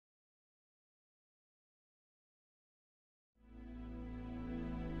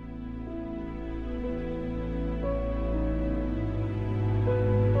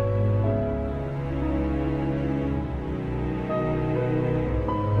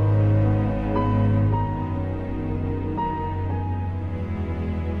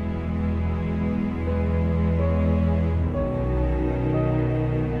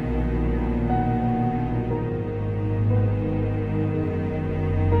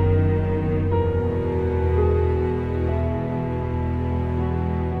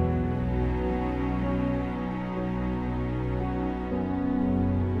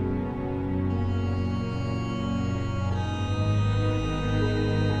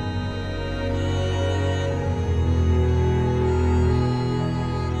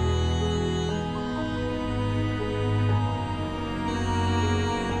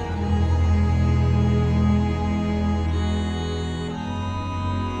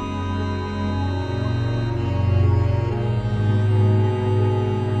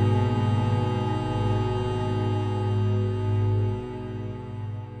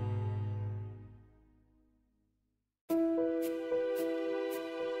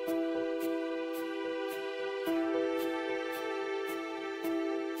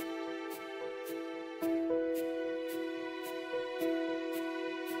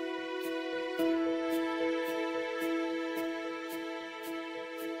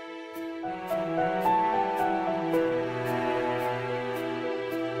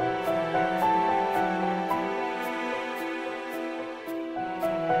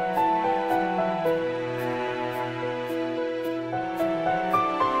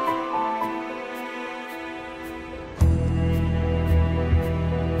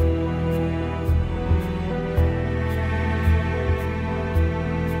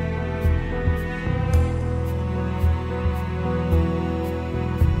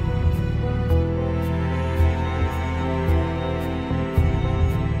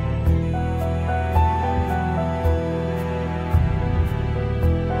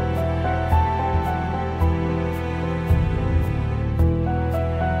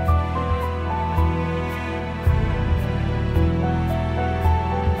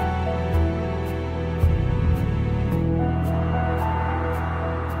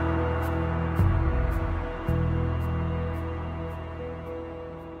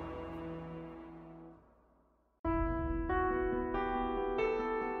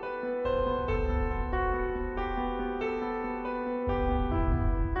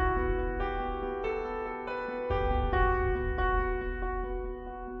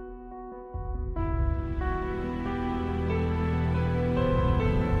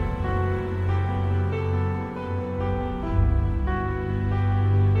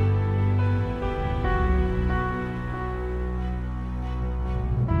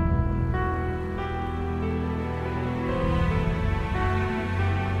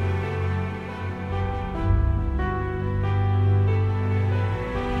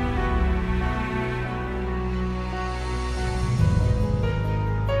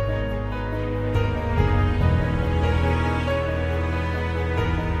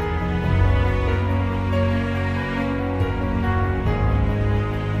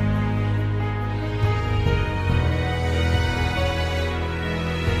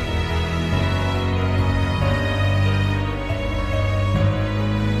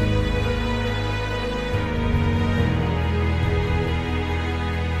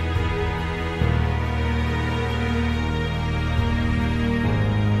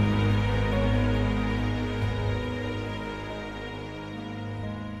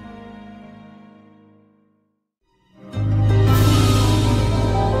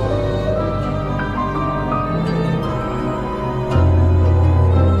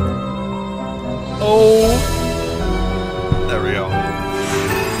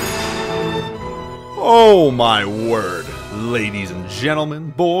Oh my word, ladies and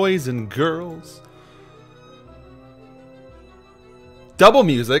gentlemen, boys and girls. Double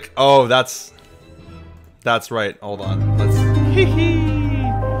music. Oh, that's right. Hold on. Let's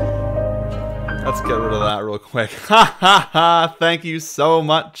get rid of that real quick. Ha ha ha. Thank you so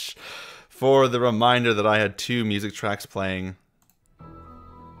much for the reminder that I had 2 music tracks playing.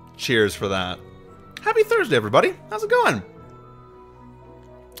 Cheers for that. Happy Thursday, everybody. How's it going?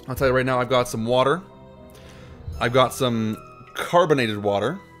 I'll tell you right now, I've got some water. I've got some carbonated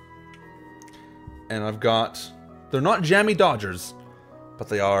water. And I've got... They're not Jammy Dodgers, but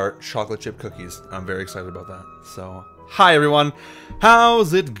they are chocolate chip cookies. I'm very excited about that. So, hi everyone.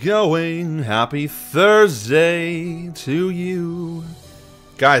 How's it going? Happy Thursday to you.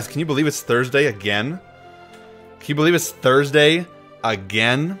 Guys, can you believe it's Thursday again? Can you believe it's Thursday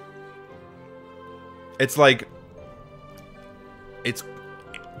again? It's like... It's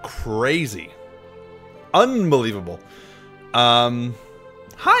crazy. Unbelievable.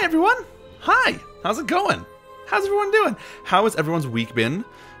 Hi everyone. Hi. How's it going? How's everyone doing? How has everyone's week been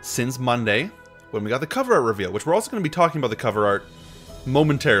since Monday when we got the cover art reveal? Which we're also going to be talking about the cover art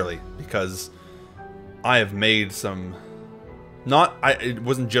momentarily because I have made some... it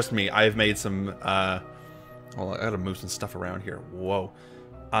wasn't just me. I have made some... well, I gotta move some stuff around here. Whoa.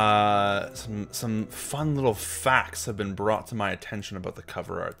 Some fun little facts have been brought to my attention about the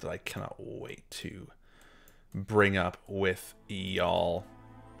cover art that I cannot wait to bring up with y'all.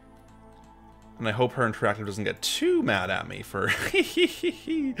 And I hope Her Interactive doesn't get too mad at me for I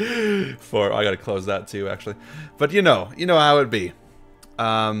gotta close that too, actually. But you know how it'd be.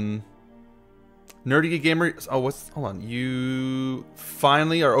 Nerdy Gamer. Oh, hold on. You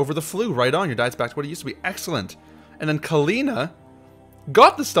finally are over the flu. Right on. Your diet's back to what it used to be. Excellent. And then Kalina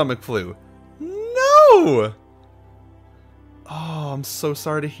got the stomach flu. No. Oh, I'm so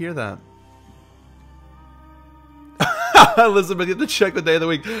sorry to hear that. Elizabeth, you have to check the day of the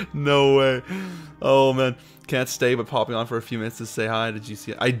week. No way. Oh man, can't stay but popping on for a few minutes to say hi. Did you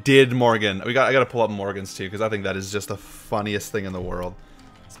see it? I did, Morgan. I gotta pull up Morgan's too because I think that is just the funniest thing in the world.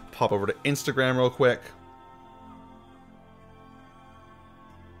 Let's pop over to Instagram real quick.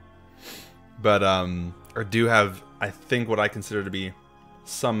 But I do have, I think, what I consider to be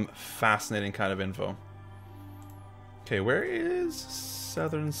some fascinating kind of info. Okay, where is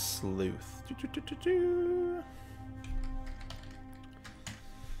Southern Sleuth?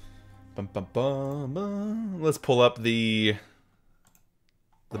 Let's pull up the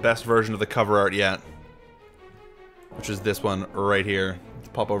best version of the cover art yet, which is this one right here. Let's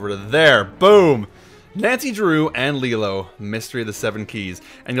pop over to there. Boom! Nancy Drew and Lilo, Mystery of the Seven Keys.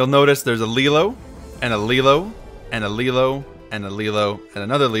 And you'll notice there's a Lilo, and a Lilo, and a Lilo, and a Lilo, and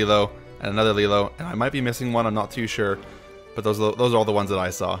another Lilo, and another Lilo. And I might be missing one, I'm not too sure. But those are all the ones that I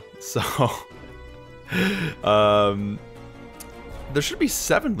saw. So, there should be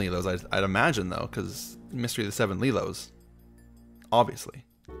 7 Lilos, I'd imagine, though, because Mystery of the Seven Lilos. Obviously.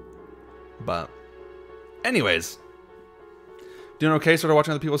 But, anyways. Doing okay? Started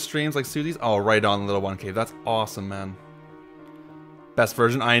watching other people's streams like Susie's? Oh, right on, Little One Cave. That's awesome, man. Best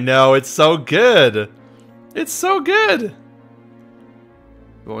version? I know, it's so good! It's so good!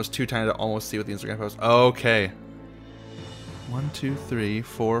 It was too tiny to almost see what the Instagram post. Okay. 1, 2, 3,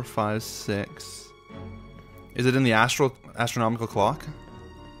 4, 5, 6... Is it in the astronomical clock?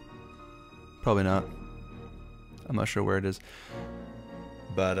 Probably not. I'm not sure where it is.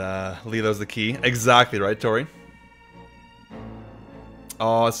 But Lilo's the key. Exactly right, Tori.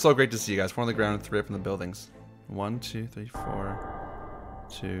 Oh, it's so great to see you guys. 4 on the ground and 3 up in the buildings. 1, 2, 3, 4,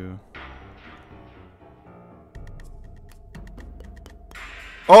 2.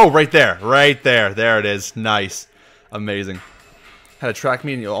 Oh, right there. Right there. There it is. Nice. Amazing. Had a track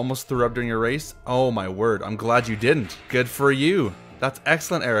meet and you almost threw up during your race? Oh my word, I'm glad you didn't. Good for you. That's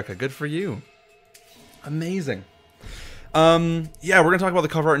excellent, Erica. Good for you. Amazing. Yeah, we're gonna talk about the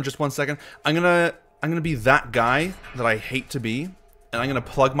cover art in just 1 second. I'm gonna be that guy that I hate to be, and I'm gonna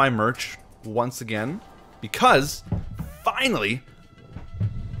plug my merch once again because finally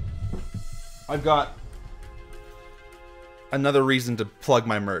I've got another reason to plug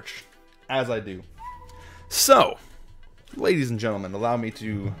my merch, as I do. So, ladies and gentlemen, allow me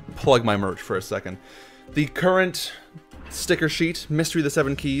to plug my merch for a second. The current sticker sheet, Mystery of the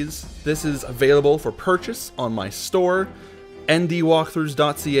Seven Keys, this is available for purchase on my store,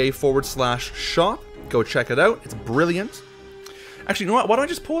 ndwalkthroughs.ca/shop. Go check it out. It's brilliant. Actually, you know what? Why don't I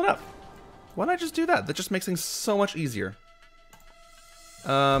just pull it up? Why don't I just do that? That just makes things so much easier.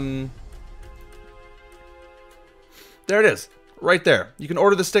 There it is. Right there. You can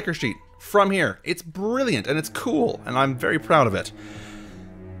order the sticker sheet from here. It's brilliant and it's cool and I'm very proud of it.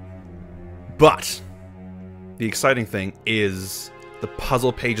 But the exciting thing is the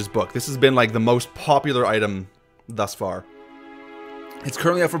Puzzle Pages book. This has been like the most popular item thus far. It's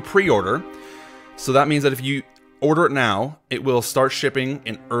currently out for pre-order, so that means that if you order it now, it will start shipping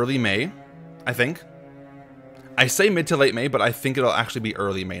in early May, I think. I say mid to late May, but I think it'll actually be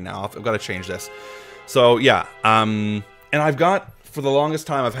early May now. I've got to change this. So yeah, and I've got, for the longest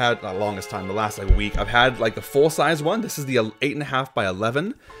time, I've had, not longest time, the last like week, I've had like the full size one. This is the 8.5 by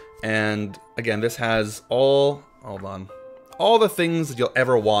 11, and again, this has all, hold on, all the things that you'll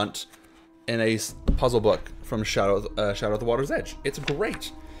ever want in a puzzle book from Shadow at the Water's Edge. It's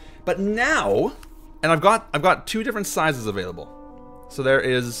great. But now, and I've got 2 different sizes available. So there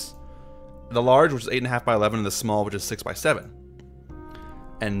is the large, which is 8.5 by 11, and the small, which is 6 by 7.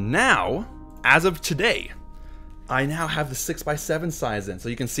 And now, as of today, I now have the 6 by 7 size in. So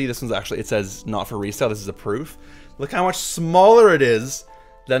you can see this one's actually, it says not for resale. This is a proof. Look how much smaller it is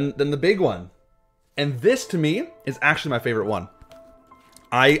than the big one. And this, to me, is actually my favorite one.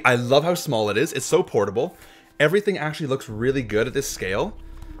 I love how small it is. It's so portable. Everything actually looks really good at this scale.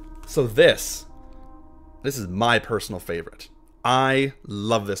 So this is my personal favorite. I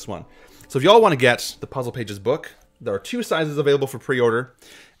love this one. So if y'all want to get the Puzzle Pages book, there are 2 sizes available for pre-order.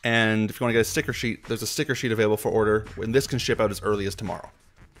 And if you want to get a sticker sheet, there's a sticker sheet available for order. And this can ship out as early as tomorrow.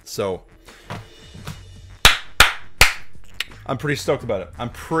 So I'm pretty stoked about it. I'm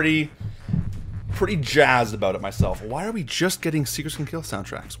pretty jazzed about it myself. Why are we just getting Secrets Can Kill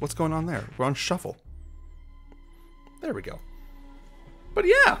soundtracks? What's going on there? We're on shuffle. There we go. But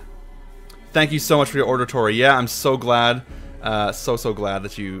yeah. Thank you so much for your order, Tori. Yeah, I'm so glad. So glad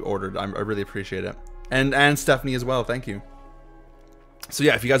that you ordered. I really appreciate it. And Stephanie as well. Thank you. So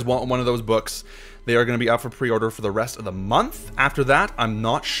yeah, if you guys want one of those books, they are going to be out for pre-order for the rest of the month. After that, I'm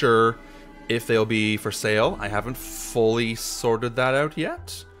not sure if they'll be for sale. I haven't fully sorted that out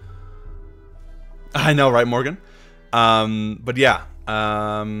yet. I know, right, Morgan? But yeah,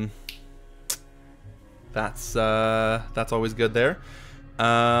 that's always good there.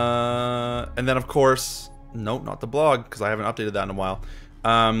 And then of course, nope, not the blog, because I haven't updated that in a while.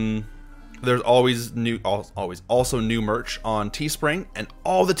 There's always also new merch on Teespring, and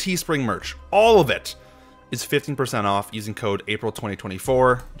all the Teespring merch, all of it, is 15% off using code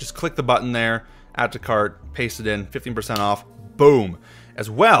April2024. Just click the button there, add to cart, paste it in, 15% off, boom.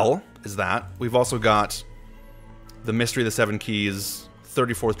 As well as that, we've also got the Mystery of the 7 Keys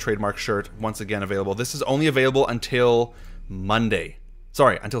 34th trademark shirt, once again available. This is only available until Monday.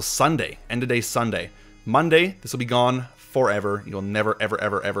 Sorry, until Sunday, end of day Sunday. Monday, this will be gone forever. You'll never, ever,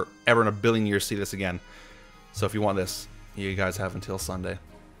 ever, ever, ever in a billion years see this again. So if you want this, you guys have until Sunday.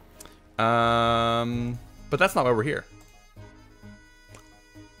 But that's not why we're here.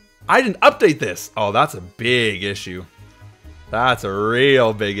 I didn't update this. Oh, that's a big issue. That's a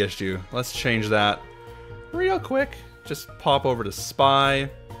real big issue. Let's change that real quick. Just pop over to Spy.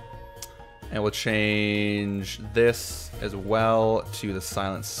 And we'll change this as well to the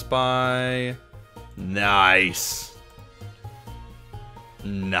Silent Spy. Nice.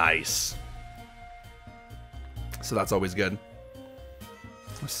 Nice. So that's always good.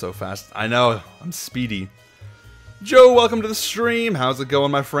 I'm so fast. I know. I'm speedy. Joe, welcome to the stream. How's it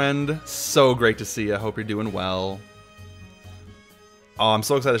going, my friend? So great to see you. I hope you're doing well. Oh, I'm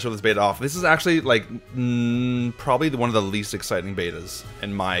so excited to show this beta off. This is actually, like, probably one of the least exciting betas,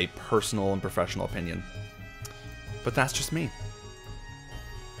 in my personal and professional opinion. But that's just me.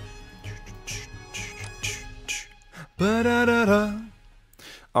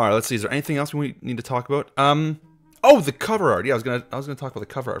 Alright, let's see. Is there anything else we need to talk about? Oh, the cover art. Yeah, I was gonna talk about the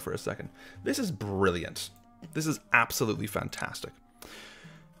cover art for a second. This is brilliant. This is absolutely fantastic.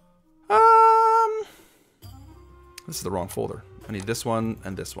 This is the wrong folder. I need this one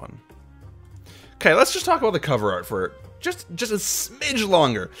and this one. Okay, let's just talk about the cover art for just a smidge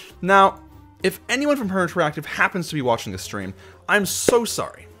longer. Now, if anyone from Her Interactive happens to be watching this stream, I'm so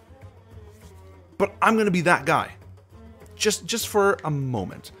sorry. But I'm gonna be that guy. Just for a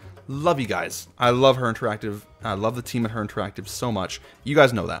moment. Love you guys. I love Her Interactive. I love the team at Her Interactive so much. You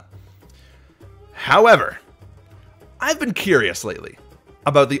guys know that. However, I've been curious lately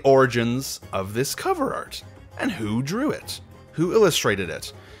about the origins of this cover art and who drew it, who illustrated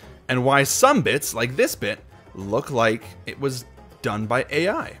it, and why some bits, like this bit, look like it was done by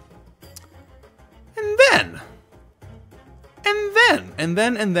AI. And then,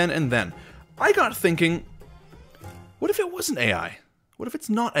 I got thinking, what if it wasn't AI? What if it's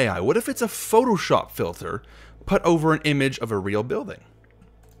not AI? What if it's a Photoshop filter put over an image of a real building?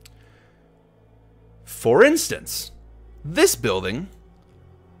 For instance, this building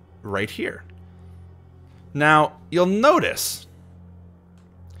right here. Now, you'll notice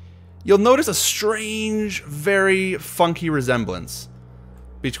you'll notice a strange, very funky resemblance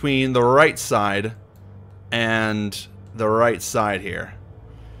between the right side and the right side here.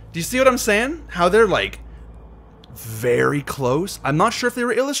 Do you see what I'm saying? How they're like very close. I'm not sure if they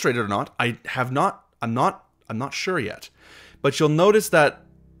were illustrated or not. I'm not sure yet. But you'll notice that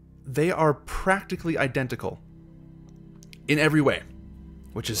they are practically identical in every way,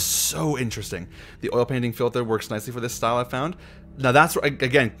 which is so interesting. The oil painting filter works nicely for this style, I found. Now that's,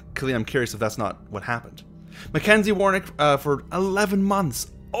 again, clearly I'm curious if that's not what happened. Mackenzie Warnick for 11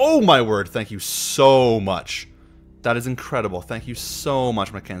 months. Oh my word, thank you so much. That is incredible. Thank you so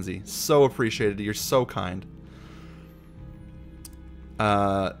much, Mackenzie. So appreciated. You're so kind.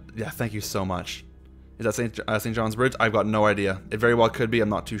 Yeah, thank you so much. Is that St. John's Bridge? I've got no idea. It very well could be. I'm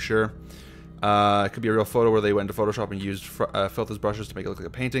not too sure. It could be a real photo where they went to Photoshop and used filters brushes to make it look like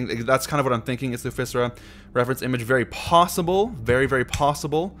a painting. That's kind of what I'm thinking. It's the Ufisra reference image. Very possible. Very, very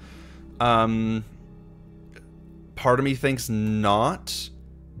possible. Part of me thinks not.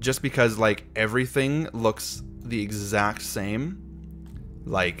 Just because, like, everything looks the exact same.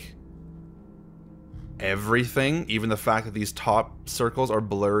 Like, everything. Even the fact that these top circles are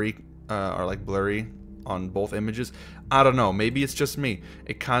blurry, blurry on both images. I don't know. Maybe it's just me.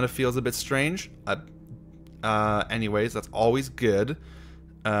 It kind of feels a bit strange. Anyways, that's always good.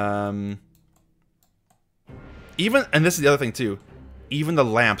 Even, and this is the other thing too. Even the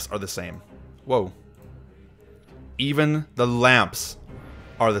lamps are the same. Whoa. Even the lamps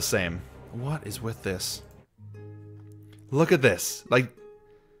are the same. What is with this? Look at this. Like,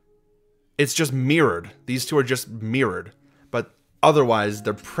 it's just mirrored. These two are just mirrored. But otherwise,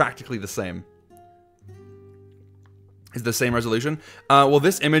 they're practically the same. Is the same resolution. Well,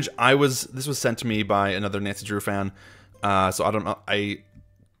 this image, this was sent to me by another Nancy Drew fan. So I don't know. I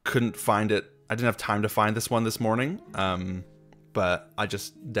couldn't find it. I didn't have time to find this one this morning. But I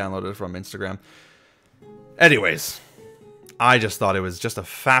just downloaded it from Instagram. Anyways, I just thought it was just a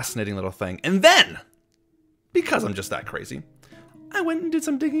fascinating little thing. And then, because I'm just that crazy, I went and did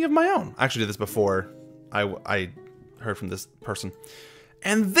some digging of my own. I actually did this before I heard from this person.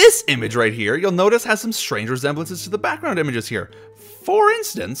 And this image right here, you'll notice, has some strange resemblances to the background images here. For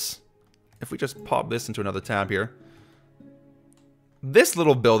instance, if we just pop this into another tab here, this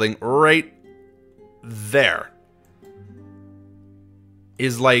little building right there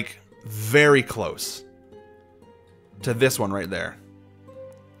is like very close to this one right there.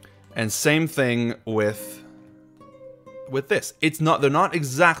 And same thing with this. They're not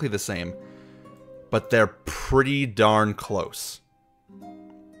exactly the same, but they're pretty darn close.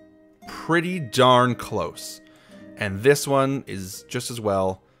 Pretty darn close. And this one is just as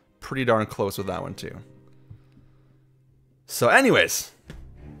well pretty darn close with that one too. So anyways,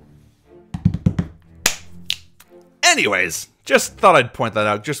 just thought I'd point that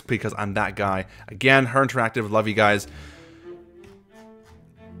out just because I'm that guy. Again, Her Interactive, love you guys.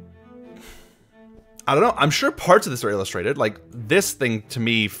 I don't know, I'm sure parts of this are illustrated. Like, this thing to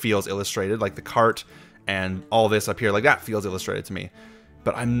me feels illustrated, like the cart and all this up here, like that feels illustrated to me.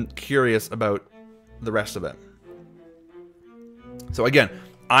 But I'm curious about the rest of it. So again,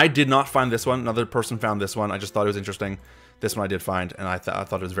 I did not find this one. Another person found this one. I just thought it was interesting. This one I did find, and I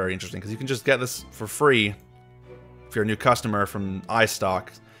thought it was very interesting because you can just get this for free if you're a new customer from iStock.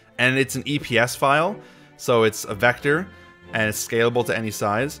 And it's an EPS file, so it's a vector, and it's scalable to any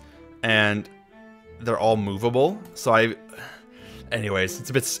size, and they're all movable. So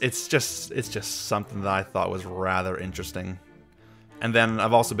anyways, it's just something that I thought was rather interesting. And then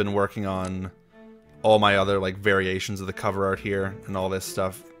I've also been working on all my other like variations of the cover art here and all this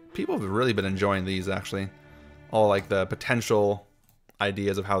stuff. People have really been enjoying these actually. All like the potential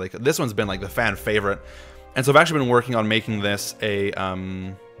ideas of how they could. This one's been like the fan favorite. And so I've actually been working on making this a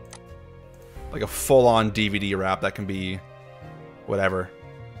like a full-on DVD wrap that can be whatever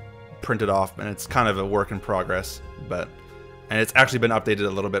printed off, and it's kind of a work in progress, and it's actually been updated a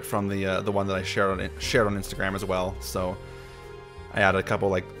little bit from the one that I shared on Instagram as well. So I added a couple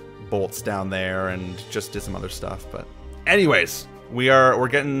like bolts down there and just did some other stuff. But anyways, we're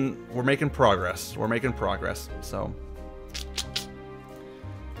making progress. We're making progress. So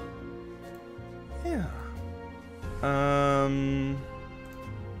yeah. I'm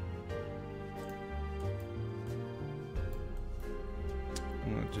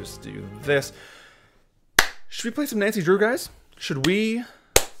gonna just do this. Should we play some Nancy Drew, guys? Should we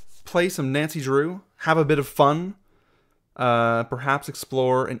play some Nancy Drew? Have a bit of fun? Perhaps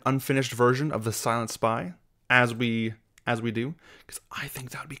explore an unfinished version of The Silent Spy as we do, because I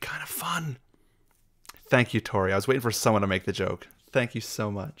think that would be kind of fun. Thank you, Tori. I was waiting for someone to make the joke. Thank you so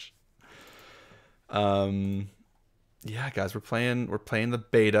much. Yeah, guys, we're playing the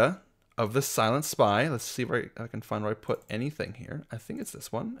beta. of the Silent Spy. Let's see if I can find where I put anything here. I think it's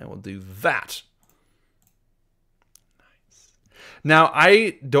this one, and we'll do that. Nice. Now,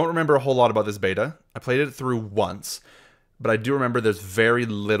 I don't remember a whole lot about this beta. I played it through once, but I do remember there's very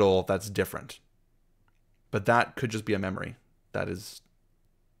little that's different. But that could just be a memory that is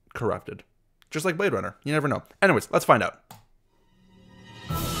corrupted. Just like Blade Runner. You never know. Anyways, let's find out.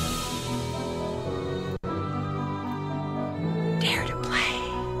 Dare to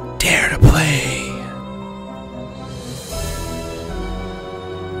play. Dare to play.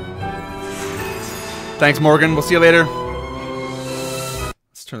 Thanks, Morgan. We'll see you later.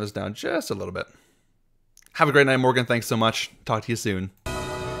 Let's turn this down just a little bit. Have a great night, Morgan. Thanks so much. Talk to you soon.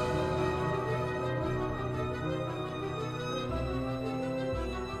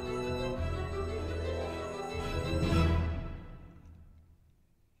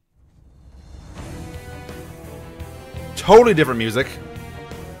 Totally different music.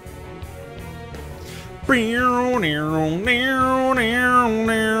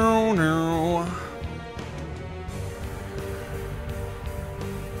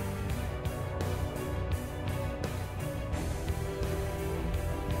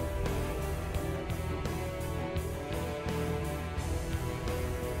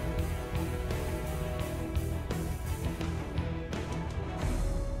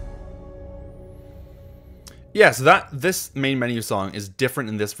 Yeah, so this main menu song is different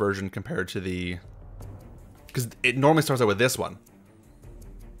in this version compared to the... Because it normally starts out with this one.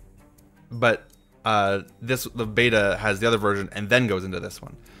 But the beta has the other version and then goes into this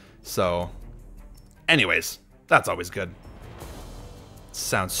one. So, anyways, that's always good.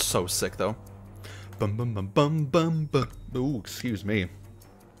 Sounds so sick, though. Bum bum bum bum bum bum. Ooh, excuse me.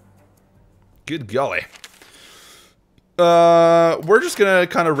 Good golly. We're just gonna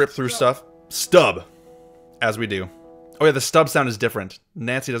kind of rip through stuff. Stub. As we do. Oh yeah, the stub sound is different.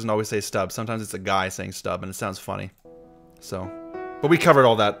 Nancy doesn't always say stub. Sometimes it's a guy saying stub, and it sounds funny. So, but we covered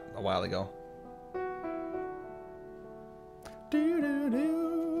all that a while ago.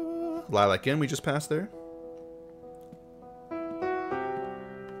 Lilac Inn, we just passed there.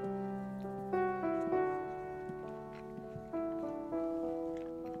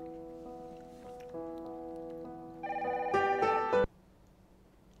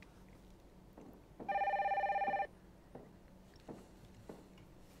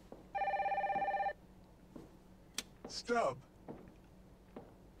 Stub.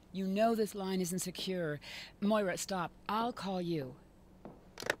 You know this line isn't secure. Moira, stop. I'll call you.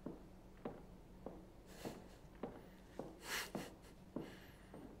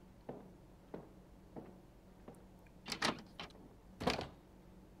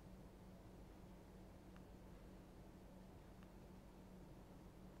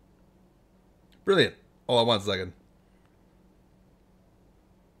 Brilliant. Hold on 1 second.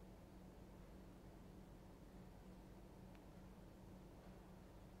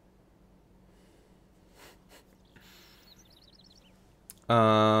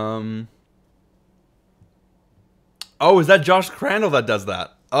 Oh, is that Josh Crandall that does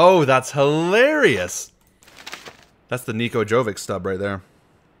that? Oh, that's hilarious. That's the Niko Jovic stub right there.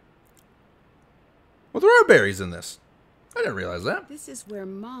 Well, there are berries in this. I didn't realize that. This is where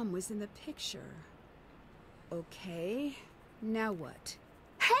Mom was in the picture. Okay, now what?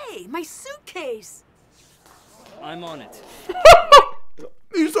 Hey, my suitcase! I'm on it.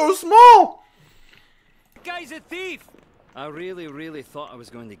 He's so small! The guy's a thief! I really thought I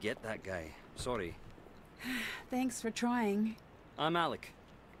was going to get that guy. Sorry. Thanks for trying. I'm Alec.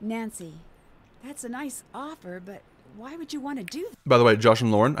 Nancy, that's a nice offer, but why would you want to do that? By the way, Josh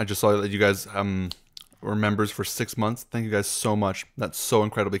and Lauren, I just saw that you guys were members for 6 months. Thank you guys so much. That's so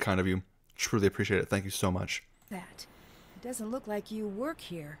incredibly kind of you. Truly appreciate it. Thank you so much. It doesn't look like you work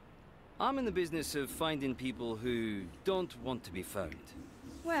here. I'm in the business of finding people who don't want to be found.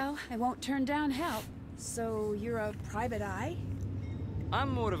 Well, I won't turn down help. So you're a private eye? I'm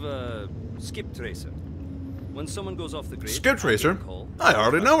more of a skip tracer. When someone goes off the grid, Skip tracer? Call, I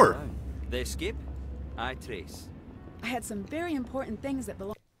already know her. They skip, I trace. I had some very important things that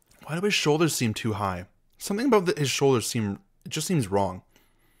belong. Why do his shoulders seem too high? Something about his shoulders it just seems wrong.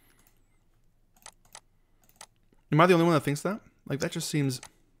 Am I the only one that thinks that? Like, that just seems...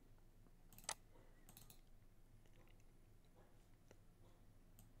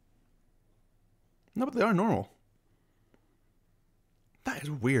 No, but they are normal. That is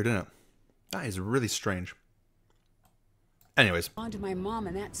weird, isn't it? That is really strange. Anyways. On to my mom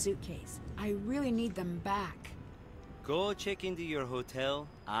and that suitcase. I really need them back. Go check into your hotel.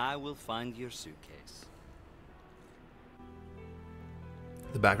 I will find your suitcase.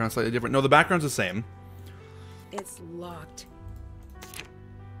 The background's slightly different. No, the background's the same. It's locked.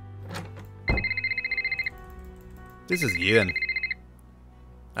 This is Ewan.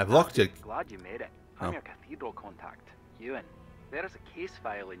 I've locked you. Glad you made it. I'm Oh. your cathedral contact, Ewan. There's a case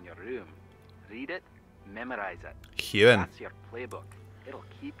file in your room. Read it, memorize it. Ewan. That's your playbook. It'll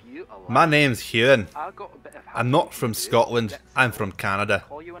keep you alive. My name's Ewan. I've got a bit of I'm not housekeeping from to do. Scotland. Let's I'm from Canada.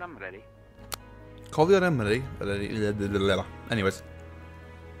 call you when I'm ready. Call the other ready. Anyways.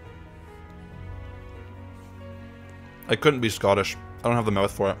 I couldn't be Scottish. I don't have the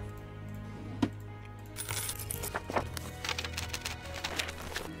mouth for it.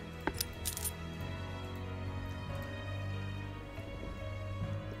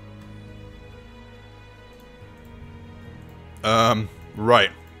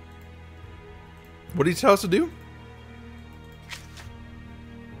 Right. What did he tell us to do?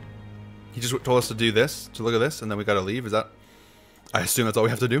 He just told us to do this, to look at this, and then we gotta leave. Is that... I assume that's all we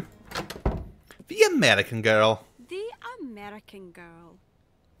have to do? The American girl. The American girl.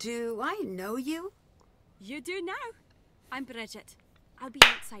 Do I know you? You do now. I'm Bridget. I'll be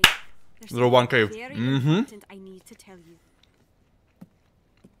outside. There's Little one something cave. very Mm-hmm. important I need to tell you.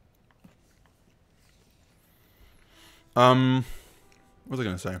 What was I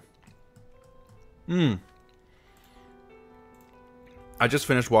gonna say? I just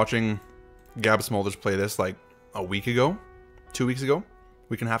finished watching Gab Smolders play this like a week ago, 2 weeks ago,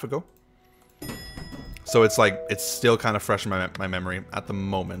 week and a half ago. So it's like, it's still kind of fresh in my memory at the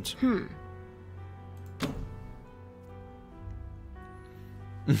moment.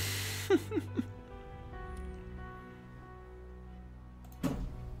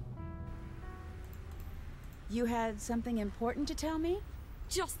 You had something important to tell me?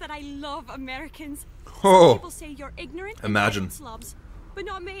 Just that I love Americans. Oh. Some people say you're ignorant and Imagine. idle slobs, but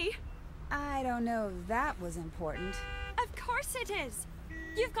not me. I don't know if that was important. Of course it is.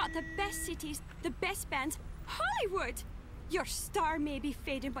 You've got the best cities, the best bands, Hollywood. Your star may be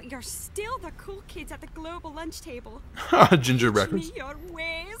fading, but you're still the cool kids at the global lunch table. Ginger Teach Records. me your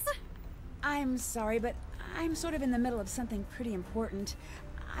ways. I'm sorry, but I'm sort of in the middle of something pretty important.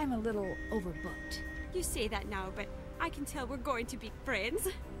 I'm a little overbooked. You say that now, but I can tell we're going to be friends.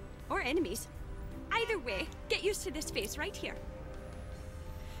 Or enemies. Either way, get used to this face right here.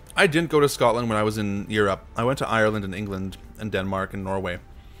 I didn't go to Scotland when I was in Europe. I went to Ireland and England and Denmark and Norway.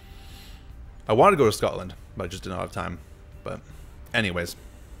 I wanted to go to Scotland, but I just did not have time. But anyways,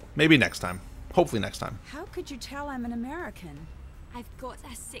 maybe next time. Hopefully next time. How could you tell I'm an American? I've got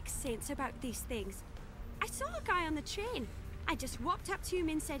a sixth sense about these things. I saw a guy on the train. I just walked up to him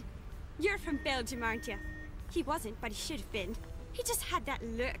and said, "You're from Belgium, aren't you?" He wasn't, but he should have been. He just had that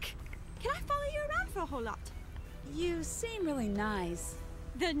look. Can I follow you around for a whole lot? You seem really nice,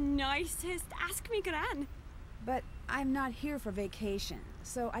 The nicest. Ask me, Gran. but I'm not here for vacation,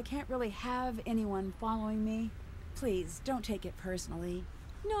 so I can't really have anyone following me. Please, don't take it personally.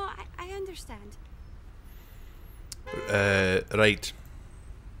 No, I understand. Right.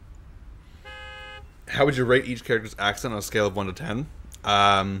 How would you rate each character's accent on a scale of 1 to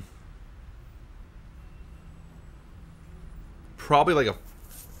 10? Probably like a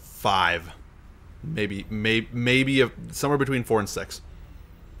 5. Maybe somewhere between 4 and 6.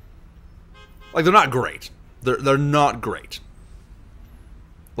 Like, they're not great. They're not great.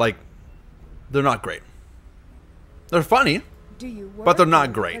 Like, they're not great. They're funny. Do you work? But they're not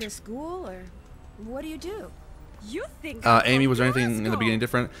or great. Go to school, or what do you do? You think Amy, was there anything in the beginning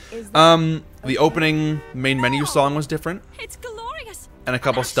different? Is that The opening main menu song was different, It's glorious. and a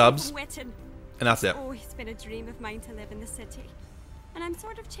couple An actual stubs, wetting. and that's it. Oh, it's been a dream of mine to live in the city. And I'm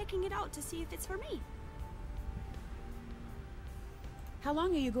sort of checking it out to see if it's for me. How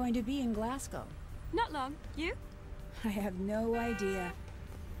long are you going to be in Glasgow? Not long. You? I have no idea.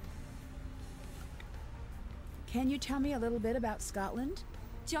 Can you tell me a little bit about Scotland?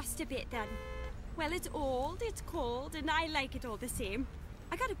 Just a bit then. Well, it's old, it's cold, and I like it all the same.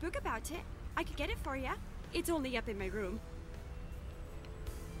 I got a book about it. I could get it for you. It's only up in my room.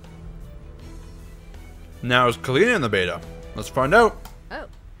 Now is Kalina in the beta? Let's find out. Oh,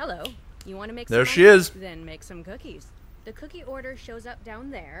 hello. You want to make There some she money? is. Then make some cookies. The cookie order shows up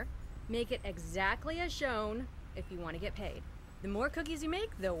down there. Make it exactly as shown if you want to get paid. The more cookies you make,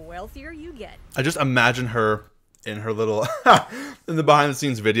 the wealthier you get. I just imagine her in her little in the behind the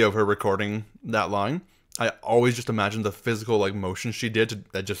scenes video of her recording that line. I always just imagine the physical like motion she did.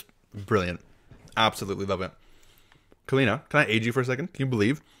 That just brilliant. Absolutely love it. Kalina, can I aid you for a second? Can you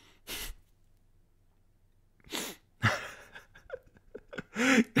believe?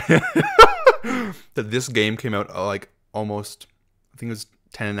 That this game came out like almost, I think it was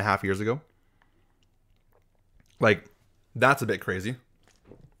 10 and a half years ago. Like, that's a bit crazy.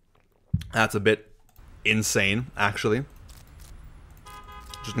 That's a bit insane, actually.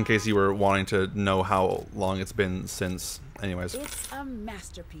 Just in case you were wanting to know how long it's been since. Anyways. It's a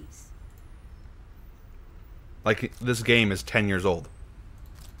masterpiece. Like, this game is 10 years old.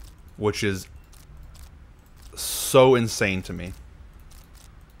 Which is so insane to me.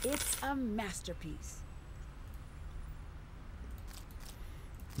 It's a masterpiece.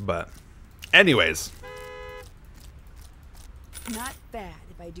 But, anyways. Not bad,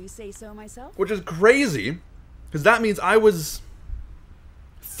 if I do say so myself. Which is crazy, because that means I was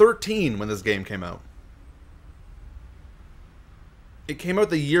 13 when this game came out. It came out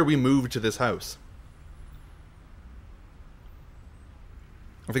the year we moved to this house.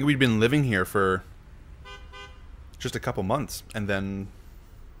 I think we'd been living here for just a couple months, and then,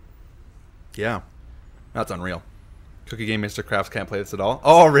 yeah, that's unreal. Cookie Game Mr. Crafts can't play this at all.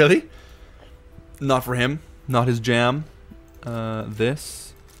 Oh, really? Not for him. Not his jam.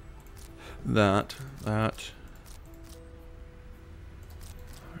 This, that, and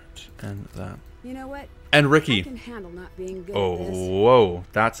that. You know what? And Ricky. I can handle not being good Oh, at this. whoa,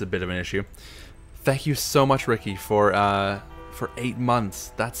 that's a bit of an issue. Thank you so much, Ricky, for 8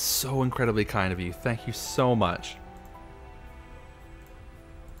 months. That's so incredibly kind of you. Thank you so much.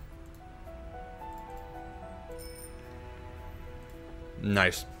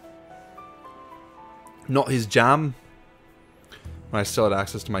 Nice. Not his jam. When I still had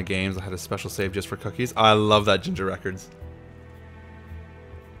access to my games, I had a special save just for cookies. I love that, Ginger Records.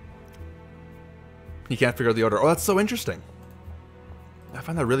 You can't figure out the order. Oh, that's so interesting. I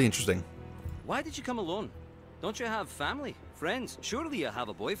find that really interesting. Why did you come alone? Don't you have family, friends? Surely you have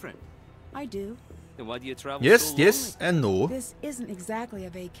a boyfriend. I do. Then why do you travel Yes, so yes, and no. This isn't exactly a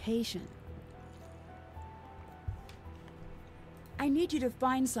vacation. I need you to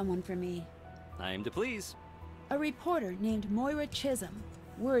find someone for me. lonely? I'm to please. A reporter named Moira Chisholm.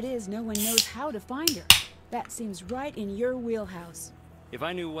 Word is no one knows how to find her. That seems right in your wheelhouse. If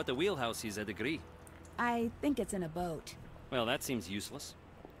I knew what the wheelhouse is, I'd agree. I think it's in a boat. Well, that seems useless.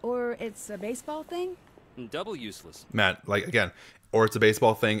 Or it's a baseball thing? Double useless. Matt, like, again, or it's a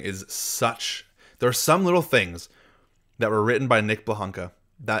baseball thing is such... There are some little things that were written by Nick Blahanka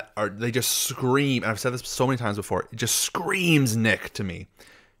that are... They just scream, and I've said this so many times before, it just screams Nick to me.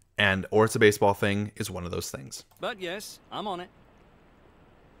 And or it's a baseball thing is one of those things. But yes, I'm on it.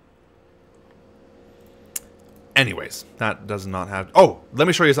 Anyways, that does not have... Oh, let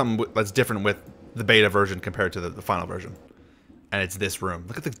me show you something that's different with the beta version compared to the final version. And it's this room.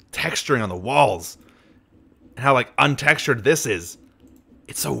 Look at the texturing on the walls. And how, like, untextured this is.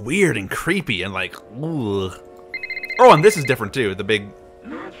 It's so weird and creepy and, like, ugh. Oh, and this is different, too. The big...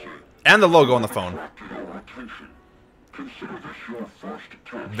 And the logo on the phone.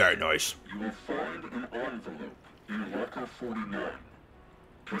 Very nice. You will find an envelope in locker 49.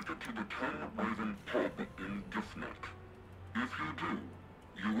 Take it to the 10 Raven pub in Giftnet. If you do,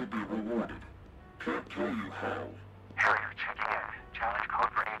 you will be rewarded. Can't tell you how. Harrier, checking in. Challenge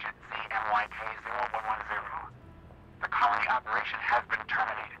code for agent CMYK0110. The colony operation has been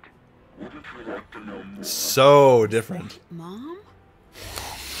terminated. Wouldn't you like to know more? So different. Mom?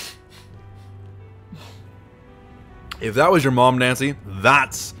 If that was your mom, Nancy,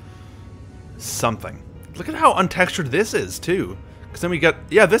 that's something. Look at how untextured this is, too. Because then we get...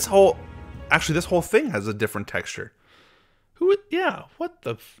 Yeah, this whole... Actually, this whole thing has a different texture. Yeah, what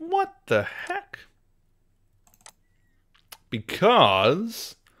the heck?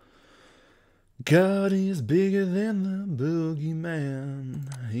 Because... God is bigger than the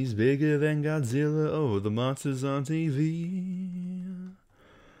boogeyman. He's bigger than Godzilla. Oh, the monsters on TV.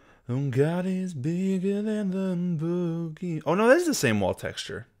 Oh, God is bigger than the boogie. Oh, no, that is the same wall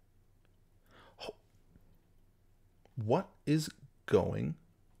texture. Oh. What is going?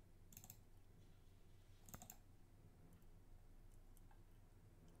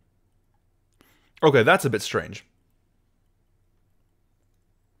 Okay, that's a bit strange.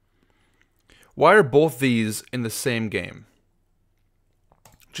 Why are both these in the same game?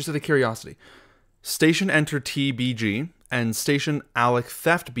 Just out of curiosity. Station Enter TBG and Station Alec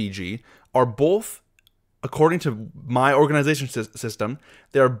Theft BG are both, according to my organization system,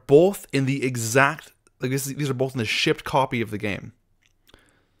 they are both in the exact, like these are both in the shipped copy of the game.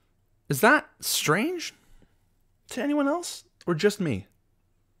 Is that strange to anyone else or just me?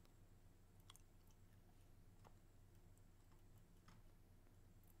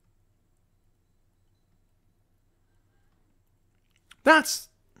 That's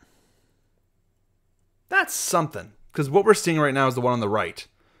something. Because what we're seeing right now is the one on the right.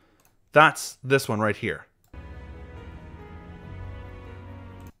 That's this one right here.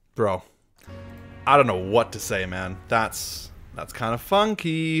 Bro. I don't know what to say, man. That's kind of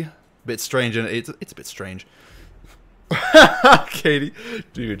funky. Bit strange, and it's a bit strange. Katie.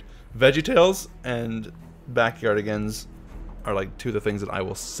 Dude, VeggieTales and Backyardigans are like two of the things that I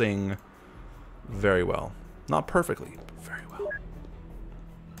will sing very well. Not perfectly, but very well.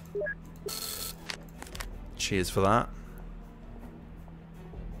 Cheers for that.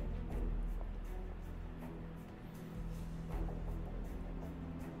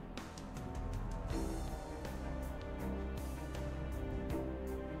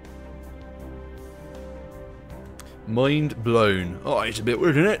 Mind blown. Oh, it's a bit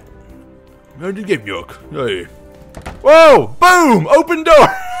weird, isn't it? How did you get yuck? Hey. Whoa! Boom! Open door!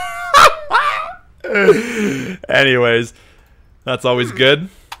 Anyways, that's always good.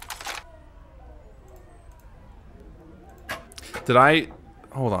 Did I...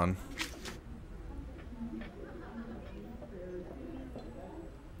 Hold on.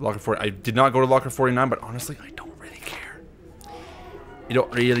 Locker 40. I did not go to Locker 49, but honestly, I don't really care. You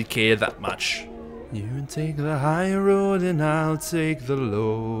don't really care that much. You can take the high road and I'll take the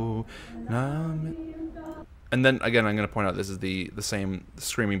low. And then again, I'm going to point out this is the same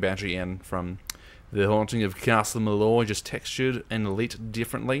Screaming Banshee Inn from The Haunting of Castle Malloy, just textured and lit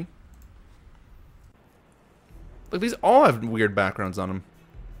differently. Like, these all have weird backgrounds on them.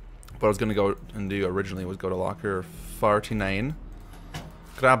 What I was going to go and do originally was go to Locker 49.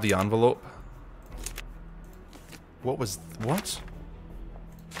 Grab the envelope. What?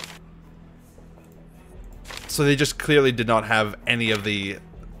 So they just clearly did not have any of the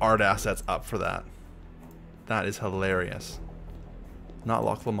art assets up for that. That is hilarious. Not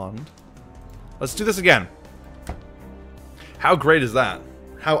Loch Lomond. Let's do this again. How great is that?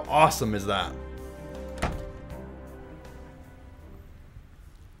 How awesome is that?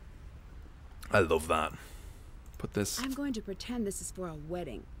 I love that. Put this... I'm going to pretend this is for a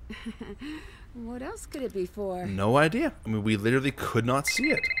wedding. What else could it be for? No idea. I mean, we literally could not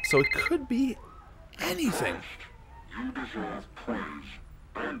see it. So it could be anything. You deserve praise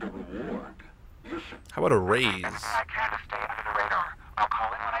and a reward. Listen. How about a raise? I can to stay under the radar. I'll call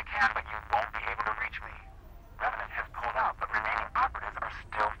in when I can, but you won't be able to reach me. Revenant has pulled out, but remaining operatives are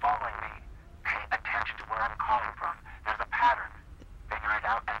still following me. Pay attention to where I'm calling from. There's a pattern. Figure it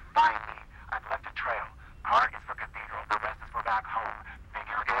out and find me. I've left a trail. Part is for Cathedral, the rest is for back home.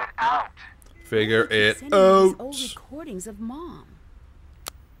 Figure it out. Figure it Old out. recordings of Mom.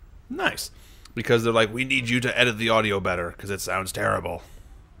 Nice. Because they're like, we need you to edit the audio better, because it sounds terrible.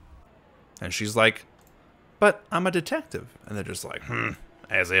 And she's like, but I'm a detective. And they're just like,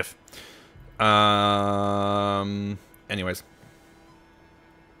 as if. Anyways.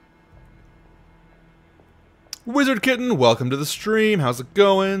 Wizard Kitten, welcome to the stream. How's it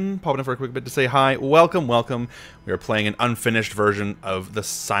going? Popping in for a quick bit to say hi. Welcome, welcome. We are playing an unfinished version of The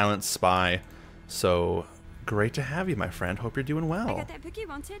Silent Spy. So, great to have you, my friend. Hope you're doing well. I got that book you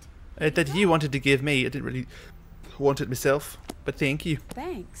wanted. That you wanted to give me. I didn't really want it myself, but thank you.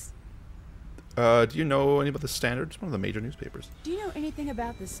 Thanks. Do you know anything about The Standard? It's one of the major newspapers. Do you know anything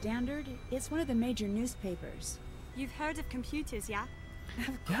about The Standard? It's one of the major newspapers. You've heard of computers, yeah?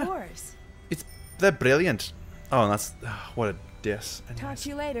 Of course. They're brilliant. Oh, and that's... what a diss. Talk to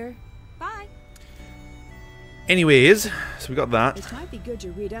you later. Bye. Anyways, so we got that. It might be good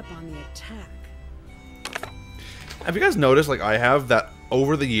to read up on the attack. Have you guys noticed, like I have, that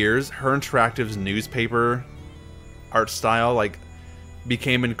over the years, Her Interactive's newspaper art style, like,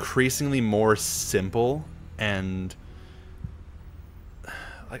 became increasingly more simple, and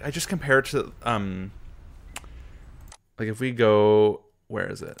like I just compare it to like if we go, where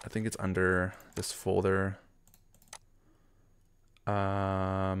is it? I think it's under this folder.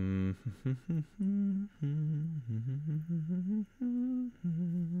 I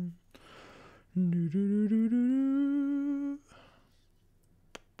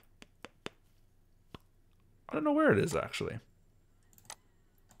don't know where it is actually.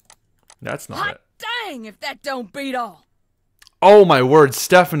 That's not it. Dang, if that don't beat all. Oh my word,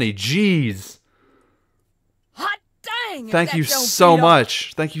 Stephanie, jeez. Hot dang. If Thank that you don't so beat all.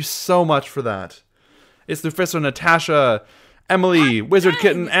 much. Thank you so much for that. It's Lufisto, Natasha, Emily, Wizard dang,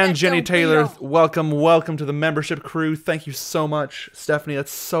 Kitten, if and that Jenny don't beat Taylor. all. Welcome to the membership crew. Thank you so much, Stephanie.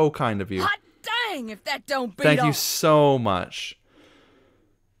 That's so kind of you. Hot dang, if that don't beat Thank all. you so much.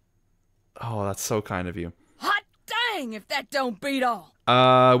 Oh, that's so kind of you. Hot dang, if that don't beat all.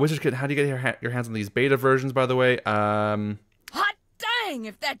 Wizard Kitten, how do you get your hands on these beta versions, by the way? Hot dang,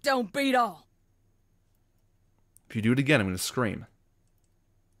 if that don't beat all. If you do it again, I'm going to scream.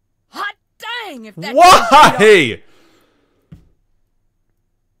 Hot dang, if that don't beat all. Why?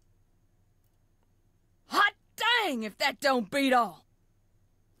 Hot dang, if that don't beat all.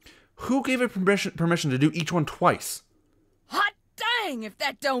 Who gave it permission to do each one twice? Hot dang, if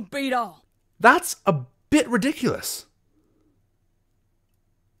that don't beat all. That's a bit ridiculous.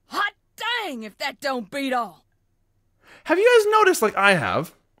 Dang, if that don't beat all. Have you guys noticed, like I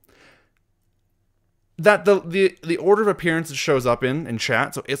have, that the order of appearance it shows up in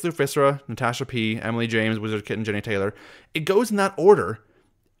chat, so Islu Fisra, Natasha P, Emily James, Wizard Kitten, Jenny Taylor, it goes in that order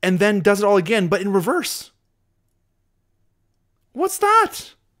and then does it all again, but in reverse. What's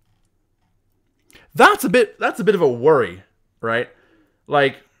that? That's a bit of a worry, right?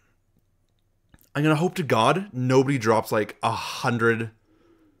 Like, I'm gonna hope to God nobody drops like 100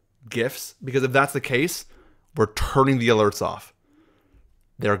 gifts, because if that's the case, we're turning the alerts off.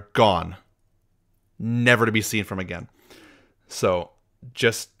 They're gone. Never to be seen from again. So,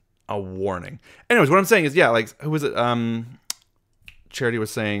 just a warning. Anyways, what I'm saying is, yeah, like, who was it? Charity was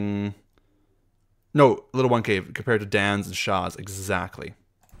saying, no, Little One Cave compared to Dan's and Shaw's. Exactly.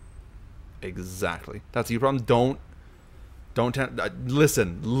 Exactly. That's the problem.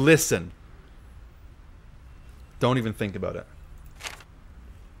 Listen. Don't even think about it.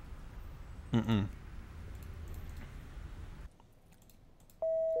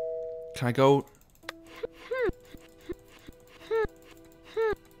 Can I go?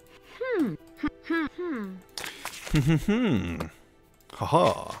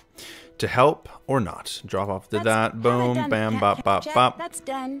 Haha. To help or not. Drop off did that. Boom, bam, bop, bop, bop. That's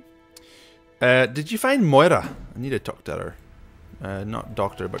done. Did you find Moira? I need to talk to her. Not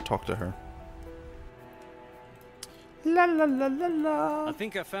doctor, but talk to her. La la la la la. I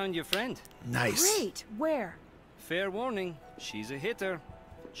think I found your friend. Nice. Great. Where? Fair warning, she's a hitter.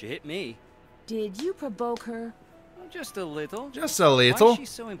 She hit me. Did you provoke her? Just a little. Just a little. Why is she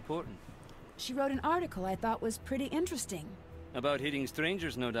so important? She wrote an article I thought was pretty interesting. About hitting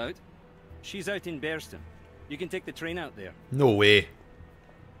strangers, no doubt. She's out in Bearston. You can take the train out there. No way.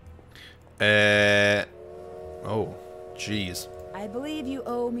 Oh, jeez. I believe you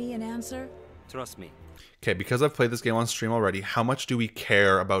owe me an answer. Trust me. Okay, because I've played this game on stream already, how much do we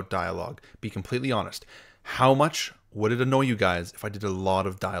care about dialogue? Be completely honest. How much would it annoy you guys if I did a lot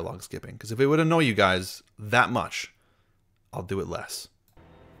of dialogue skipping? Because if it would annoy you guys that much, I'll do it less.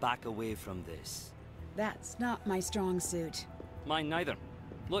 Back away from this. That's not my strong suit. Mine neither.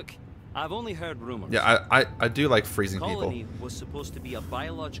 Look, I've only heard rumors. Yeah, I do like freezing the colony people. was supposed to be a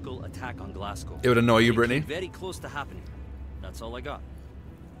biological attack on Glasgow. It would annoy you, It Brittany? came very close to happening. That's all I got.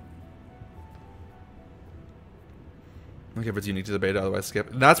 Okay, if it's unique to the beta, otherwise skip.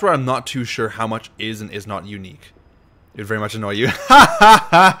 That's where I'm not too sure how much is and is not unique. It would very much annoy you.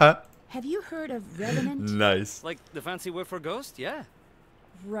 Have you heard of Revenant? Nice. Like the fancy word for ghost? Yeah.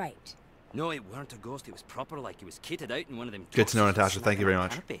 Right. No, it weren't a ghost. It was proper, like it was kitted out in one of them. Good to know, tuxes, Natasha. Thank you very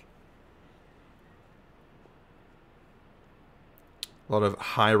much. canopy. A lot of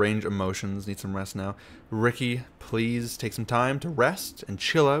high range emotions. Need some rest now. Ricky, please take some time to rest and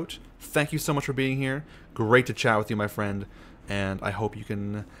chill out. Thank you so much for being here. Great to chat with you, my friend. And I hope you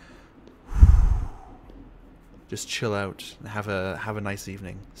can just chill out and have a nice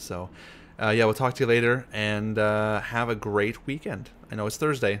evening. So, yeah, we'll talk to you later. And have a great weekend. I know it's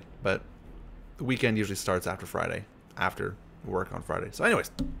Thursday, but the weekend usually starts after Friday. After work on Friday. So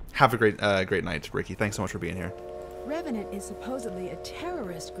anyways, have a great night, Ricky. Thanks so much for being here. Revenant is supposedly a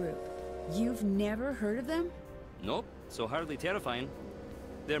terrorist group. You've never heard of them? Nope, so hardly terrifying.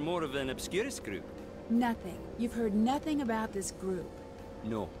 They're more of an obscurist group. Nothing. You've heard nothing about this group.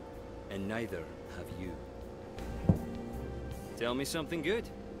 No, and neither have you. Tell me something good.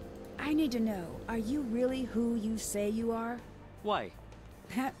 I need to know, are you really who you say you are? Why?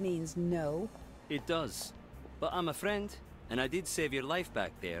 That means no. It does. But I'm a friend, and I did save your life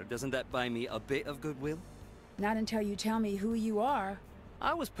back there. Doesn't that buy me a bit of goodwill? Not until you tell me who you are.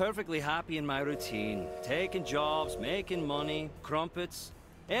 I was perfectly happy in my routine. Taking jobs, making money, crumpets.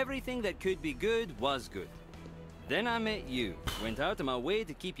 Everything that could be good was good. Then I met you. Went out of my way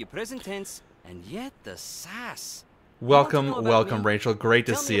to keep you present tense, and yet the sass. Welcome, Rachel. Great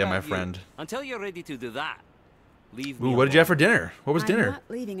to see you, my friend. Until you're ready to do that. Leave Ooh, me what did you have alone. for dinner? What was dinner? I'm not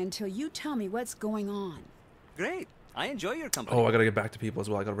leaving until you tell me what's going on. Great. I enjoy your company. Oh, I gotta get back to people as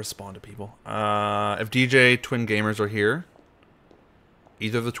well. I gotta respond to people. If DJ Twin Gamers are here,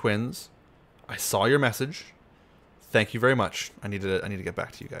 either of the twins, I saw your message. Thank you very much. I need to get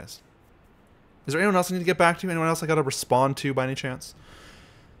back to you guys. Is there anyone else I need to get back to? Anyone else I gotta respond to by any chance?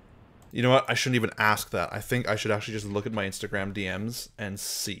 You know what? I shouldn't even ask that. I think I should actually just look at my Instagram DMs and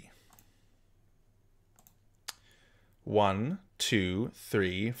see. 1, 2,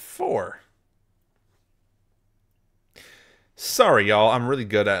 3, 4. Sorry, y'all. I'm really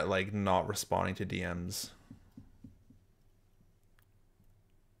good at, like, not responding to DMs.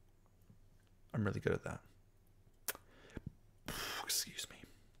 I'm really good at that. Excuse me.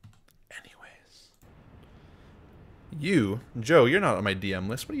 Anyways. You? Joe, you're not on my DM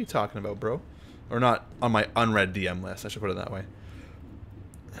list. What are you talking about, bro? Or not on my unread DM list. I should put it that way.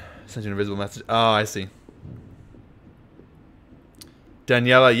 Sent you an invisible message. Oh, I see.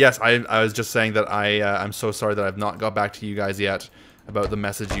 Daniela, yes, I was just saying that I'm so sorry that I've not got back to you guys yet about the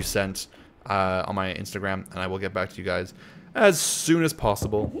message you sent on my Instagram, and I will get back to you guys as soon as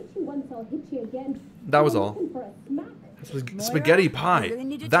possible. That was all. Spaghetti pie.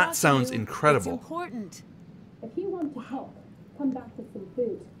 That sounds incredible. It's important. If you want to help, come back with some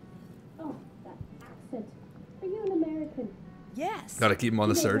food. Oh, that accent. Are you an American? Yes. Gotta keep him on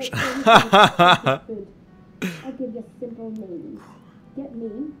the search. I'll give you simple names. Get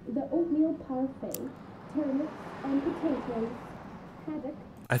me the oatmeal parfait, turnips and potatoes, haddock,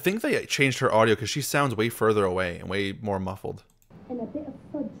 I think they changed her audio because she sounds way further away and way more muffled. and a bit of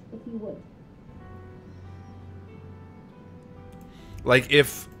fudge if you would. Like,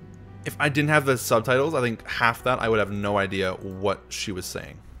 if I didn't have the subtitles, I think half that I would have no idea what she was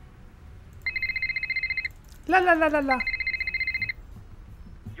saying. La la la la la.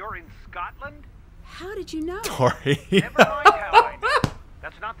 You're in Scotland? How did you know? Sorry. Never mind how I know.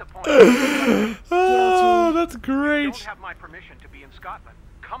 That's not the point. Oh, that's You great. don't have my permission to be in Scotland.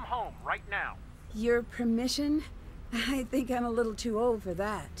 Come home right now. Your permission? I think I'm a little too old for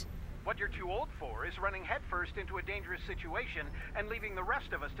that. What you're too old for is running headfirst into a dangerous situation and leaving the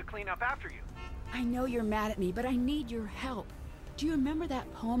rest of us to clean up after you. I know you're mad at me, but I need your help. Do you remember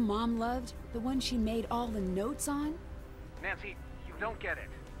that poem Mom loved? The one she made all the notes on? Nancy, you don't get it.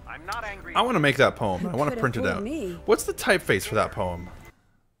 I'm not angry. I want to make that poem. I want to Could've print it fooled out. me. What's the typeface for that poem?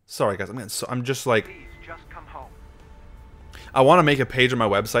 Sorry, guys. I'm just like, Please, just come home. I want to make a page on my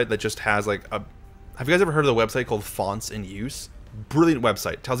website that just has like a. Have you guys ever heard of the website called Fonts in Use? Brilliant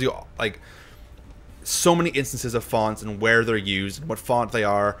website. Tells you like so many instances of fonts and where they're used and what font they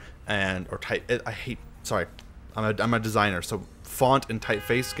are and or type. I hate. Sorry, I'm a designer, so font and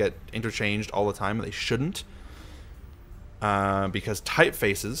typeface get interchanged all the time. They shouldn't, because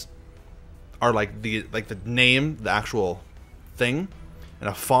typefaces are like the name, the actual thing, and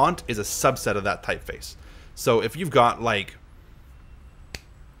a font is a subset of that typeface. So if you've got like,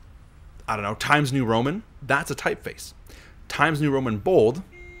 I don't know, Times New Roman, that's a typeface. Times New Roman bold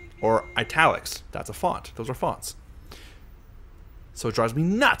or italics, that's a font. Those are fonts. So it drives me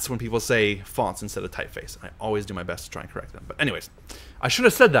nuts when people say fonts instead of typeface. I always do my best to try and correct them. But anyways, I should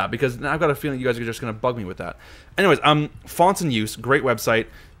have said that because now I've got a feeling you guys are just going to bug me with that. Anyways, Fonts in Use, great website.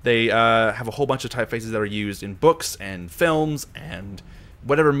 They have a whole bunch of typefaces that are used in books and films and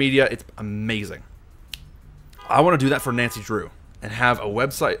whatever media. It's amazing. I want to do that for Nancy Drew and have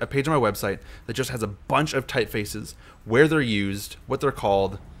a page on my website that just has a bunch of typefaces, where they're used, what they're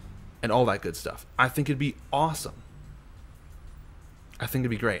called, and all that good stuff. I think it'd be awesome. I think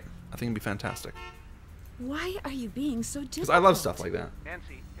it'd be great. I think it'd be fantastic. Why are you being so difficult? Because I love stuff like that.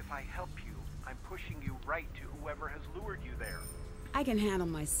 Nancy, if I help you, I'm pushing you right to whoever has lured you there. I can handle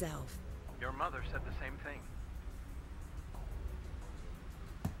myself. Your mother said the same thing.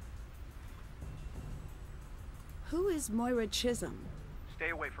 Who is Moira Chisholm? Stay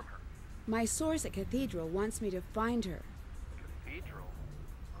away from her. My source at Cathedral wants me to find her. Cathedral?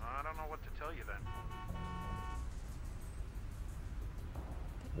 I don't know what to tell you then.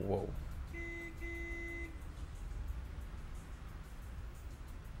 Whoa.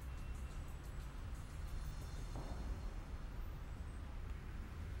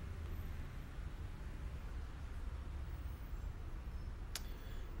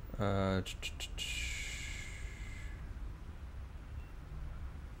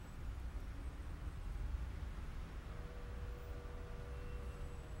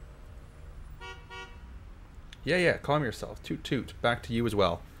 Yeah, calm yourself. Toot toot. Back to you as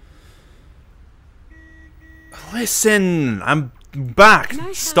well. Listen, I'm back. Can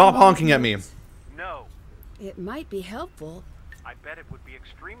I Stop have honking at me. No. It might be helpful. I bet it would be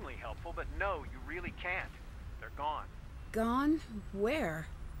extremely helpful, but no, you really can't. They're gone. Gone? Where?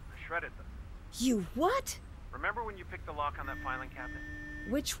 I shredded them. You what? Remember when you picked the lock on that filing cabinet?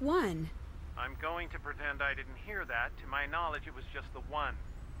 Which one? I'm going to pretend I didn't hear that. To my knowledge, it was just the one.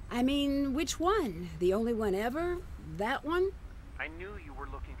 I mean, which one? The only one ever? That one? I knew you were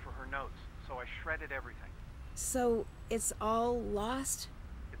looking for her notes, so I shredded everything. So, it's all lost?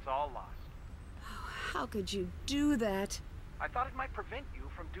 It's all lost. Oh, how could you do that? I thought it might prevent you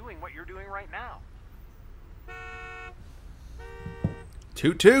from doing what you're doing right now.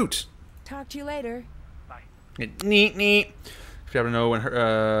 Toot toot. Talk to you later. Bye. Neat. If you happen to know when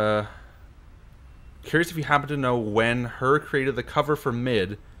her, curious if you happen to know when her created the cover for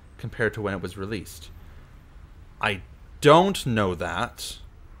Mid compared to when it was released. I don't know that.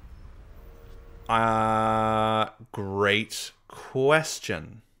 Great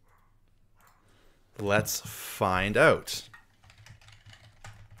question. Let's find out.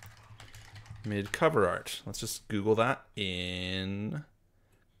 Mid cover art. Let's just Google that in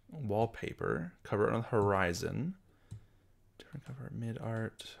wallpaper. Cover art on the horizon. Different cover art, mid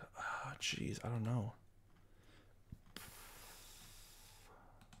art. Ah, jeez, I don't know.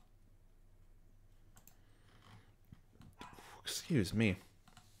 Excuse me.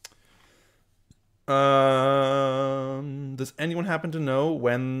 Does anyone happen to know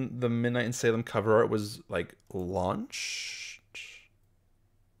when the Midnight in Salem cover art was like launched?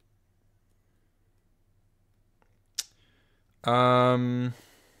 Kalina,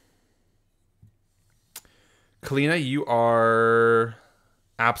 you are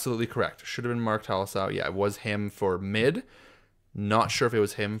absolutely correct. Should have been Mark Talasau. Yeah, it was him for mid. Not sure if it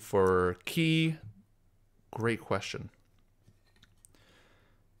was him for key. Great question.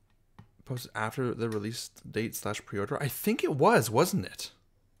 Posted after the release date / pre-order. I think it was, wasn't it?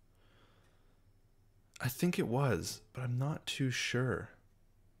 I think it was, but I'm not too sure.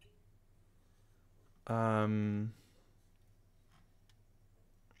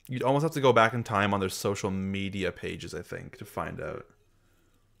 You'd almost have to go back in time on their social media pages, I think, to find out.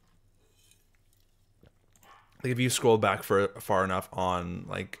 Like if you scroll back far enough on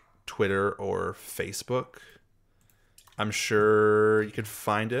like Twitter or Facebook, I'm sure you could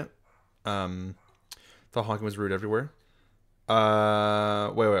find it. The honking was rude everywhere.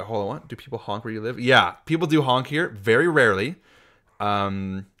 Wait, hold on. What? Do people honk where you live? Yeah, people do honk here. Very rarely.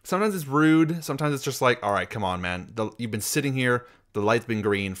 Sometimes it's rude. Sometimes it's just like, all right, come on, man. You've been sitting here. The light's been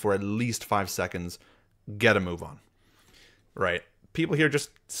green for at least 5 seconds. Get a move on. Right. People here just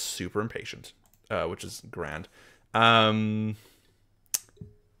super impatient, which is grand. Anyways,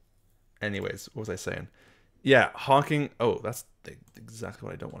 what was I saying? Yeah, honking. Oh, that's exactly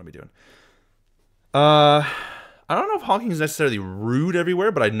what I don't want to be doing. I don't know if honking is necessarily rude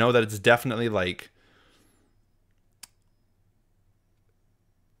everywhere, but I know that it's definitely like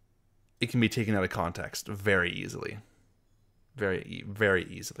it can be taken out of context very easily. Very, very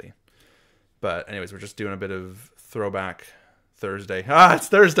easily. But anyways, we're just doing a bit of throwback Thursday. Ah, it's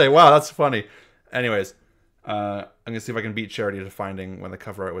Thursday. Wow, that's funny. Anyways, I'm going to see if I can beat Charity to finding when the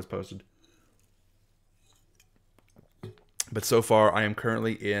cover art was posted. But so far, I am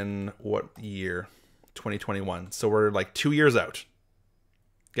currently in what year? 2021. So we're like 2 years out.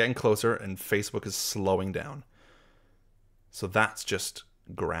 Getting closer, and Facebook is slowing down. So that's just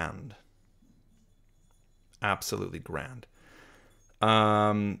grand. Absolutely grand.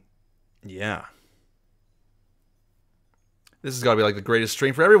 Yeah. This has got to be like the greatest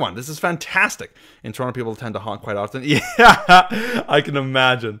stream for everyone. This is fantastic. In Toronto, people tend to honk quite often. Yeah, I can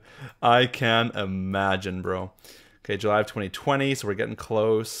imagine. I can imagine, bro. Okay, July of 2020, so we're getting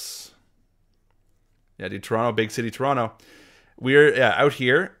close. Yeah, dude, Toronto, big city Toronto. We're out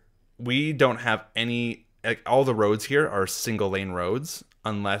here. We don't have any, like, all the roads here are single lane roads,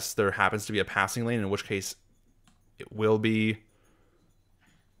 unless there happens to be a passing lane, in which case it will be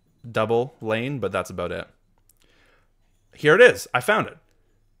double lane, but that's about it. Here it is. I found it.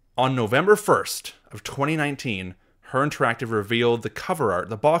 On November 1st of 2019, Her Interactive revealed the cover art,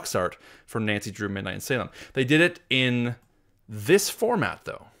 the box art for Nancy Drew Midnight in Salem. They did it in this format,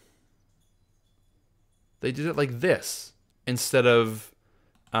 though. They did it like this instead of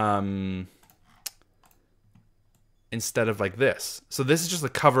like this. So this is just the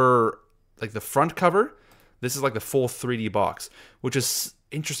cover, like the front cover. This is like the full 3D box, which is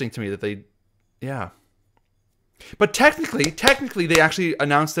interesting to me that they, yeah. But technically, they actually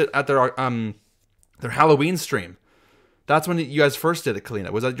announced it at their Halloween stream. That's when you guys first did it, Kalina.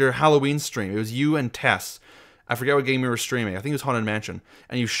 It was at your Halloween stream. It was you and Tess. I forget what game you were streaming. I think it was Haunted Mansion.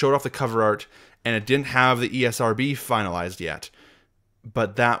 And you showed off the cover art, and it didn't have the ESRB finalized yet.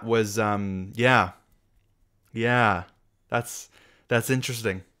 But that was, yeah. Yeah. That's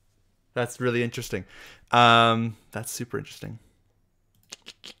interesting. That's really interesting. That's super interesting.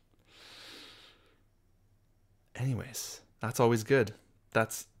 Anyways, that's always good.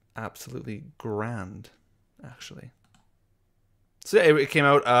 That's absolutely grand, actually. So yeah, it came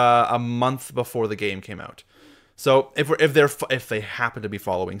out a month before the game came out. So if they happen to be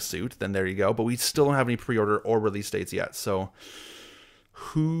following suit, then there you go. But we still don't have any pre-order or release dates yet. So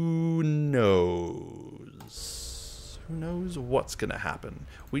who knows? Who knows what's gonna happen?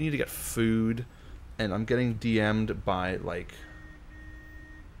 We need to get food, and I'm getting DM'd by like,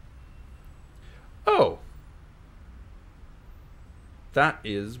 oh, that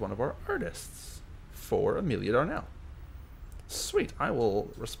is one of our artists for Amelia Darnell. Sweet, I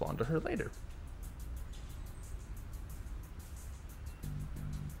will respond to her later.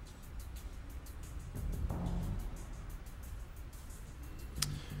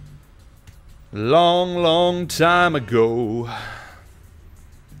 Long, long time ago.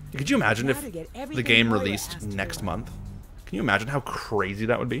 Could you imagine if the game released next month? Can you imagine how crazy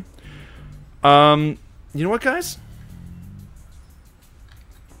that would be? You know what, guys?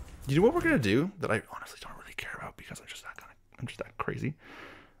 You know what we're gonna do that I honestly don't really care about because I'm just that crazy.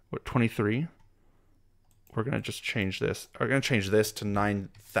 What, 23? We're gonna just change this. We're gonna change this to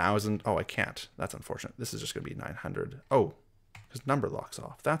 9,000. Oh, I can't. That's unfortunate. This is just gonna be 900. Oh, because number locks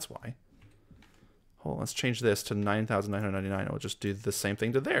off. That's why. Hold on, let's change this to 9,999. We'll just do the same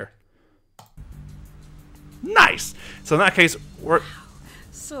thing to there. Nice! So in that case, Wow,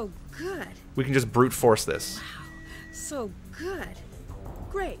 so good. we can just brute force this. Wow, so good.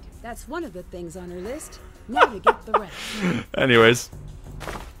 Great, that's one of the things on her list. Now to get the rest. Anyways.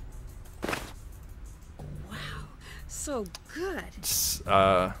 Wow, so good.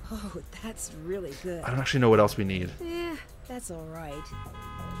 Oh, that's really good. I don't actually know what else we need. That's all right.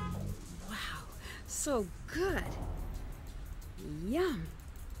 Wow, so good. Yum.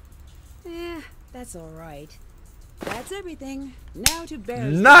 That's all right. That's everything. Now to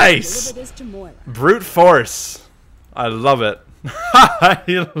Bear's. Nice! Deliver this to Moira. Brute force. I love it. I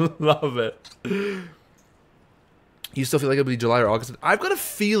love it. You still feel like it'll be July or August? I've got a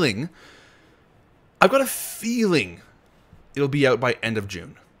feeling it'll be out by end of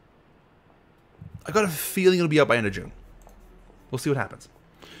June. I've got a feeling it'll be out by end of June. We'll see what happens.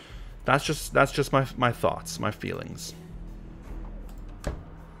 That's just my thoughts, my feelings.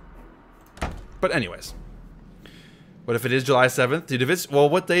 But anyways. What if it is July 7th? Dude, if it's, well,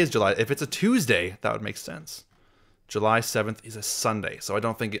 what day is July? If it's a Tuesday, that would make sense. July 7th is a Sunday, so I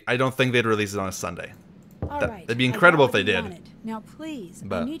don't think they'd release it on a Sunday. That'd be incredible if they did. Now please,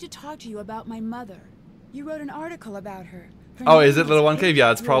 But I need to talk to you about my mother. You wrote an article about her. Oh, is it Little One Cave?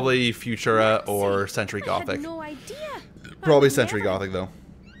 Yeah, it's probably Futura or Century Gothic. I had no idea. Probably Century Gothic though.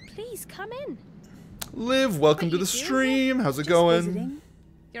 Please come in. Liv, welcome to the stream. How's it going? Visiting.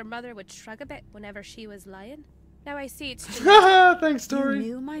 Your mother would shrug a bit whenever she was lying. Now I see it's Thanks, Tori. You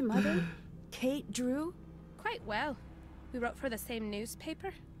knew my mother? Kate Drew? quite well. We wrote for the same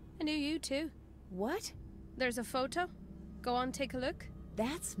newspaper. I knew you too. What? There's a photo. Go on, take a look.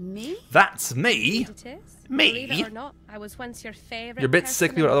 That's me? That's me? It is. Me? Believe it or not, I was once your favorite. You're a bit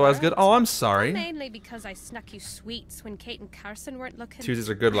sickly, but otherwise good. Oh, I'm sorry. Mainly because I snuck you sweets when Kate and Carson weren't looking. Tuesdays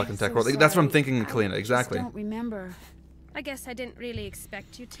are good luck in Tech So World. That's what I'm sorry. thinking, Kalina. Exactly. I don't remember. I guess I didn't really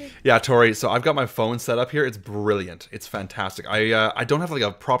expect you to. Yeah, Tori. So I've got my phone set up here. It's brilliant. It's fantastic. I don't have like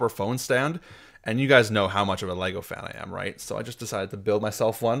a proper phone stand, and you guys know how much of a Lego fan I am, right? So I just decided to build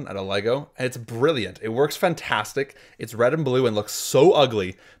myself one out of Lego, and it's brilliant. It works fantastic. It's red and blue and looks so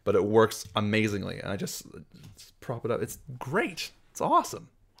ugly, but it works amazingly. And I just prop it up. It's great. It's awesome.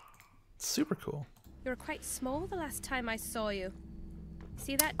 It's super cool. You were quite small the last time I saw you.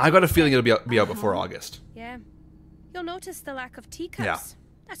 See that? I got a feeling it'll be out before August. Yeah. You'll notice the lack of teacups. Yeah.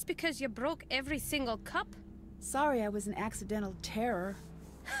 That's because you broke every single cup. Sorry, I was an accidental terror.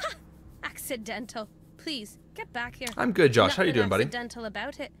 Accidental. Please, get back here. I'm good, Josh. How you doing, buddy? Accidental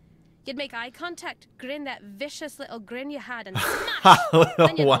about it. You'd make eye contact, grin that vicious little grin you had, and smash!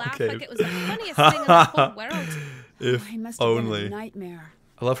 Then you'd laugh like it was the funniest thing in the whole world. If I must have been only. a nightmare.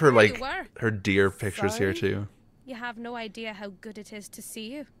 I love her, There you like, were. her deer pictures here, Sorry? too. You have no idea how good it is to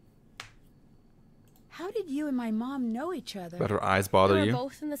see you. How did you and my mom know each other? But her eyes We bother were you?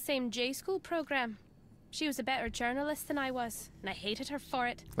 both in the same J school program. She was a better journalist than I was, and I hated her for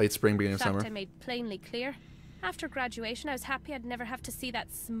it. Late spring, beginning In of fact, summer. I made plainly clear. After graduation, I was happy I'd never have to see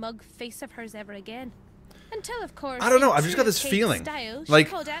that smug face of hers ever again. Until, of course, I don't know, in I've just got true this Kate feeling. Style, she Like-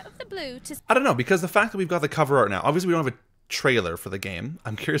 pulled out of the blue to I don't know, because the fact that we've got the cover art now, obviously we don't have a trailer for the game.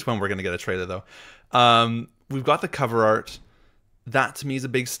 I'm curious when we're going to get a trailer, though. We've got the cover art. That, to me, is a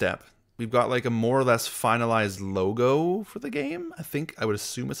big step. We've got, like, a more or less finalized logo for the game. I would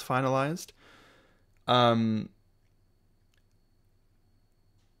assume it's finalized. And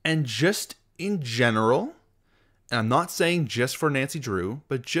just in general, and I'm not saying just for Nancy Drew,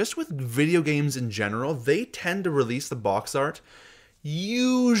 but just with video games in general, they tend to release the box art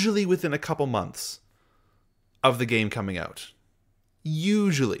usually within a couple months of the game coming out.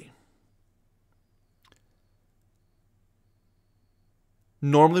 Usually.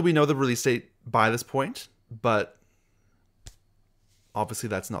 Normally we know the release date by this point, but obviously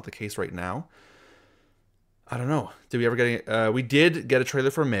that's not the case right now. I don't know. Did we ever get we did get a trailer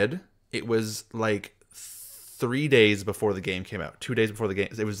for Mid. It was like 3 days before the game came out. 2 days before the game.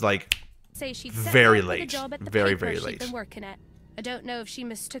 It was like say she'd very set me up with a late. job at the Very, paper very she'd late. been working at. I don't know if she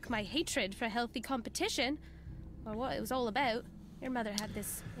mistook my hatred for healthy competition, or what it was all about. Your mother had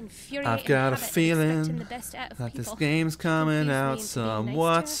this infuriating I've got a habit of expecting feeling the best out of that people. this game's coming Confused me out into being nice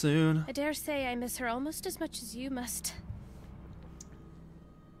somewhat to her. soon. I dare say I miss her almost as much as you must.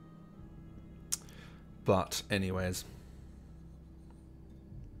 But anyways,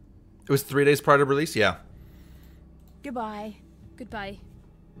 it was 3 days prior to release. Yeah. Goodbye. Goodbye.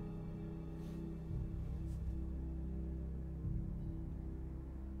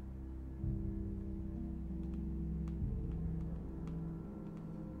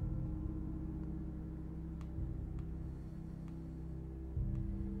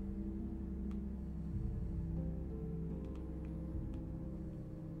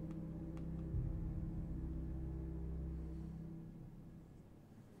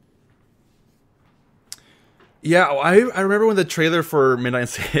 Yeah, I remember when the trailer for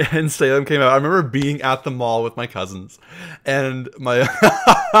Midnight in Salem came out. I remember being at the mall with my cousins and my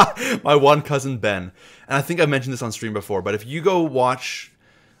my one cousin Ben. And I think I mentioned this on stream before, but if you go watch,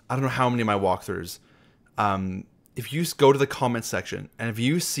 I don't know how many of my walkthroughs, if you go to the comment section and if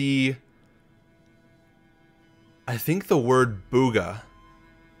you see, I think the word booga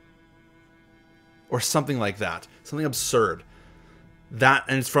or something like that, something absurd. That,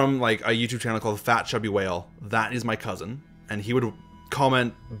 and it's from like a YouTube channel called Fat Chubby Whale. That is my cousin, and he would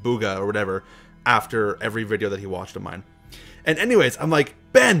comment booga or whatever after every video that he watched of mine. And anyways, I'm like,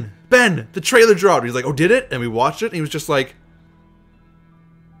 Ben, the trailer dropped. He's like, oh, did it? And we watched it, and he was just like,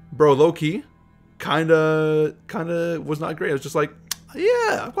 bro, low key, kinda was not great. I was just like,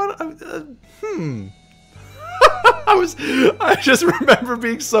 yeah, I've got, I just remember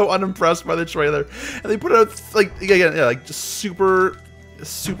being so unimpressed by the trailer, and they put it out like again, yeah, like just super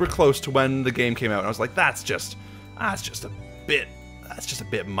close to when the game came out, and I was like, that's just a bit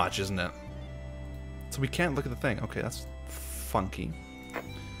much, isn't it? So we can't look at the thing. Okay, that's funky.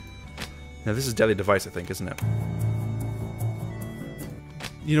 Now this is Deadly Device, I think, isn't it?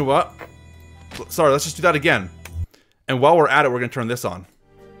 You know what? Sorry, let's just do that again. And while we're at it, we're gonna turn this on.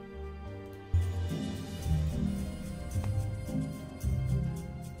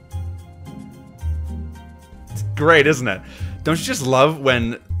 Great, isn't it? Don't you just love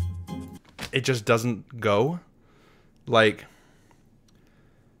when it just doesn't go? Like,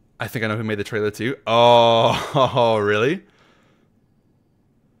 I think I know who made the trailer too. Oh, really?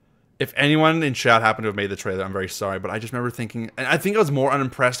 If anyone in chat happened to have made the trailer, I'm very sorry, but I just remember thinking, and I think I was more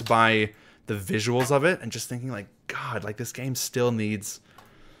unimpressed by the visuals of it, and just thinking like, God, like this game still needs,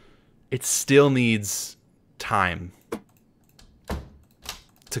 it still needs time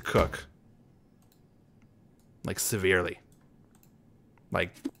to cook. Like, severely.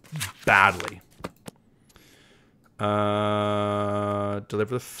 Like, badly.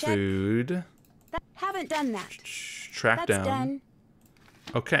 Deliver the food. Haven't done that. Track down. Done.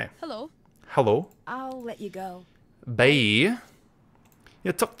 Okay. Hello. Hello. I'll let you go. Bye.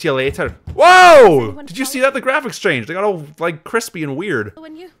 Yeah, talk to you later. Whoa! Did you see that? The graphics changed. They got all, like, crispy and weird.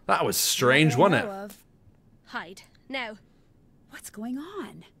 That was strange, wasn't it? Hide. Now. What's going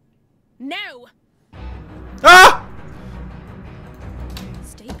on? Now! Ah!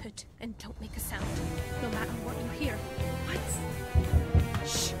 Stay put and don't make a sound, no matter what you hear. What?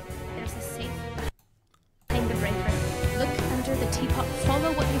 Shh. There's a safe behind the breaker. Look under the teapot.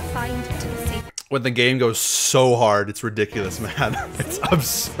 Follow what you find to the safe. When the game goes so hard, it's ridiculous, man. It's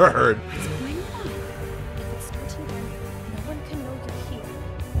absurd. What's going on? If it's starting again, no one can know you're here.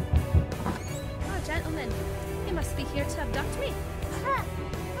 Oh, gentlemen, you must be here to abduct me.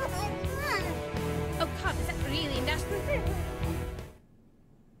 Oh, come, is that really nasty?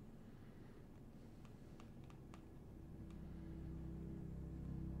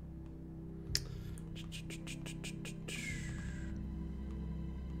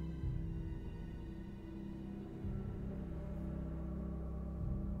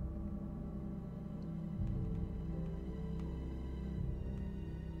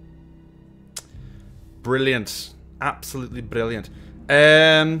 Brilliant. Absolutely brilliant.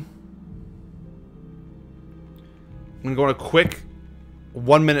 I'm going to go on a quick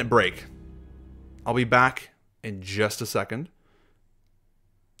 1-minute break. I'll be back in just a second.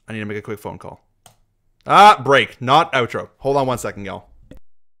 I need to make a quick phone call. Break, not outro. Hold on 1 second, y'all.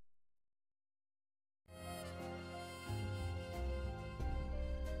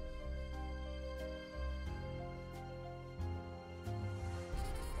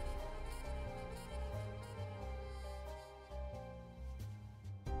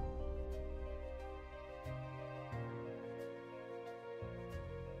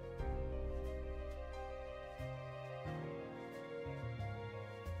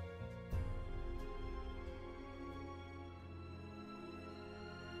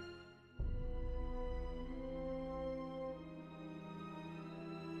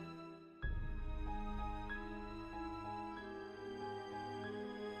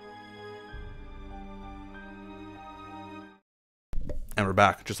 And we're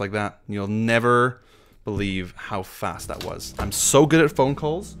back, just like that. You'll never believe how fast that was. I'm so good at phone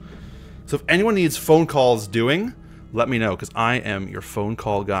calls. So if anyone needs phone calls doing, let me know, because I am your phone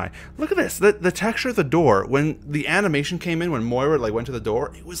call guy. Look at this, the texture of the door. When the animation came in, when Moira like went to the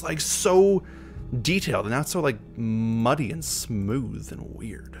door, it was like so detailed, and now it's so like muddy and smooth and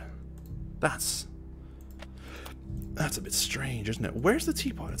weird. That's a bit strange, isn't it? Where's the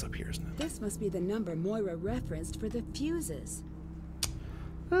teapot? It's up here, isn't it? This must be the number Moira referenced for the fuses.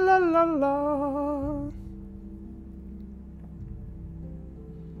 La la la.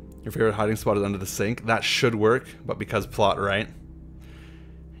 Your favorite hiding spot is under the sink. That should work, but because plot, right?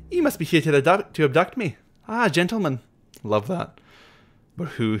 You must be here to abduct me. Ah, gentlemen. Love that. But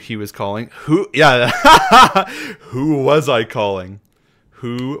who he was calling? Who? Yeah. Who was I calling?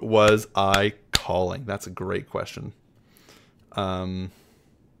 Who was I calling? That's a great question.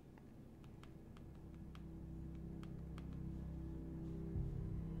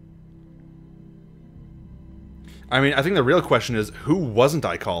 I mean, I think the real question is, who wasn't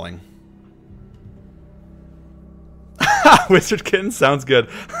I calling? Wizard Kitten sounds good.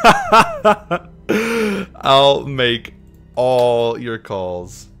 I'll make all your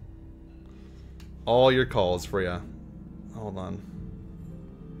calls. All your calls for you. Hold on.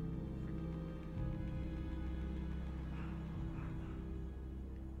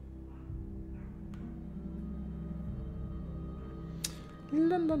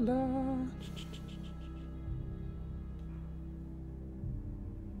 La la la.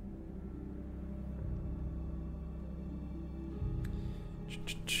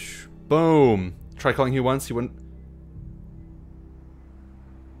 Boom. Try calling you once, you wouldn't.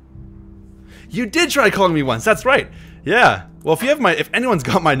 You did try calling me once, that's right. Yeah. Well, if anyone's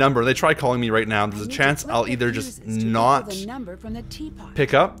got my number, they try calling me right now, there's a chance I'll either just not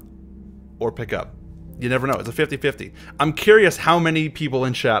pick up or pick up. You never know. It's a 50-50. I'm curious how many people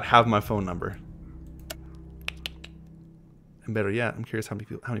in chat have my phone number. And better yet, I'm curious how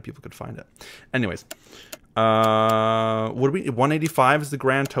many people could find it. Anyways, what do we? 185 is the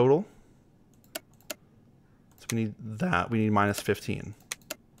grand total. So we need that. We need minus 15.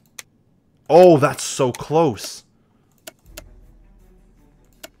 Oh, that's so close.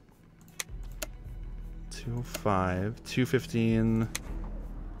 205, 215.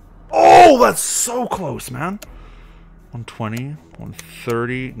 Oh, that's so close, man. 120,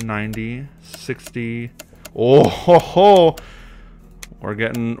 130, 90, 60. Oh, ho, ho. We're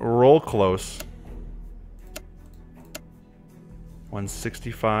getting real close.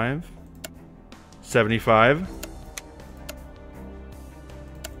 165, 75,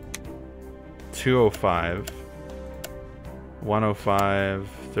 205, 105,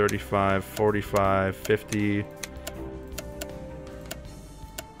 35, 45, 50.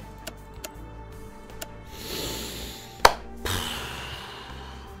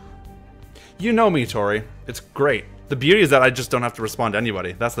 You know me, Tori. It's great. The beauty is that I just don't have to respond to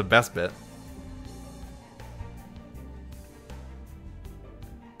anybody. That's the best bit.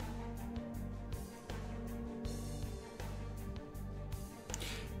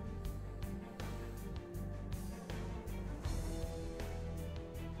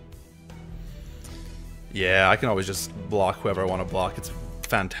 Yeah, I can always just block whoever I want to block. It's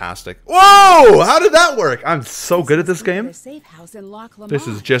fantastic. Whoa! How did that work? I'm so good at this game. This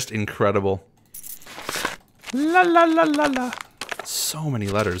is just incredible. La la la la la. So many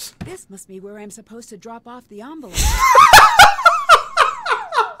letters. This must be where I'm supposed to drop off the envelope.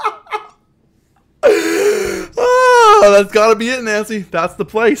 Oh, that's gotta be it, Nancy. That's the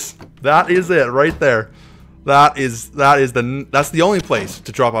place. That is it right there. That's the only place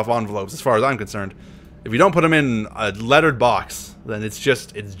to drop off envelopes as far as I'm concerned. If you don't put them in a lettered box, then it's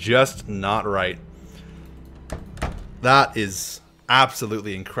just not right. That is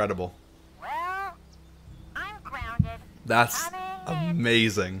absolutely incredible. Well, I'm grounded. That's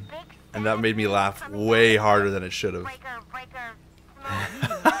amazing. And that made me laugh way harder than it should have. Any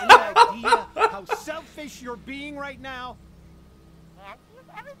idea how selfish you're being right now? Nancy, is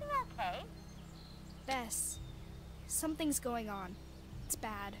everything okay? Bess, something's going on. It's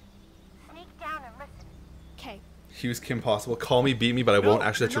bad. Sneak down and listen. Okay. Hughes Kim Possible. Call me, beat me, but I won't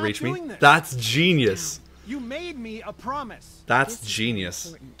actually let you reach me. This. That's genius. You made me a promise. That's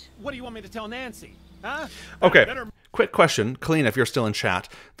genius. What do you want me to tell Nancy? Huh? Okay. Quick question, Colleen, if you're still in chat.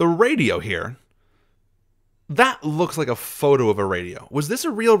 The radio here, that looks like a photo of a radio. Was this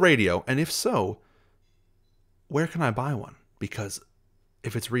a real radio? And if so, where can I buy one? Because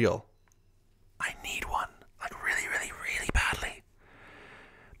if it's real, I need one. Like really, really, really badly.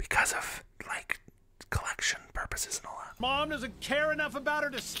 Because of, like, collection purposes and all that. Mom doesn't care enough about her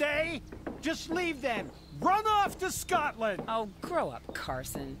to stay? Just leave then. Run off to Scotland. Oh, grow up,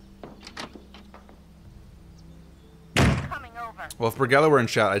 Carson. Coming over. Well, if Brigella were in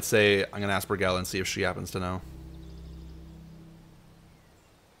chat, I'd say I'm gonna ask Brigella and see if she happens to know.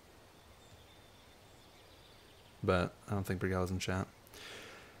 But I don't think Brigella's in chat.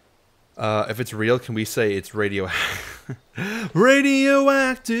 If it's real, can we say it's radioactive,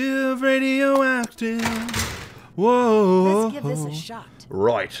 radioactive? Whoa. Let's give this a shot.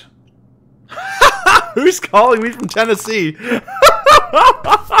 Right. Who's calling me from Tennessee?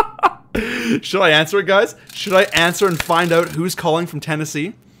 Should I answer it, guys? Should I answer and find out who's calling from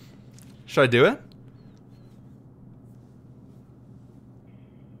Tennessee? Should I do it?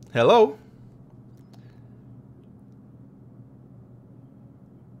 Hello?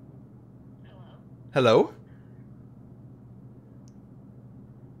 Hello?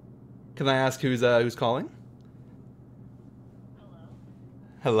 Can I ask who's calling?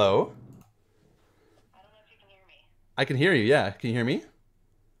 Hello? I don't know if you can hear me. I can hear you, yeah. Can you hear me?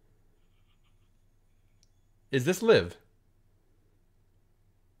 Is this Liv?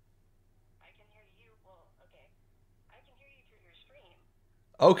 I can hear you. Well, okay. I can hear you through your stream.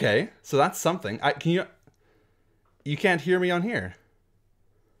 Okay, so that's something. You can't hear me on here.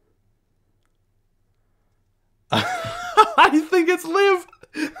 I think it's Liv.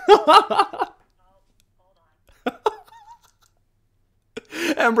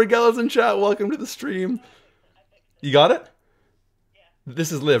 And Brigella's in chat. Welcome to the stream. You got it? Yeah.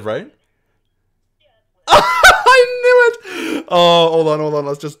 This is Liv, right? Yeah, I knew it. Oh, hold on.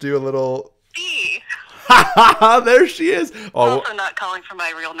 Let's just do a little. B. There she is. Oh, Also not calling from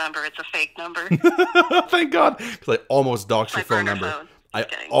my real number. It's a fake number. thank God. Because I almost doxed your My phone burner number. phone. I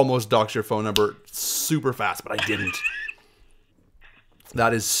Okay. almost doxed your phone number super fast, but I didn't.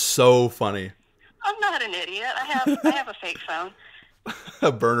 That is so funny. I'm not an idiot. I have a fake phone.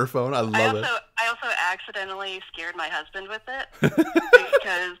 A burner phone. I love it. I also accidentally scared my husband with it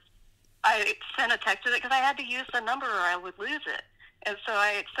because I sent a text with it because I had to use the number or I would lose it. And so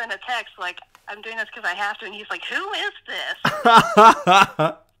I sent a text like, I'm doing this because I have to. And he's like, who is this?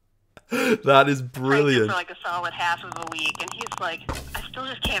 That is Franked it brilliant. for like a solid half of a week. And he's like, I still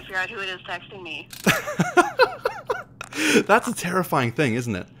just can't figure out who it is texting me. That's a terrifying thing,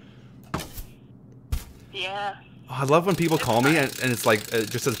 isn't it? Yeah. Oh, I love when people call me and it's like, it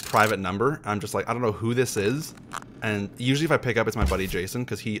just says private number. I'm just like, I don't know who this is. And usually if I pick up, it's my buddy Jason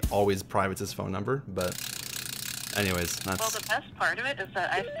because he always privates his phone number. But anyways, that's... Well, the best part of it is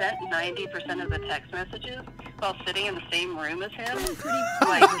that I sent 90% of the text messages while sitting in the same room as him,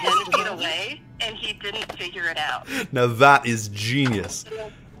 like 10 feet away, and he didn't figure it out. Now that is genius.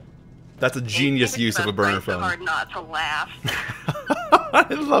 That's a genius use of a burner It's so phone. hard not to laugh. I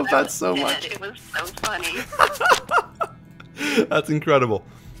love that so It much. It was so funny. That's incredible.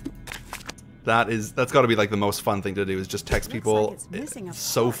 That's got to be like the most fun thing to do is just text people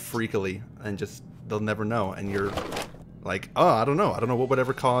so freakily and just they'll never know and you're like, oh, I don't know what would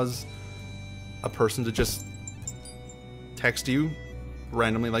ever cause a person to just text you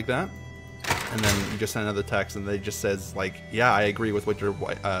randomly like that, and then you just send another text and they just says like, yeah, I agree with what your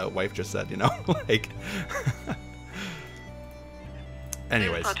wife just said, you know. Like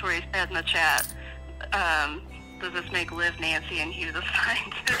anyways, Tori said in the chat, does this make Liv Nancy and Hugh the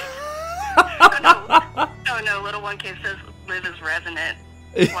scientist? Oh no, little one kid says Liv is resonant.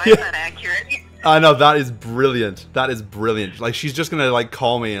 Why is that accurate? I know, that is brilliant. That is brilliant. Like she's just gonna like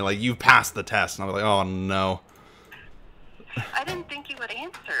call me and like, you passed the test, and I'm like, oh no. I didn't think you would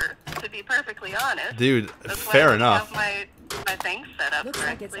answer, to be perfectly honest. Dude, That's fair why I enough. Have my thing set up Looks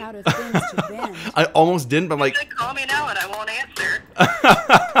correctly. like it's out of things to bend. I almost didn't, but I'm like, You said, call me now and I won't answer. So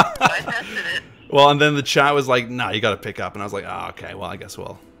I tested it. well, and then the chat was like, nah, you gotta pick up, and I was like, oh, okay, well, I guess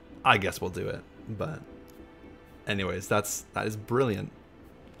we'll do it. But anyways, that is brilliant.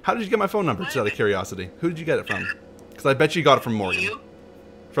 How did you get my phone number, just out of curiosity? Who did you get it from? Because I bet you got it from Morgan. You?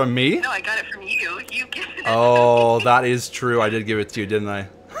 From me? No, I got it from you. You gave it. Oh, that is true. I did give it to you, didn't I?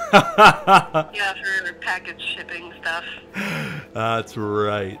 Yeah, for package shipping stuff. That's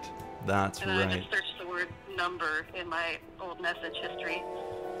right. That's And then I right. just searched the word number in my old message history.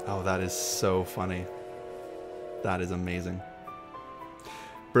 Oh, that is so funny. That is amazing.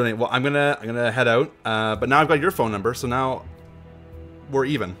 Brilliant. Well, I'm gonna head out. But now I've got your phone number, so now we're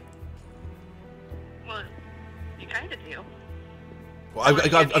even. Well, you kind of do. Well,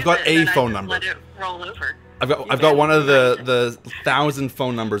 I've got a phone number. Let it roll over. I've got one of the 1,000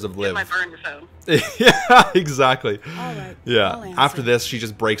 phone numbers of Liv. My burner phone. Yeah, exactly. All right, Yeah. I'll answer. After this, she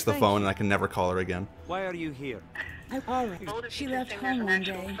just breaks the phone, and I can never call her again. Why are you here? All right. She left home one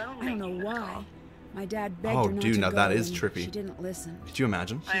day. I don't know why. My dad begged Oh, her not dude, to now go, that is and trippy. She didn't listen. Could you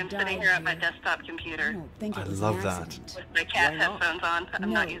imagine? She I'm sitting died here at my here. desktop computer I don't think I it was love an that. accident. with my cat's headphones on.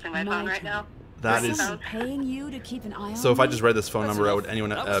 I'm not using my phone right now. That Is is. someone paying you to keep an eye on So if I me? just read this phone That's number, enough. would anyone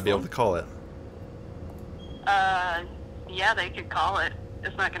That was be able fun. to call it? Yeah, they could call it.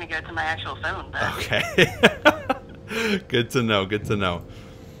 It's not going to go to my actual phone, though. Okay. Good to know. Good to know.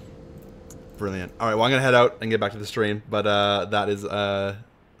 Brilliant. All right. Well, I'm gonna head out and get back to the stream, but that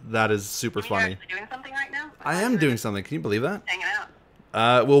is super funny. You're actually doing something right now? I am doing something. Can you believe that? Hanging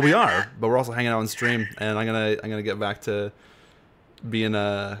out. Well, we are, but we're also hanging out on stream, and I'm gonna get back to being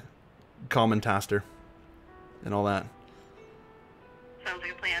a commentator and all that. Sounds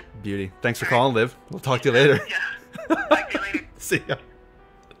like a plan. Beauty. Thanks for calling, Liv. We'll talk to you later. Yeah. Talk to you later. See ya.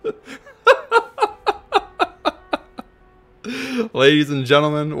 Ladies and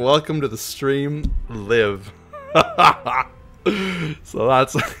gentlemen, welcome to the stream, Liv. So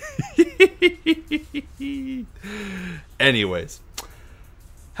that's... Anyways.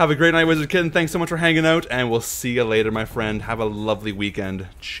 Have a great night, Wizard Kid. Thanks so much for hanging out, and we'll see you later, my friend. Have a lovely weekend.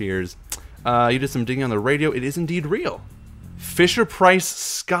 Cheers. You did some digging on the radio. It is indeed real. Fisher-Price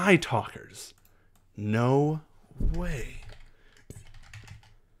Sky Talkers. No way.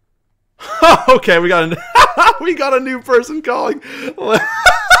 Okay, we got a new person calling.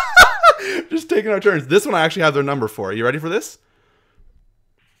 Just taking our turns. This one I actually have their number for. You ready for this?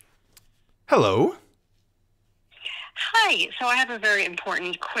 Hello. Hi. So I have a very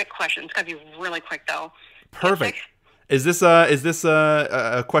important, quick question. It's got to be really quick, though. Perfect. Is this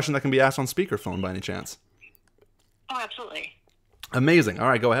a question that can be asked on speakerphone by any chance? Oh, absolutely. Amazing. All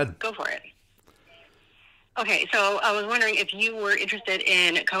right, go ahead. Go for it. Okay, so I was wondering if you were interested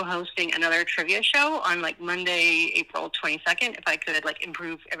in co-hosting another trivia show on like Monday, April 22nd, if I could like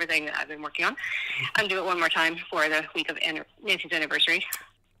improve everything that I've been working on and do it one more time for the week of Nancy's anniversary.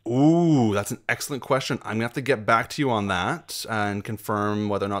 Ooh, that's an excellent question. I'm gonna have to get back to you on that and confirm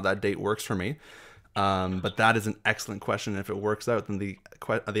whether or not that date works for me. But that is an excellent question. If it works out, then the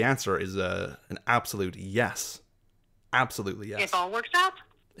answer is an absolute yes. Absolutely yes. If all works out.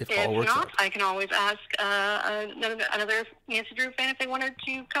 If all works out. I can always ask another Nancy Drew fan if they wanted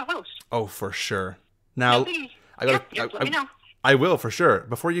to co-host. Oh, for sure. Now, let me know. I will for sure.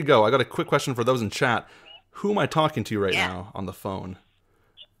 Before you go, I got a quick question for those in chat. Who am I talking to right now on the phone?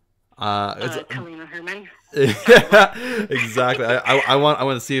 Kalina Herman. Yeah, exactly. I want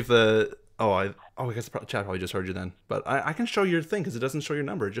to see if the I guess the chat probably just heard you then. But I can show your thing because it doesn't show your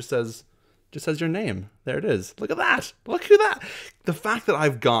number. It just says your name. There it is. Look at that. Look at that. The fact that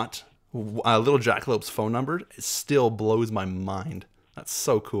I've got Little Jackalope's phone number, it still blows my mind. That's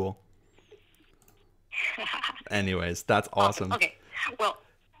so cool. Anyways, that's awesome. Okay. Well,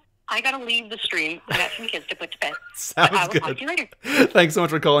 I gotta leave the stream. I got some kids to put to bed. Sounds I will good. talk to you later. Thanks so much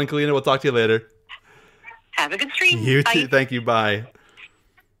for calling, Kalina. We'll talk to you later. Have a good stream. You too. Bye. Thank you. Bye.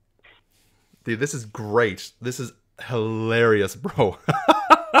 Dude, this is great. This is hilarious, bro.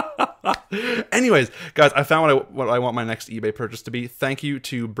 Anyways, guys, I found what I want my next eBay purchase to be. Thank you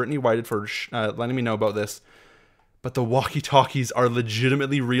to Brittany Whited for letting me know about this. But the walkie-talkies are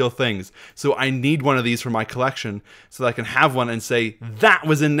legitimately real things. So I need one of these for my collection so that I can have one and say, that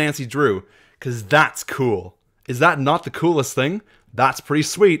was in Nancy Drew. Because that's cool. Is that not the coolest thing? That's pretty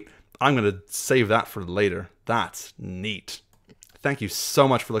sweet. I'm going to save that for later. That's neat. Thank you so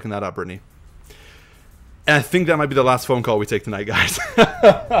much for looking that up, Brittany. And I think that might be the last phone call we take tonight, guys.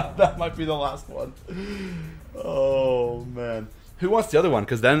 That might be the last one. Oh, man. Who wants the other one?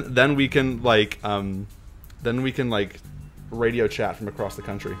 Because then we can, like... Then we can, like, radio chat from across the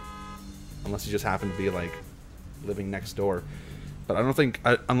country. Unless you just happen to be, like, living next door. But I don't think...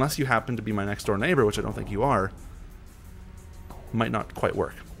 unless you happen to be my next door neighbor, which I don't think you are, might not quite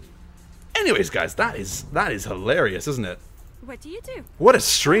work. Anyways, guys, that is hilarious, isn't it? What do you do? What a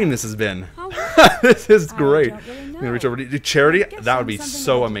stream this has been. Oh, This is great. don't really know. I'm gonna reach over to Charity. I guess That would I'm be something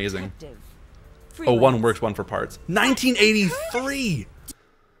so of a amazing. detective. Oh, one works, one for parts. 1983!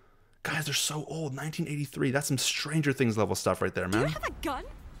 Guys, they're so old. 1983. That's some Stranger Things level stuff right there, Do you man. have a gun?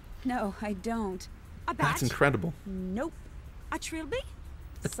 No, I don't. A badge? That's incredible. Nope. A trilby?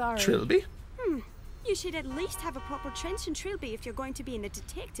 Sorry. Trilby? You should at least have a proper trench and trilby if you're going to be in a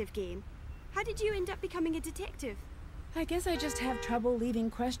detective game. How did you end up becoming a detective? I guess I just have trouble leaving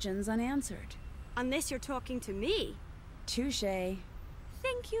questions unanswered. Unless you're talking to me. Touche.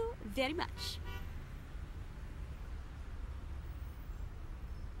 Thank you very much.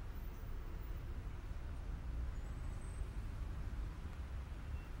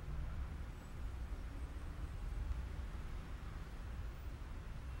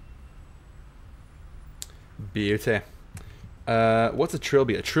 Beauty. What's a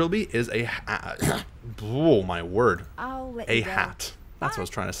trilby? A trilby is a oh my word. I'll let A you go. hat. That's what I was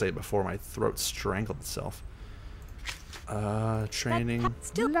trying to say before my throat strangled itself. Training.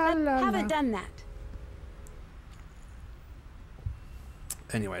 Still haven't done that.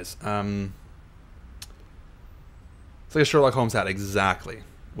 Anyways, it's like a Sherlock Holmes hat, exactly,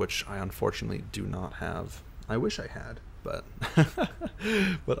 which I unfortunately do not have. I wish I had, but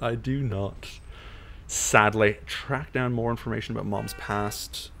but I do not. Sadly, track down more information about Mom's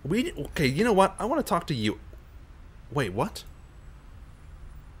past. Okay, you know what? I want to talk to you. Wait, what?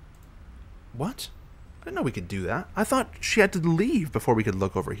 What? I didn't know we could do that. I thought she had to leave before we could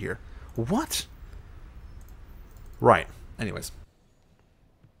look over here. What? Right. Anyways.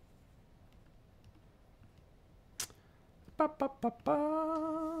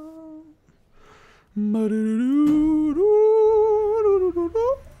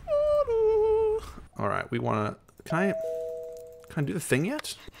 Alright, we want to... Can I do the thing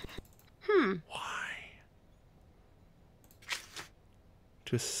yet? Why?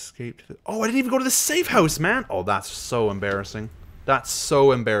 To escape to the... Oh, I didn't even go to the safe house, man! Oh, that's so embarrassing. That's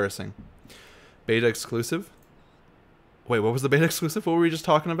so embarrassing. Beta exclusive? Wait, what was the beta exclusive? What were we just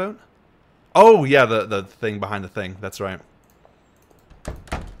talking about? Oh, yeah, the thing behind the thing. That's right.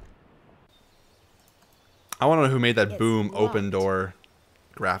 I want to know who made that boom open door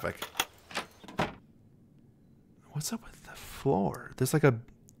graphic. What's up with the floor? There's like a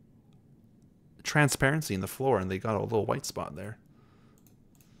transparency in the floor and they got a little white spot there.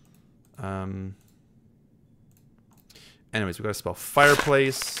 Anyways, we got to spell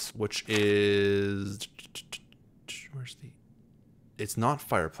fireplace, which is... Where's the... It's not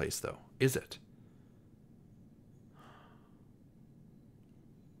fireplace, though. Is it?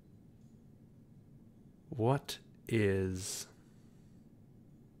 What is...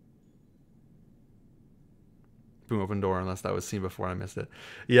 Boom, open door, unless that was seen before I missed it.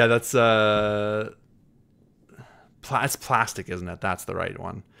 Yeah, that's... it's plastic, isn't it? That's the right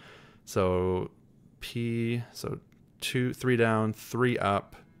one. So, P... So, 3 down, 3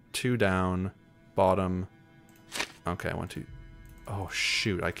 up, 2 down, bottom... Okay, 1, 2... Oh,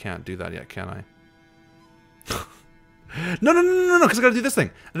 shoot, I can't do that yet, can I? No, because I gotta do this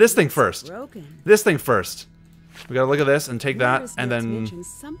thing. This thing first. This thing first. We gotta look at this and take that, and then...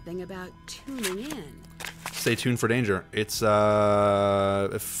 Something about tuning in. Stay tuned for danger. It's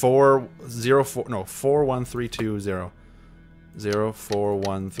 41320.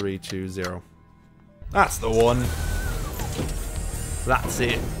 041320. That's the one. That's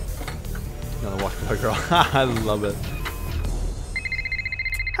it. Another walk by girl. I love it.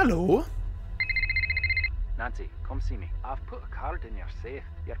 Hello. Nancy, come see me. I've put a card in your safe.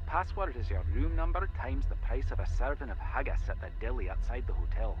 Your password is your room number times the price of a serving of haggis at the deli outside the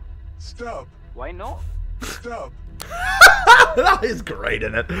hotel. Stop. Why not? Stop. That is great,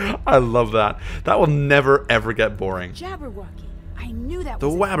 isn't it? I love that. That will never ever get boring. Jabberwocky. I knew that The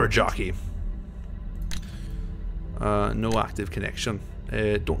was Wabberjocky. No active connection.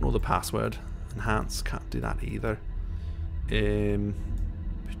 Don't know the password. Enhance. Can't do that either. Okay,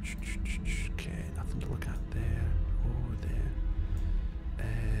 nothing to look at there. Or there.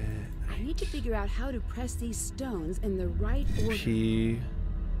 I need to figure out how to press these stones in the right order. P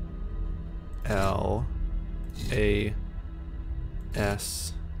L A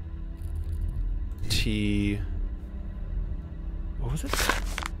S T. What was it?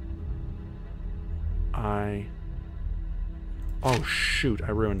 Oh shoot!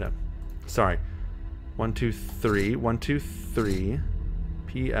 I ruined it. Sorry. 1, 2, 3. 1, 2, 3.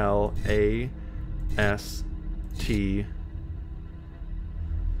 P L A S T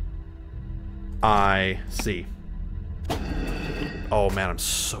I C. Oh man, I'm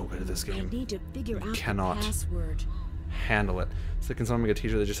so good at this game. I need to figure out Cannot the password. handle it. It's like, can someone make a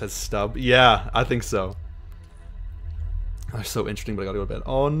t-shirt that just says stub? Yeah, I think so. They're so interesting, but I gotta go to bed.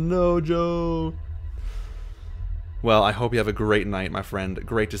 Oh no, Joe. Well, I hope you have a great night, my friend.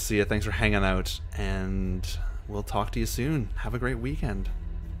 Great to see you. Thanks for hanging out, and we'll talk to you soon. Have a great weekend.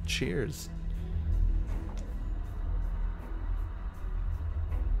 Cheers.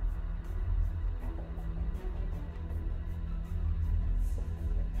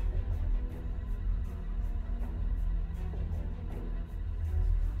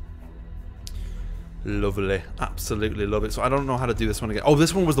 Lovely. Absolutely love it. So I don't know how to do this one again. Oh,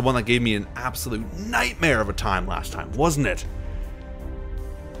 this one was the one that gave me an absolute nightmare of a time last time, wasn't it?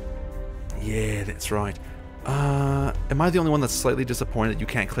 Yeah, that's right. Am I the only one that's slightly disappointed you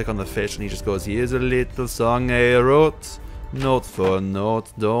can't click on the fish and he just goes, here's a little song I wrote. Note for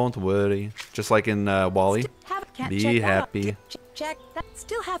note, don't worry. Just like in Wall-E. Be happy. Check.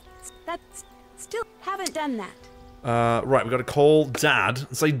 Still haven't done that. Right, we got to call Dad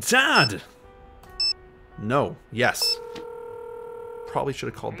and say, Dad! No. Yes. Probably should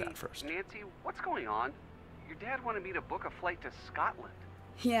have called Dad first. Nancy, what's going on? Your dad wanted me to book a flight to Scotland.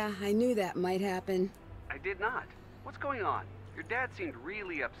 Yeah, I knew that might happen. I did not. What's going on? Your dad seemed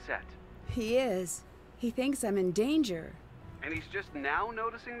really upset. He is. He thinks I'm in danger. And he's just now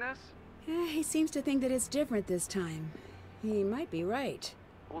noticing this? Yeah, he seems to think that it's different this time. He might be right.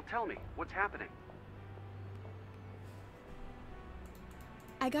 Well, tell me, what's happening?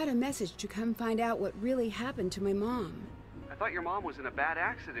 I got a message to come find out what really happened to my mom. I thought your mom was in a bad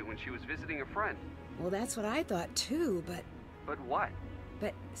accident when she was visiting a friend. Well, that's what I thought too, but... But what?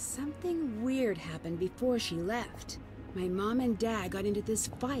 But something weird happened before she left. My mom and Dad got into this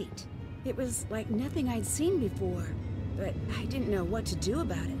fight. It was like nothing I'd seen before, but I didn't know what to do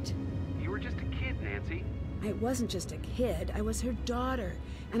about it. You were just a kid, Nancy. I wasn't just a kid, I was her daughter,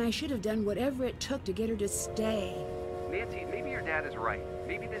 and I should have done whatever it took to get her to stay. Nancy, maybe your dad is right.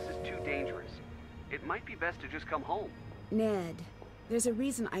 Maybe this is too dangerous. It might be best to just come home. Ned, there's a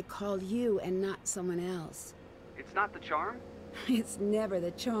reason I called you and not someone else. It's not the charm? It's never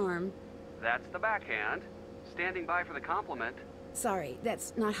the charm. That's the backhand. Standing by for the compliment. Sorry,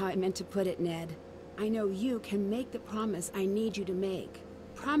 that's not how I meant to put it, Ned. I know you can make the promise I need you to make.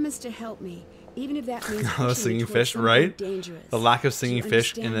 Promise to help me, even if that means pushing me singing towards fish, something right? dangerous. The lack of singing Do you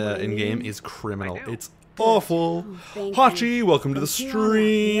fish in understand what the I in-game mean? is criminal. It's Good. awful. Oh, thank Hachi, you. welcome to the From here on out,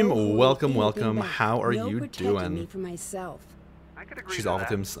 stream. no holding Welcome, anything welcome. back. How are No you protecting me doing? for myself. I could agree She's to off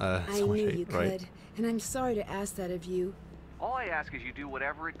with that. him. I knew you right? could, and I'm sorry to ask that of you. All I ask is you do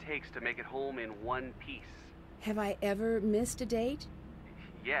whatever it takes to make it home in one piece. Have I ever missed a date?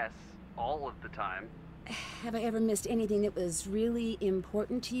 Yes, all of the time. Have I ever missed anything that was really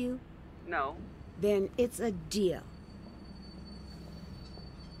important to you? No. Then it's a deal.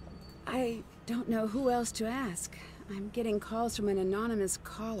 I don't know who else to ask. I'm getting calls from an anonymous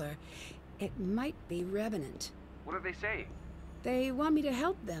caller. It might be Revenant. What are they saying? They want me to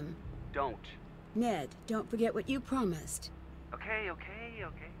help them. Don't. Ned, don't forget what you promised. Okay.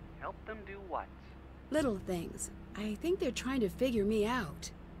 Help them do what? Little things. I think they're trying to figure me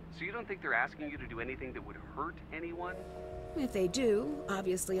out. So you don't think they're asking you to do anything that would hurt anyone? If they do,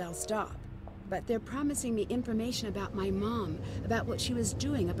 obviously I'll stop. But they're promising me information about my mom, about what she was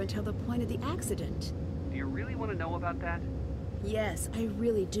doing up until the point of the accident. Do you really want to know about that? Yes, I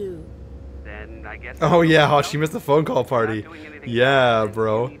really do. Then I guess... Oh yeah, she missed the phone call party. Yeah,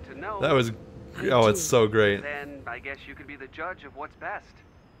 bro. That was... Oh, it's so great. Then I guess you could be the judge of what's best.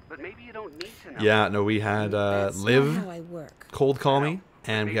 But maybe you don't need to know. Yeah, no, we had Liv cold call me,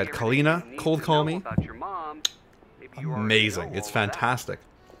 and we had Kalina cold call me. Amazing. It's fantastic.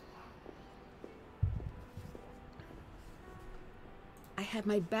 I had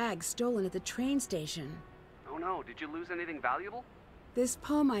my bag stolen at the train station. Oh no, did you lose anything valuable? This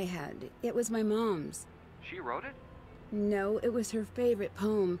poem I had, it was my mom's. She wrote it? No, it was her favorite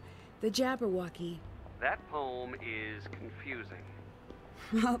poem, The Jabberwocky. That poem is confusing.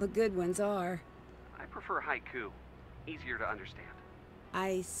 All the good ones are. I prefer haiku. Easier to understand.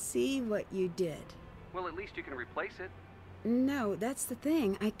 I see what you did. Well, at least you can replace it. No, that's the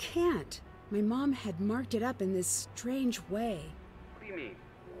thing. I can't. My mom had marked it up in this strange way. What do you mean?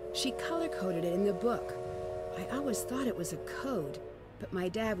 She color-coded it in the book. I always thought it was a code, but my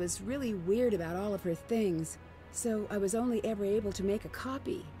dad was really weird about all of her things, so I was only ever able to make a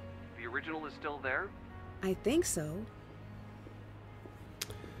copy. The original is still there? I think so.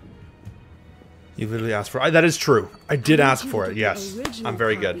 You literally asked for it. That is true. I did ask for it, yes. I'm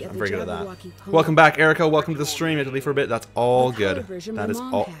very good. I'm very good at that. Welcome back, Erica. Welcome to the stream. You had to leave for a bit. That's all good. That is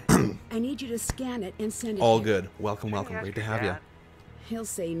all... I need you to scan it and send it all here. good. Welcome, welcome. Great to have you. He'll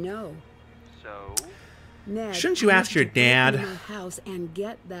say no. So? Ned, shouldn't you ask your dad? My house and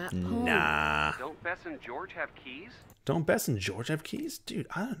get that poem. Nah. Don't Bess and George have keys? Don't Bess and George have keys? Dude,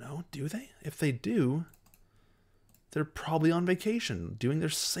 I don't know. Do they? If they do, they're probably on vacation doing their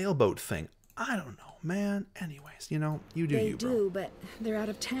sailboat thing. I don't know, man. Anyways, you know, you do you, bro. They do, but they're out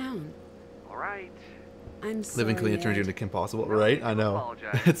of town. All right. I'm sorry, Living Clean Ned. turns you into Kim Possible, right? I know.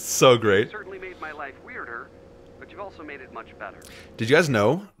 It's so great. You certainly made my life weirder, but you've also made it much better. Did you guys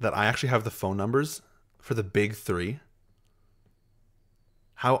know that I actually have the phone numbers for the big three?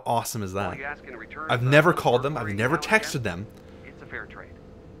 How awesome is that? I've never called them. I've never texted them. It's a fair trade.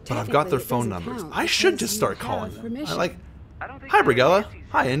 But I've got their phone numbers. I should just start calling them. I like, hi, Brigella.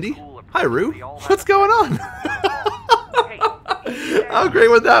 Hi, Indy. Hi, Rue. What's going on? How great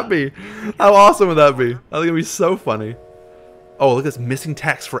would that be? How awesome would that be? I think it'd be so funny. Oh, look at this missing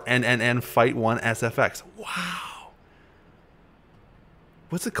text for NNN Fight 1 SFX. Wow.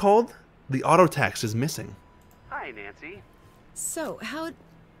 What's it called? The auto text is missing. Hi, Hi, Nancy. So, how...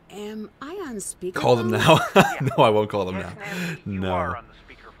 am I on speakerphone? Call them now. No, I won't call them Yes, now. Nancy, you No. are on the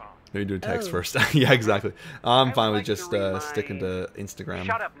speakerphone. Maybe do a text Oh. first. Yeah, exactly. I'm fine with like just to read sticking my- to Instagram.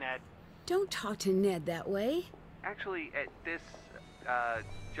 Shut up, Ned. Don't talk to Ned that way. Actually, at this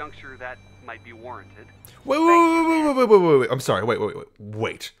juncture, that might be warranted. Wait. I'm sorry.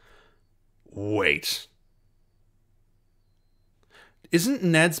 Wait. Isn't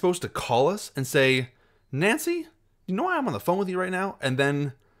Ned supposed to call us and say, Nancy, you know why I'm on the phone with you right now? And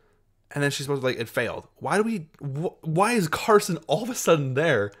then she's supposed to it failed. Why is Carson all of a sudden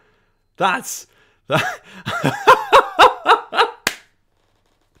there? That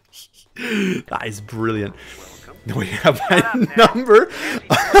is brilliant. We have my number.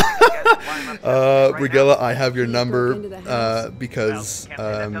 Brigella, I have your number because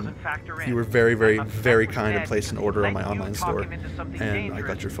you were very, very, very kind and placed an order on my online store, and I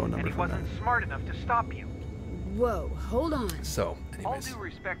got your phone number from there. Smart enough to stop you. Whoa, hold on. So, All anyways. due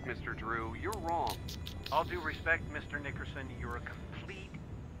respect, Mr. Drew, you're wrong. All due respect, Mr. Nickerson, you're a complete...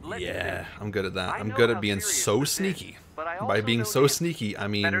 Let me Yeah, finish. I'm good at that. I I'm know good at how being serious so this is, sneaky. but I By also being know so this. sneaky, I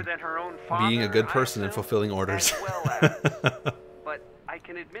mean Better than her own being a father, good I person and assume? fulfilling orders. As well as, but I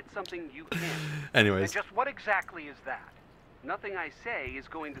can admit something you can't. And Anyways, just what exactly is that? Nothing I say is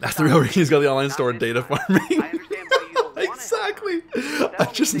going to that's stop the real reason you. he's got the online Not store this data time. farming. I understand why you don't want it. Exactly. But I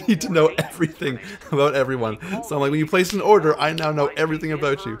that'll just make need to things know more dangerous everything for me. about everyone. So I'm like, when you place an order, I now know everything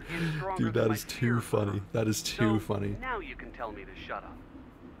about you. Dude, that is too funny. That is too funny. Now you can tell me to shut up.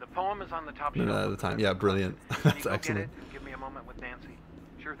 The poem is on the top No, shelf. at a of time. the Yeah, closet. brilliant. Can you That's go get excellent. it and give me a moment with Nancy?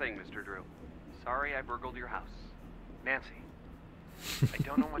 Sure thing, Mr. Drew. Sorry I burgled your house. Nancy, I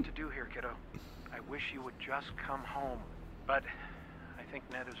don't know what to do here, kiddo. I wish you would just come home. But I think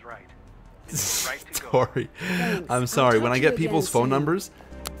Ned is right. It's your right to go. Sorry. Thanks. I'm I'll sorry. talk When to I you get again people's phone soon. numbers,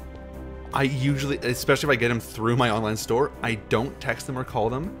 I usually, especially if I get them through my online store, I don't text them or call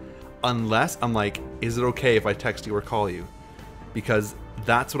them unless I'm like, is it okay if I text you or call you? Because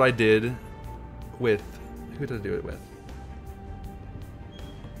that's what I did with, who did I do it with?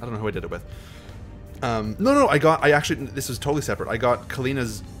 I don't know who I did it with. No, I actually, this was totally separate. I got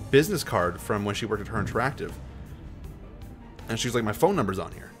Kalina's business card from when she worked at Her Interactive. And she's like, my phone number's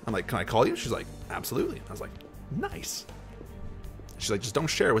on here. I'm like, can I call you? She's like, absolutely. I was like, nice. She's like, just don't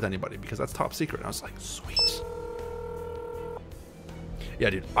share it with anybody because that's top secret. And I was like, sweet. Yeah,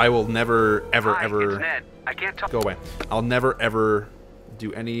 dude, I will never, ever, Hi, ever... it's Ned. I can't talk. Go away. I'll never, ever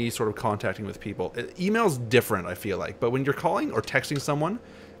do any sort of contacting with people. Email's different, I feel like. But when you're calling or texting someone,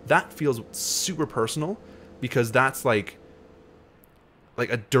 that feels super personal because that's like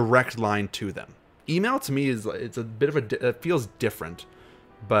a direct line to them. Email to me is, it's a bit of a, it feels different.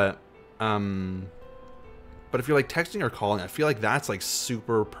 But if you're like texting or calling, I feel like that's like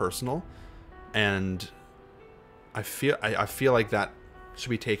super personal. And I feel like that should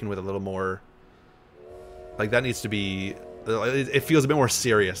be taken with a little more, like that needs to be, it feels a bit more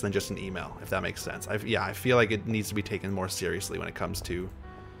serious than just an email, if that makes sense. I feel like it needs to be taken more seriously when it comes to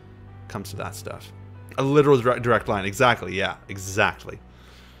that stuff. A literal direct line, exactly. Yeah, exactly.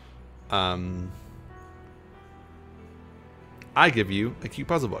 I give you a cute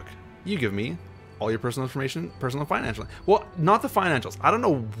puzzle book. You give me all your personal information, personal financial. Well, not the financials. I don't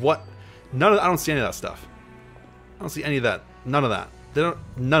know what. I don't see any of that stuff. I don't see any of that. None of that.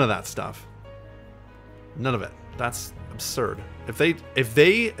 None of that stuff. None of it. That's absurd.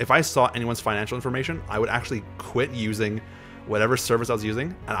 If I saw anyone's financial information, I would actually quit using whatever service I was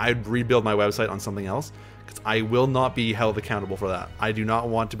using, and I'd rebuild my website on something else, because I will not be held accountable for that. I do not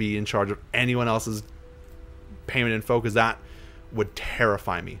want to be in charge of anyone else's payment info, because that would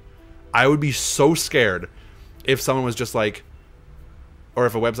terrify me. I would be so scared if someone was just like, or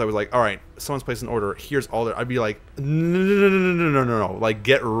if a website was like, all right, someone's placed an order, here's all their, I'd be like, no, like,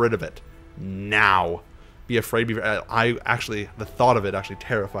 get rid of it now. Be afraid. The thought of it actually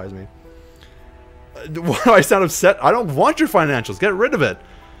terrifies me. Why do I sound upset? I don't want your financials. Get rid of it.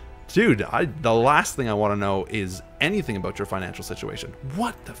 Dude, the last thing I want to know is anything about your financial situation.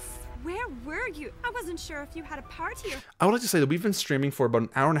 What the Where were you? I wasn't sure if you had a party or I would like to say that we've been streaming for about an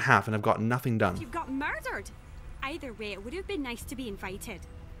hour and a half and I've got nothing done. you got murdered. Either way, it would have been nice to be invited.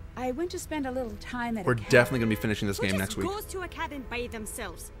 I went to spend a little time at We're a cabin. definitely going to be finishing this Who game just next week. goes to a cabin by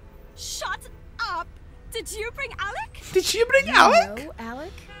themselves? Shut up! Did you bring Alec? Did you bring No,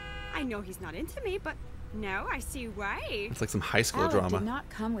 Alec? I know he's not into me, but now I see why. It's like some high school Alec drama. did not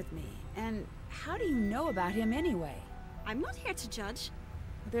come with me. And how do you know about him anyway? I'm not here to judge.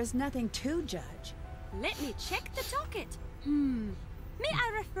 There's nothing to judge. Let me check the docket. May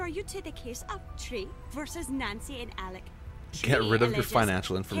I refer you to the case of Tree versus Nancy and Alec? Get Tree rid of your alleges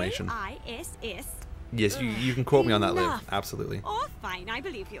financial information. KISS Yes, you can quote me on that, Liv. Enough. Absolutely. Oh, fine, I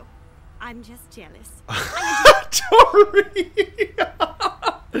believe you. I'm just jealous. Tori!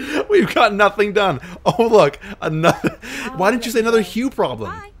 We've got nothing done. Oh, look. Another. Why didn't you say another Hugh problem?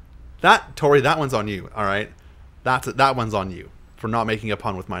 Bye. That, Tori, that one's on you, all right? That one's on you for not making a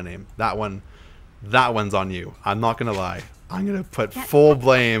pun with my name. That one's on you. I'm not going to lie. I'm going to put full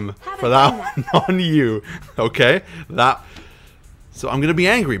blame for that one on you. Okay? So I'm going to be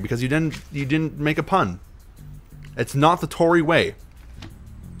angry because you didn't make a pun. It's not the Tori way.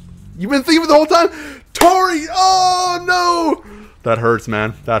 You've been thinking the whole time? Tori! Oh, no! That hurts,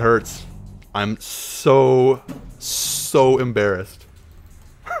 man. That hurts. I'm so embarrassed.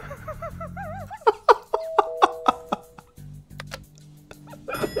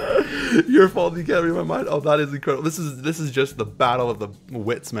 Your fault you can't read my mind. Oh, that is incredible. This is just the battle of the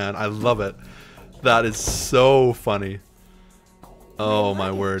wits, man. I love it. That is so funny. Oh,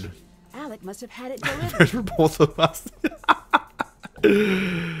 my word. Alec must have had it delivered. There's for both of us.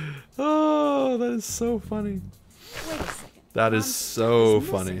 Oh, that is so funny. Wait a second. That is so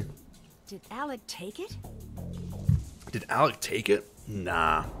funny. Did Alec take it? Did Alec take it?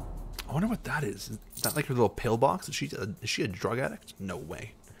 Nah. I wonder what that is. Is that like her little pill box? Is she a drug addict? No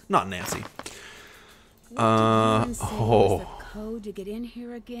way. Not Nancy. Was the code to get in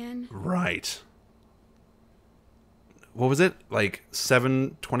here again? Right. What was it? Like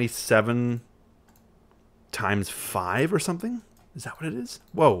 727 times 5 or something? Is that what it is?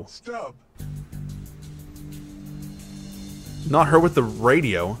 Whoa. Stop. Not her with the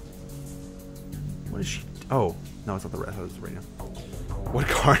radio. What is she? Oh, no, it's not the radio. I thought it was the radio. What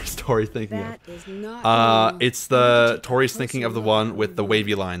car is Tori thinking That is not of? It's the Tori's thinking of the one with the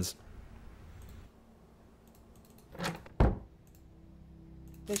wavy lines.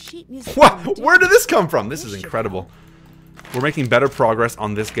 The sheet music. What? Where did this come from? This is incredible. We're making better progress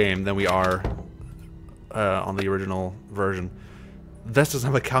on this game than we are on the original version. This doesn't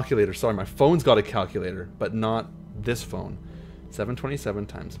have a calculator. Sorry, my phone's got a calculator, but not this phone. 727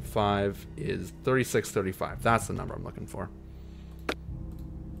 times 5 is 3635. That's the number I'm looking for.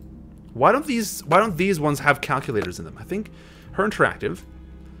 Why don't these ones have calculators in them? I think Her Interactive.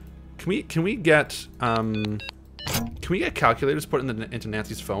 Can we get calculators put into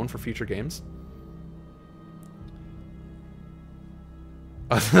Nancy's phone for future games?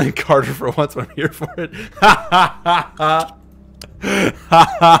 Other than Carter for once, but I'm here for it.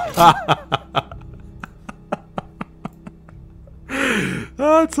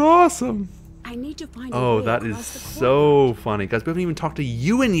 That's awesome. I need to find Oh, that is so funny. Guys, we haven't even talked to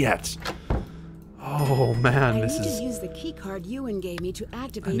Ewan yet. Oh, man, this is... I need to use the key card Ewan gave me to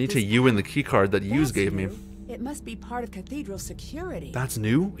activate I need to Ewan the key card that Hughes gave me. It must be part of Cathedral security. That's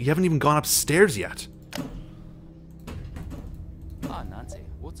new? You haven't even gone upstairs yet. Ah, Nancy,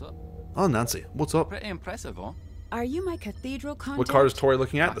 what's up? Oh, Nancy, what's up? Pretty impressive, huh? Are you my Cathedral contact? What card is Tori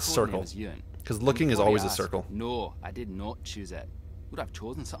looking at? My The code circle. name is Ewan. Because looking is Tori always a asked. circle. No, I did not choose it. Would have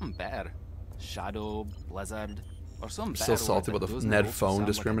chosen something better. Shadow, Blizzard, or some better Still word salty that about the doesn't Ned both phone sound like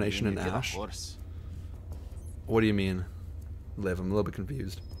a discrimination name in you give a Ash. horse. What do you mean? Liv, I'm a little bit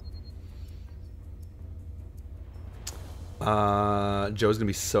confused. Joe's gonna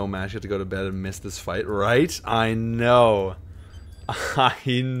be so mad she had to go to bed and miss this fight, right? I know.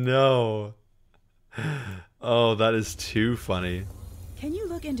 I know. Oh, that is too funny. Can you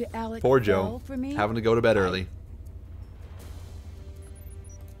look into Alec Poor Bell Joe, for me? having to go to bed early.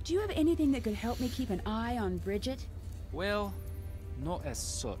 Do you have anything that could help me keep an eye on Bridget? Well, not as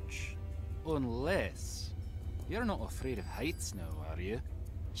such. Unless... You're not afraid of heights now, are you?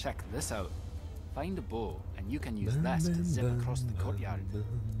 Check this out. Find a bow, and you can use this to zip across the courtyard.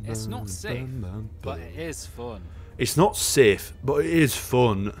 It's not safe, but it is fun. It's not safe, but it is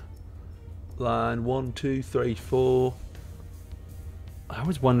fun. Line 1, 2, 3, 4. I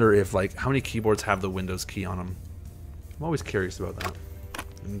always wonder if, like, how many keyboards have the Windows key on them. I'm always curious about that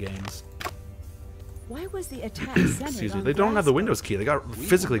in games. Why was the attack centered Excuse me. on They don't have the Glasgow? Windows key. They We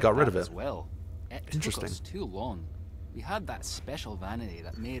physically got wondered rid of that it. as well. It Interesting. took us too long. We had that special vanity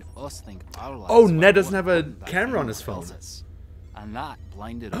that made us think our lives Oh, were Ned doesn't more have a important than camera on anyone his phone. else's. And that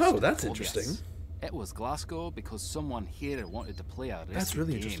blinded us. Oh, to that's the obvious. interesting. It was Glasgow because someone here wanted to play a risky That's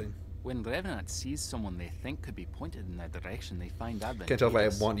really game. interesting. When Revenant sees someone they think could be pointed in the direction they find advantageous, Can't tell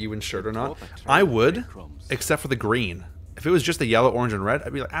if I want you in shirt or they not. drop a trail I of would, breadcrumbs. except for the green. If it was just the yellow, orange, and red,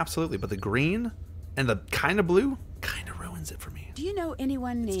 I'd be like, absolutely. But the green and the kind of blue kind of ruins it for me. Do you know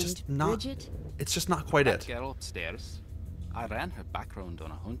anyone named just not- Bridget? It's just not quite That it. girl upstairs. I ran her background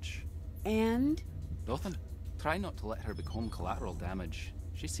on a hunch. And? Nothing. Try not to let her become collateral damage.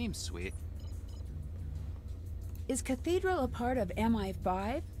 She seems sweet. Is Cathedral a part of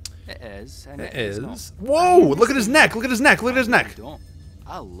MI5? It is. And It is is. not. Whoa! Look at his neck. Look at his neck. Look at his neck. Don't.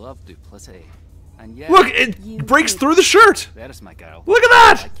 I love duplicity. And yet, Look, it breaks through the shirt. There's my girl. Look at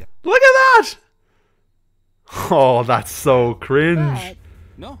that. Look at that. Oh, that's so cringe.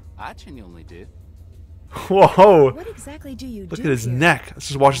 No, I genuinely do. Whoa. What exactly do you Look do at his here? neck. Let's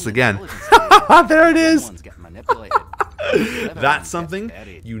just watch this again. There it is. That's something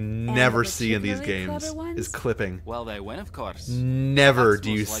you never see in these games, is clipping. Well, they win, of course. Never That's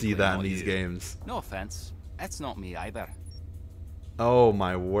do you most see likely that in not these you. games. No offense. It's not me either. Oh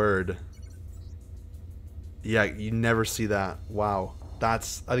my word. Yeah, you never see that. Wow.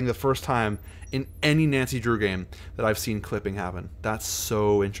 That's, I think, the first time in any Nancy Drew game that I've seen clipping happen. That's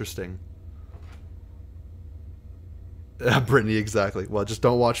so interesting. Brittany, exactly. Well, just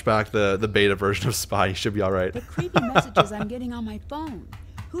don't watch back the beta version of Spy. You should be all right. The creepy messages I'm getting on my phone.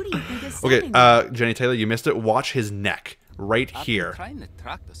 Who do you think is Okay, sending them? Jenny Taylor, you missed it. Watch his neck right I've been here. trying to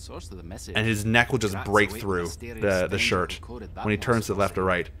track the source of the message. And his neck will just Tracks break away the through mysterious the thing shirt that coded that when he turns to the left or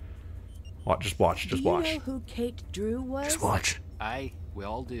monstrosity. right. Watch, just watch, Do just you watch. know who Kate Drew was? Just watch. Aye, we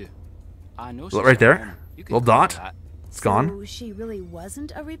all do. I know. Look she's right at there. home. You can Little Google dot. that. It's gone. So she really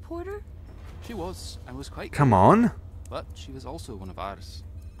wasn't a reporter? She was, and was quite. Come good. on. But she was also one of ours.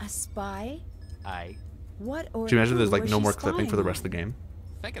 A spy? Aye. What or Do you imagine who there's like was no she more clipping for the spying rest of the game?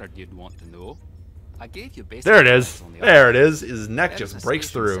 Figured you'd want to know. I gave you basic. There it is. details on the There it other. is. His neck There is just a breaks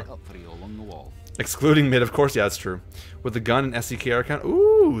station through. set up for you along the wall. Excluding mid, of course. Yeah, that's true. With the gun and SCKR account.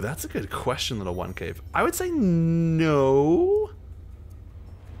 Ooh, that's a good question, little one cave. I would say no,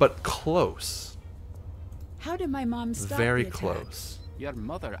 but close. How did my mom stop Very the attack? close. Your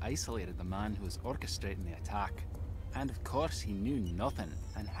mother isolated the man who was orchestrating the attack. And of course he knew nothing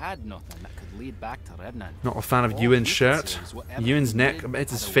and had nothing that could lead back to Revenant. Not a fan of All Ewan's he could shirt. say was whatever Ewan's he neck. did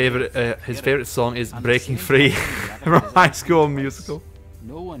It's his had a way favorite. to His get favorite it. song is And the "Breaking same Free" time, he never from presented High School him twice. Musical.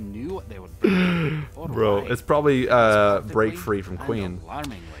 No one knew what they were doing. or Bro, why. it's probably Perfectly "Break Free" from and Queen.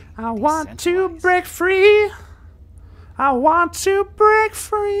 alarmingly I want to decentralized. break free. I want to break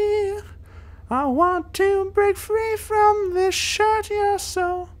free. I want to break free from this shirt. You're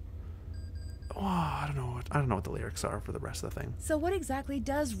so. Oh, I don't know what the lyrics are for the rest of the thing. So what exactly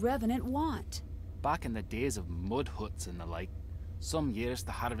does Revenant want? Back in the days of mud huts and the like, some years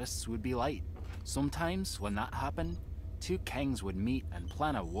the harvests would be light. Sometimes, when that happened, two kings would meet and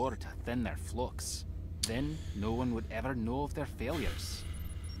plan a war to thin their flux. Then, no one would ever know of their failures.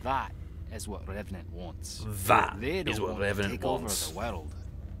 That is what Revenant wants. That They don't is what want to Revenant take wants. over the world.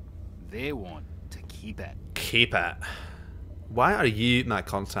 They want to keep it. Keep it. Why are you my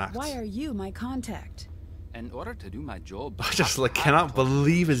contact? Why are you my contact? In order to do my job, I just like I cannot talk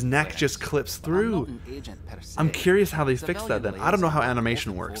believe his to neck players. just clips But I'm not through. an agent per se. I'm curious how they fixed that Civilian then. I don't know how liaison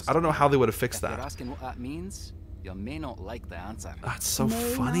animation often works. falls I don't know to how me. they would have fixed If you're that. asking what that means, you may not like the answer. That's so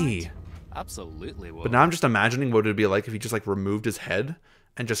May funny. not. Absolutely will. But now I'm just imagining what it would be like if he just like removed his head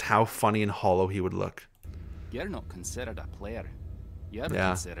and just how funny and hollow he would look. You're not considered a player. You're Yeah.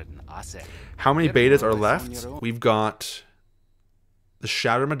 considered an asset. How many You're betas more are or less on left? your own. We've got the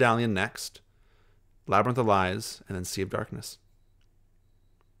Shattered Medallion next, Labyrinth of Lies, and then Sea of Darkness.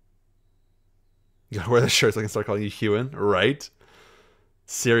 You gotta wear the shirt so I can start calling you Ewan, right?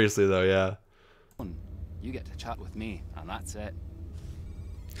 Seriously though, yeah. You get to chat with me, and that's it.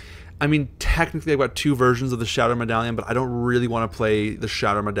 I mean, technically I've got two versions of the Shadow Medallion, but I don't really want to play the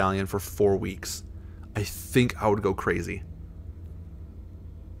Shadow Medallion for 4 weeks. I think I would go crazy.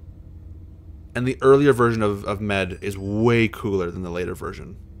 And the earlier version of Med is way cooler than the later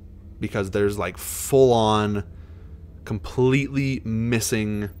version. Because there's like full-on, completely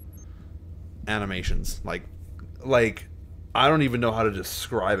missing animations. Like, I don't even know how to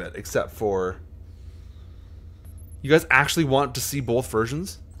describe it, except for... You guys actually want to see both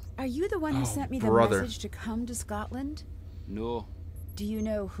versions? Are you the one who sent me the brother. message to come to Scotland? No. Do you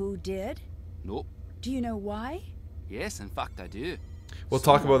know who did? Nope. Do you know why? Yes, in fact I do. We'll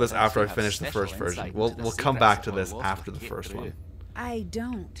talk about this Someone after I thinks you finish the have first special version. insight We'll into the come secrets back to of our this lost after the Kate first Drew. one. I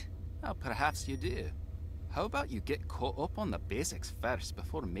don't. Well, perhaps you do. How about you get caught up on the basics first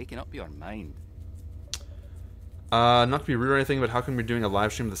before making up your mind? Not to be rude or anything, but how come you're doing a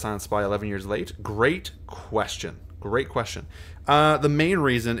live stream of The Silent Spy 11 years late? Great question. Great question. The main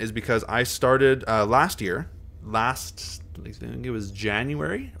reason is because I started last year. I think it was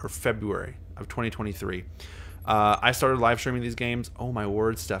January or February of 2023. I started live streaming these games. Oh my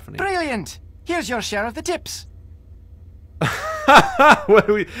word, Stephanie. Brilliant! Here's your share of the tips. What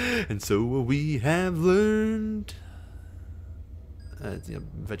do we? And so we have learned.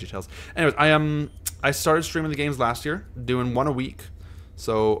 VeggieTales. Anyways, I started streaming the games last year, doing one a week.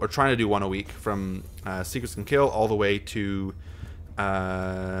 So, or trying to do one a week from Secrets Can Kill all the way to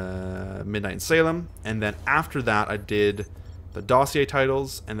Midnight in Salem, and then after that I did the Dossier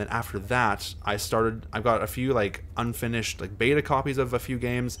titles, and then after that I've got a few like unfinished like beta copies of a few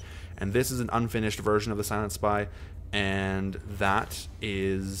games, and this is an unfinished version of the Silent Spy, and that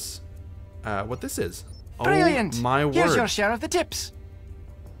is what this is. Brilliant! Oh my word. Here's your share of the tips.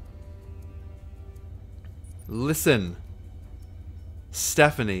 Listen,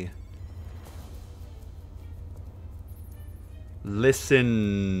 Stephanie.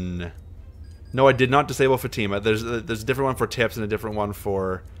 Listen. No, I did not disable Fatima. There's a different one for tips and a different one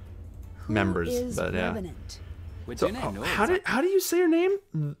for members. Is but yeah. Revenant? So, how do you say your name?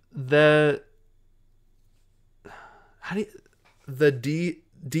 The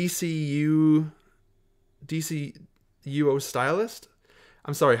DCUO stylist?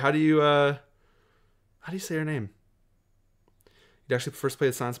 I'm sorry. How do you say your name? You actually first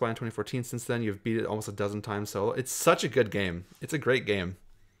played Silent Spy in 2014. Since then, you've beat it almost a dozen times solo. It's such a good game. It's a great game.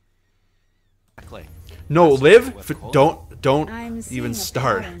 No, Liv, don't even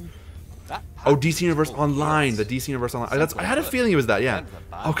start. Oh, DC Universe Online. The DC Universe Online. I had a feeling it was that, yeah.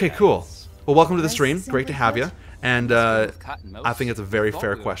 Okay, cool. Well, welcome to the stream. Great to have you. And I think it's a very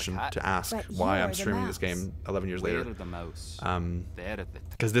fair question to ask why I'm streaming this game 11 years later.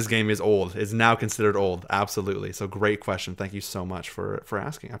 Because this game is old. It's now considered old. Absolutely. So great question. Thank you so much for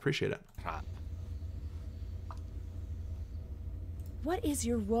asking. I appreciate it. What is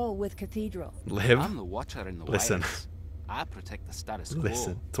your role with Cathedral? Liv, I'm the watcher in the listen. wilds. I protect the status quo.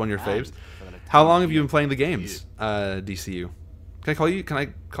 Listen, it's one of your faves. How long have you been playing the games, DCU? Can I call you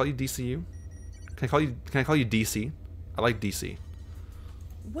DCU? Can I call you DC? I like DC.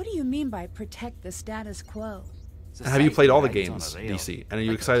 What do you mean by protect the status quo? And have you played all the games, DC? And are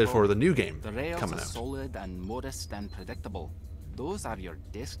you excited for the new game coming out? Solid and modest and predictable. Those are your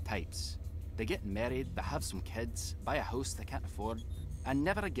disc types. They get married, they have some kids, buy a house they can't afford, and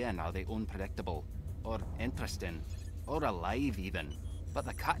never again are they unpredictable, or interesting, or alive even. But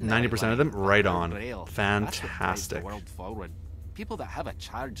the cat 90% of them, right on. Fantastic. The world forward. People that have a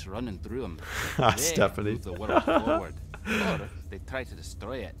charge running through them, Stephanie. move the world forward. Or if they try to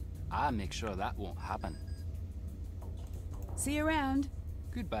destroy it, I make sure that won't happen. See you around.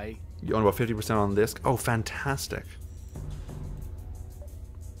 Goodbye. You own about 50% on the disc? Oh, fantastic.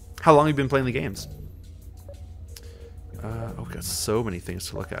 How long have you been playing the games? Oh, got so many things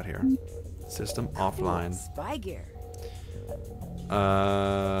to look at here. System offline. Spy gear.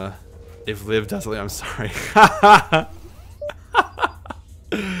 If Liv does something, I'm sorry.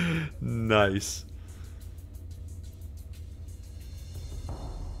 Nice.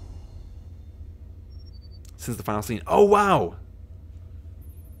 Since the final scene. Oh, wow.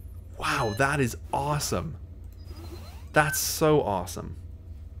 Wow, that is awesome. That's so awesome.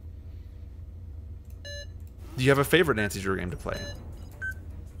 Do you have a favorite Nancy Drew game to play?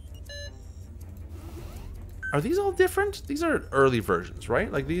 Are these all different? These are early versions, right?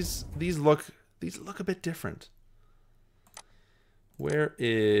 Like these look a bit different. Where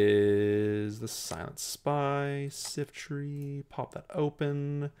is the Silent Spy? Sift tree. Pop that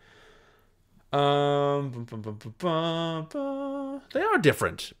open. They are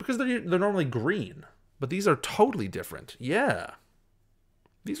different because they're normally green, but these are totally different. Yeah,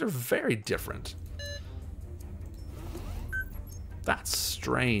 these are very different. That's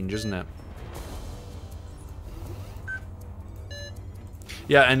strange, isn't it?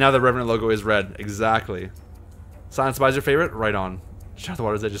 Yeah, and now the Revenant logo is red. Exactly. Silent Spy's your favorite? Right on. Shut the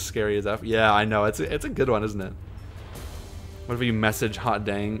Water's Edge is scary as F. Yeah, I know. It's a good one, isn't it? What if you message hot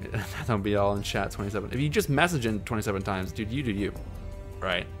dang? Don't be all in chat 27. If you just message in 27 times, dude, you do you.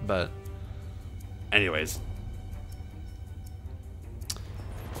 Right? But anyways.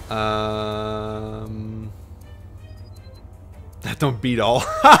 That don't beat all.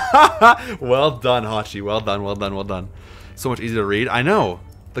 Well done, Hachi. Well done, well done, well done. So much easier to read. I know.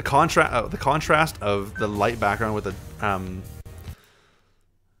 The contrast of the light background with the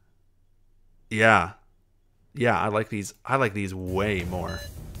yeah. Yeah, I like these way more.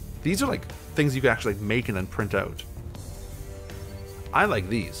 These are like things you can actually make and then print out. I like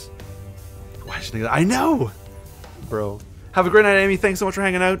these. Why did you think that? I know! Bro. Have a great night, Amy. Thanks so much for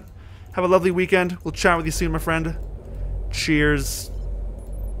hanging out. Have a lovely weekend. We'll chat with you soon, my friend. Cheers.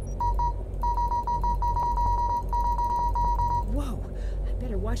 Whoa, I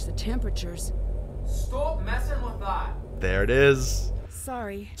better watch the temperatures. Stop messing with that. There it is.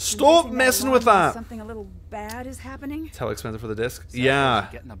 Sorry. Stop messing with that. Something a little bad is happening. It's hella expensive for the disc. Yeah.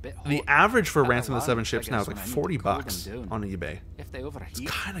 The average for Ransom of the Seven Ships now is like $40 on eBay. It's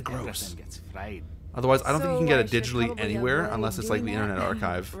kind of gross. Otherwise, I don't think you can get it digitally anywhere unless it's like the Internet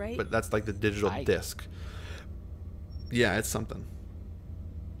Archive. Right? But that's like the digital disc. Yeah, it's something.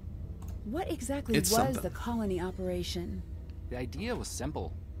 What exactly It's was something. the colony operation? The idea was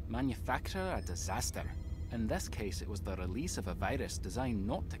simple. Manufacture a disaster. In this case, it was the release of a virus designed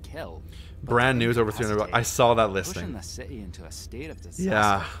not to kill. but Brand to new is over 300 bucks. incapacitate, I saw that pushing listing. the city into a state of disaster.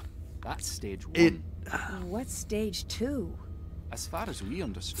 Yeah. That's stage 1. It What's stage 2? As far as we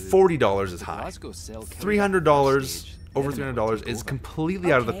understood, $40 is the high. Glasgow cell killed $300, stage, over then it would $300 take is over.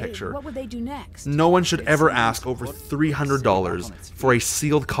 completely out of the Okay, picture. what would they do next? No one should ever ask over $300 for a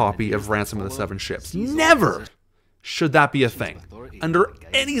sealed copy of Ransom of the Seven Ships. Never should that be a thing. Under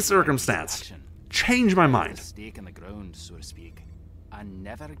any circumstance. Change my mind. Stake in the ground, so to speak, and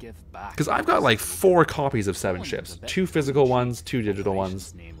never give back. Because I've got like 4 copies of Seven Ships. 2 physical ones, 2 digital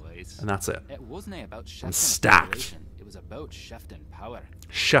ones. And that's it. It wasn't about shifting I'm stacked. It was about shifting power.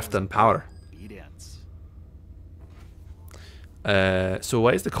 Shifting power. Obedience. So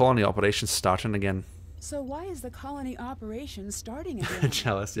why is the colony operation starting again? So why is the colony operation starting again?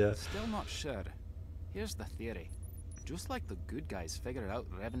 Jealous, yeah. Still not sure. Here's the theory. Just like the good guys figured out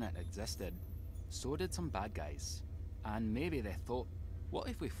Revenant existed, so did some bad guys. And maybe they thought, what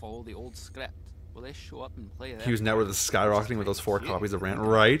if we follow the old script? Will they show up and play their Hugh's net worth is skyrocketing with those 4 copies of Rant.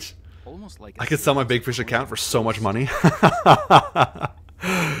 Right? Almost like I could sell my Big Fish account for so much money.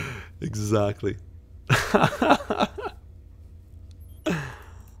 Exactly.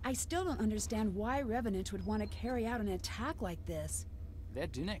 I still don't understand why Revenant would want to carry out an attack like this. They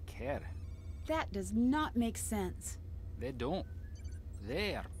do not care. That does not make sense. They don't.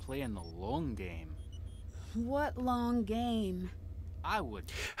 They are playing the long game. What long game? I would.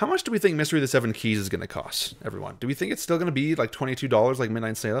 How much do we think Mystery of the Seven Keys is going to cost, everyone? Do we think it's still going to be like $22 like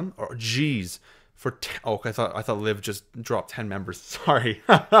Midnight Salem? Or, geez, for... I thought Liv just dropped 10 members. Sorry.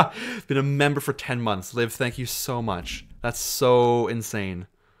 Been a member for 10 months. Liv, thank you so much. That's so insane.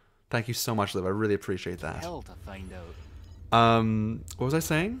 Thank you so much, Liv. I really appreciate that. Hell to find out. What was I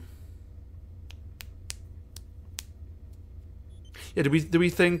saying? Yeah, do we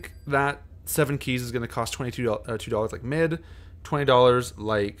think that Seven Keys is going to cost $22 like mid, $20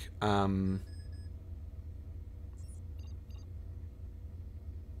 like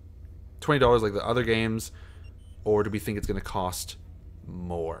 $20 like the other games, or do we think it's going to cost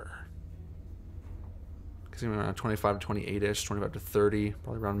more? Because around 25 to 28ish, 25 to 30,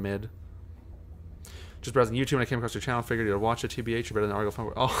 probably around mid. Just browsing YouTube and I came across your channel, figured you'd watch it. TBH, you're better than Argo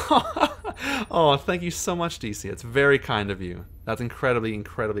Fun. Oh, thank you so much, DC. It's very kind of you. That's incredibly,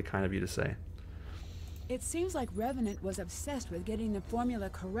 incredibly kind of you to say. It seems like Revenant was obsessed with getting the formula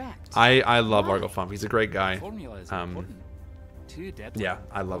correct. I love Argo Fump. He's a great guy. Formula is important. Too deadly. Yeah,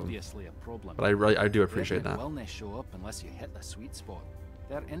 I love him. Obviously a problem. But I do appreciate that. Will not show up unless you hit the sweet spot.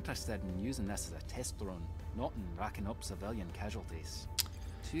 They're interested in using this as a test run, not in racking up civilian casualties.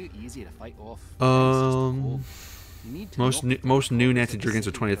 Too easy to fight off. Most new Nancy Jurgens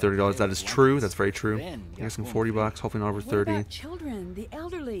are $20 to $30. That is true. That's very true. I guess some $40. Hopefully not over 30. What about children, the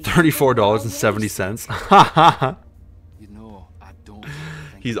elderly? $34.70. You know, I don't.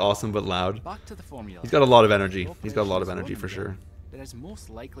 He's awesome but loud. Back to the formula. He's got a lot of energy. He's got a lot of energy for sure. There is most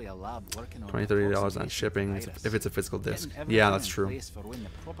likely a lab working on $20 to $30 on shipping if it's a physical disc. Yeah, that's true.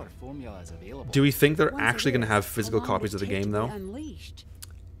 Do we think they're actually going to have physical copies of the game though?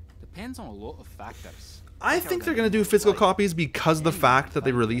 Depends on a lot of factors. I think they're going to do physical copies because of the fact that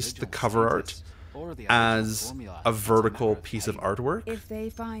they released the cover art as a vertical piece of artwork. If they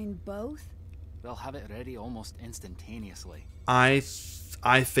find both, they'll have it ready almost instantaneously. I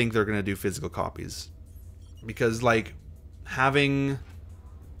think they're going to do physical copies because like having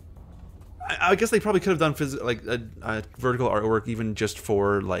I guess they probably could have done like a vertical artwork even just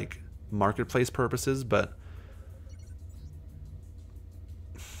for like marketplace purposes, but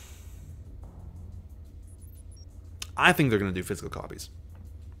I think they're going to do physical copies.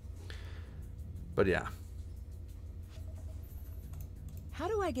 But yeah. how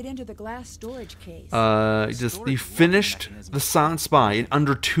do I get into the glass storage case? You finished the Silent Spy in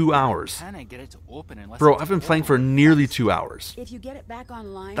under 2 hours. Bro, I've been playing for nearly 2 hours. If you get it back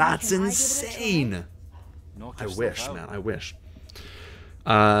online, that's insane. I wish, man. I wish.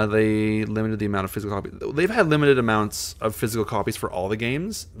 They limited the amount of physical copies. They've had limited amounts of physical copies for all the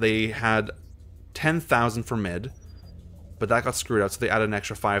games. They had 10,000 for mid, but that got screwed out, so they added an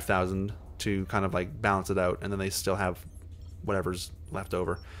extra 5,000 to kind of like balance it out, and then they still have whatever's left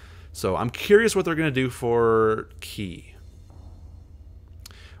over. So I'm curious what they're going to do for Key.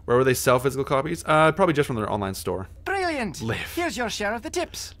 Where will they sell physical copies? Probably just from their online store. Brilliant! Liv. Here's your share of the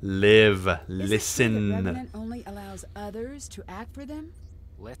tips. Liv, Is listen. it true that Revenant only allows others to act for them?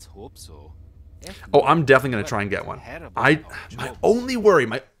 Let's hope so. Oh, I'm definitely going to try and get one. My only worry,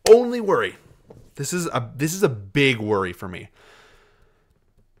 this is a big worry for me.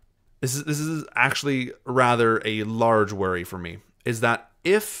 this is actually rather a large worry for me, is that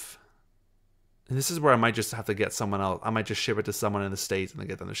if, and this is where I might just have to get someone else, I might just ship it to someone in the States and then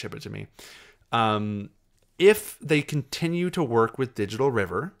get them to ship it to me. If they continue to work with Digital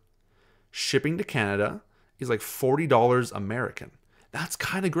River, shipping to Canada is like $40 American. That's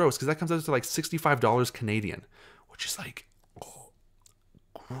kind of gross because that comes out to like $65 Canadian, which is like, oh,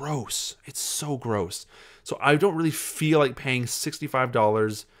 gross. It's so gross. So I don't really feel like paying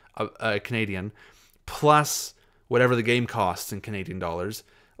 $65 Canadian plus whatever the game costs in Canadian dollars.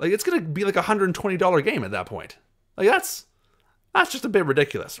 Like, it's gonna be like a $120 game at that point. Like, that's just a bit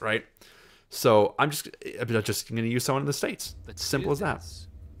ridiculous, right? So I'm just gonna use someone in the States. It's simple as that.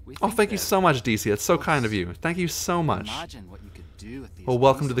 Oh, thank you so much, DC. That's so kind of you. Thank you so much. Well,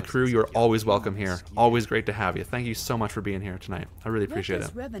 welcome to the crew. You're always welcome here. Always great to have you. Thank you so much for being here tonight. I really appreciate it. What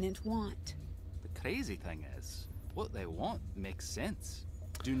does Revenant want? The crazy thing is, what they want makes sense.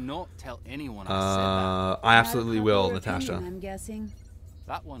 Do not tell anyone I said that. I absolutely will, Opinion, Natasha. I'm guessing.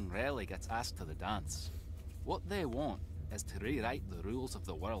 That one rarely gets asked to the dance. What they want is to rewrite the rules of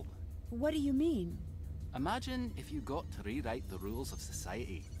the world. What do you mean? Imagine if you got to rewrite the rules of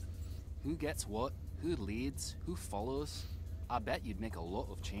society. Who gets what, who leads, who follows. I bet you'd make a lot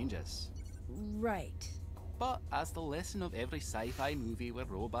of changes. Right. But as the lesson of every sci-fi movie where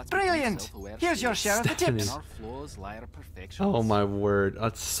robots Brilliant! Here's your share of the tips. Our flaws lie our perfections. Oh my word.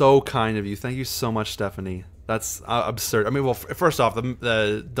 That's so kind of you. Thank you so much, Stephanie. That's absurd. I mean, well, first off,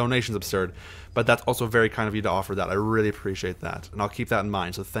 the donation's absurd, but that's also very kind of you to offer that. I really appreciate that, and I'll keep that in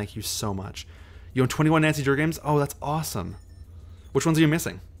mind, so thank you so much. You own 21 Nancy Drew games? Oh, that's awesome. Which ones are you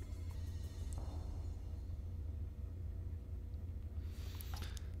missing?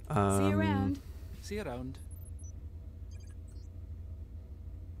 See you around. See you around.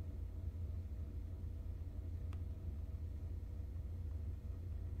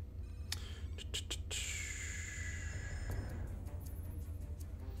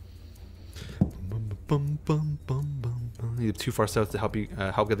 You're too far south to help you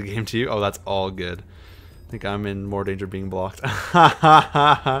help get the game to you. Oh, that's all good. I think I'm in more danger of being blocked.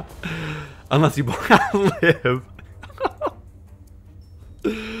 Unless you live.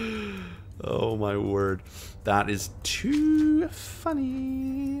 Oh my word. That is too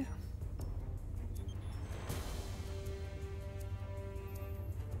funny.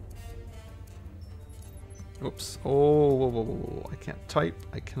 Oops. Oh, whoa, whoa, whoa, whoa. I can't type.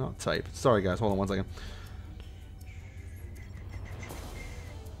 I cannot type. Sorry, guys. Hold on one second.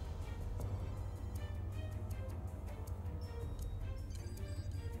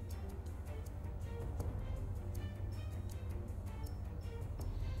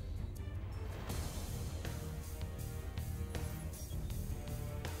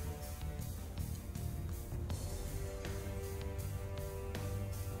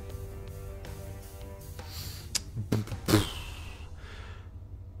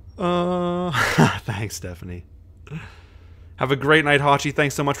 Thanks, Stephanie. Have a great night, Hachi.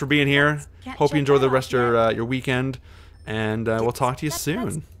 Thanks so much for being here. Hope you enjoy the rest of your weekend, and we'll talk to you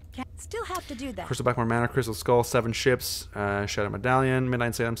soon. Still have to do that. Crystal Blackmore Manor, Crystal Skull, 7 ships, Shadow Medallion,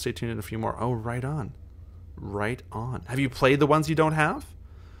 Midnight Salem. Stay tuned in a few more. Oh, right on. Right on. Have you played the ones you don't have?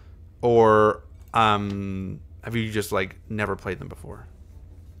 Or have you just, like, never played them before?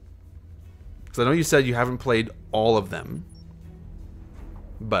 Because I know you said you haven't played all of them.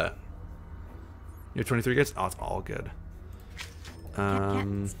 But you have 23 gigs? Oh, it's all good.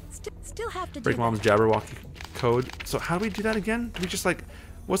 Still have to do Break Mom's Jabberwocky code. So how do we do that again? Do we just like,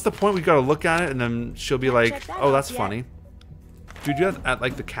 what's the point? We gotta look at it and then she'll be like, oh, that's funny. Do we do that at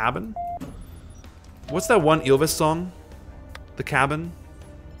like the cabin? What's that one Ylvis song? The Cabin?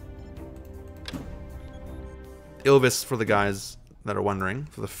 Ylvis, for the guys that are wondering,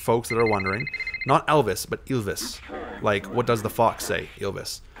 for the folks that are wondering. Not Elvis, but Ylvis. Like, what does the fox say?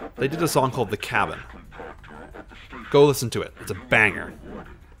 Ylvis. They did a song called The Cabin. Go listen to it. It's a banger.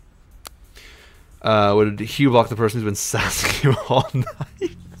 Would Hugh block the person who's been sassing you all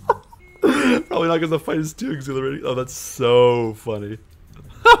night? Probably not because the fight is too exhilarating. Oh, that's so funny.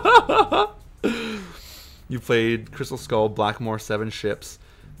 You played Crystal Skull, Blackmore, 7 ships.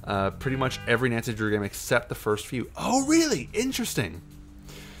 Pretty much every Nancy Drew game except the first few. Oh, really? Interesting.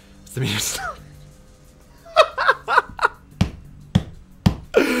 It's the music.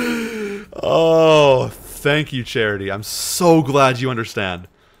 Oh, thank you, Charity. I'm so glad you understand.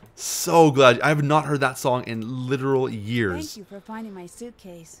 So glad. I have not heard that song in literal years. Thank you for finding my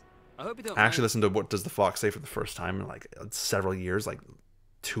suitcase. I hope you don't I actually listened to What Does the Fox Say for the first time in like several years, like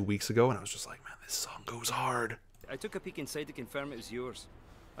 2 weeks ago, and I was just like, man, this song goes hard. I took a peek inside to confirm it was yours.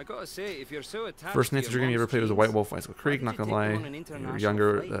 I gotta say, if you're so attached First to Nancy your game you ever mom's played was a jeans, White Wolf Icicle Creek, why not did gonna you take lie. them on an You were international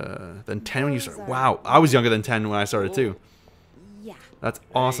younger flight? than 10 when you started. Wow, I was younger than 10 when I started too. Yeah. That's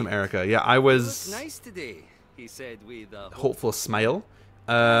awesome, Erica. Yeah, I was Nice today, he said with a hopeful smile.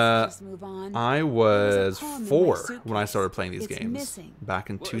 Just move on. I was 4 when I started playing these It's games missing. back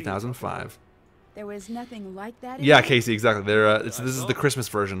in 2005. There was nothing like that. In Yeah, it? Casey, exactly. This is the Christmas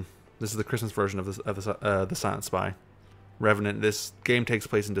version. This is the Christmas version of the Silent Spy, Revenant. This game takes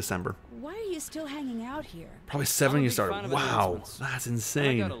place in December. Why are you still hanging out here? Probably 7 when you started. Wow, that's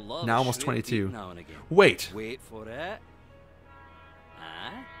insane. Now almost 22. Wait. Wait for it.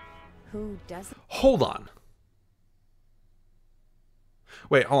 Who doesn't? Hold on.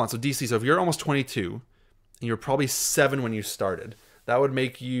 Wait, hold on. So DC, so if you're almost 22, and you're probably 7 when you started, that would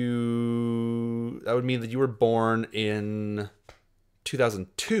make you... That would mean that you were born in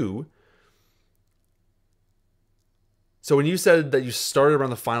 2002. So when you said that you started around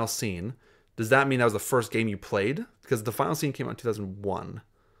the final scene, does that mean that was the first game you played? Because the final scene came out in 2001.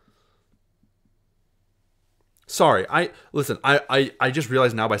 Sorry, I just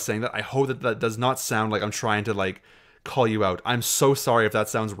realized now by saying that, I hope that that does not sound like I'm trying to like call you out. I'm so sorry if that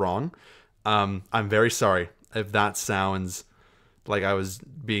sounds wrong. I'm very sorry if that sounds like I was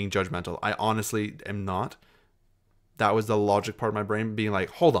being judgmental. I honestly am not. That was the logic part of my brain being like,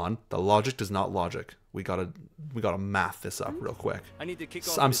 hold on, the logic does not logic. We gotta math this up real quick. I need to kick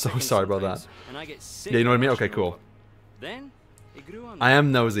off I'm the so second sorry about that. sometimes, and I get sick Yeah, you know what I mean? of Okay, rushing cool. over. Then it grew on I me.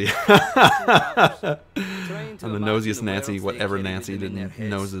 am nosy. Trying to I'm the imagine nosiest the Nancy, worlds whatever they Nancy created in their didn't heads,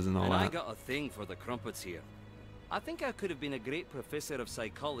 noses and all I that. got a thing for the crumpets here. I think I could have been a great professor of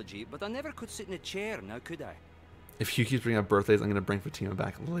psychology, but I never could sit in a chair, now could I? If Hugh keeps bringing up birthdays, I'm gonna bring Fatima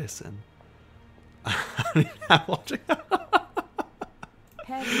back. Listen. I'm watching.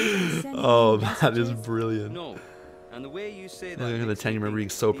 Oh, that is brilliant. No. And the way you say that Look at the makes 10. me You remember being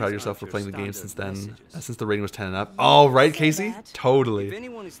think so these proud of yourself for aren't playing your the game since standard then, messages. since the rating was 10 and up. Oh, right, Casey? If Totally.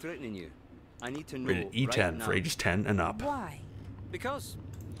 anyone is threatening you, I need to know Rated E10 right now. for ages 10 and up. Why? Because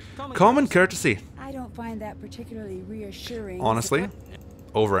Common courtesy. I don't find that particularly reassuring. Honestly,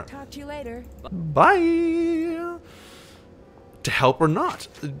 over it. Talk to you later. Bye. To help or not?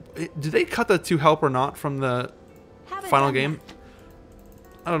 Did they cut the to help or not from the final game?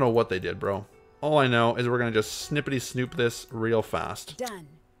 I don't know what they did, bro. All I know is we're gonna just snippety snoop this real fast. Done.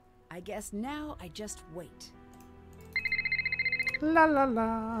 I guess now I just wait. La la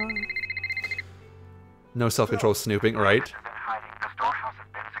la. No self-control snooping, right? The storehouse has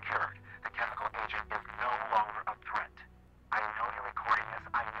been secured. The chemical agent is no longer a threat. I know you're recording this.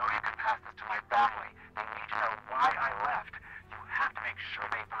 I know you can pass this to my family. They need to know why I left. You have to make sure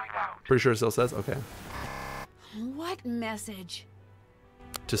they find out. Pretty sure it still says okay. What message?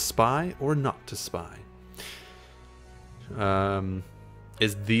 To spy or not to spy?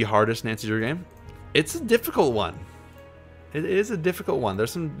 Is the hardest Nancy Drew game? It's a difficult one. It is a difficult one.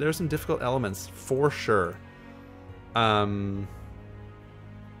 There's some difficult elements for sure. Yeah,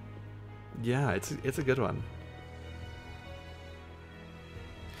 it's a good one.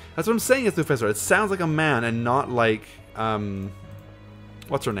 That's what I'm saying. It's the professor. It sounds like a man and not like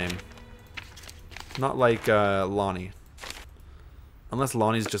what's her name? Not like Lonnie. Unless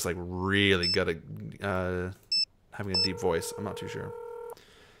Lonnie's just like really good at having a deep voice. I'm not too sure.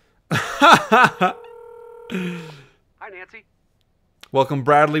 Hi, Nancy. Welcome,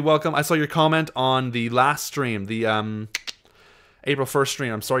 Bradley. Welcome. I saw your comment on the last stream, the April 1st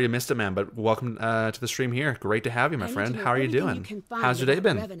stream. I'm sorry you missed it, man, but welcome to the stream here. Great to have you, my friend. How are you doing? How's your day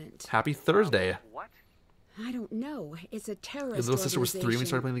been? Revenant. Happy Thursday. I don't know. It's a terrorist Your little sister was 3 when you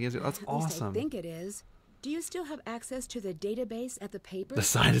started playing the games. That's At least awesome. I think it is. Do you still have access to the database at the paper? The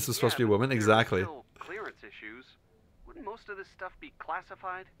scientist was supposed to be a woman? Exactly. Clearance issues. Wouldn't most of this stuff be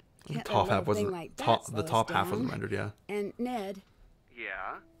classified? The Can't top let a half wasn't. thing like that The slow us top half wasn't down. rendered. Yeah. And Ned,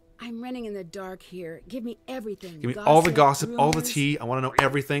 Yeah. I'm running in the dark here. Give me everything. Give me all the Gossip, gossip, all the rumors. tea. I want to know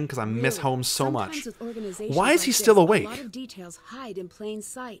everything because I miss Really, home so sometimes much. with organizations Why is like he this, still A awake? lot of details hide in plain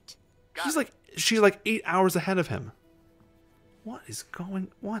sight. She's like 8 hours ahead of him. What is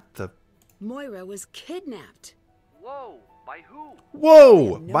going? What the? Moira was kidnapped. Whoa, by who?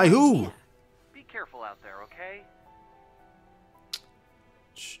 Whoa! no By who? idea. Be careful out there, okay?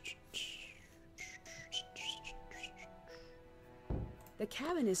 The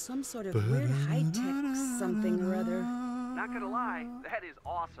cabin is some sort of weird high-tech something or other. Not gonna lie, that is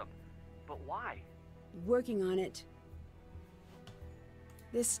awesome. But why? Working on it.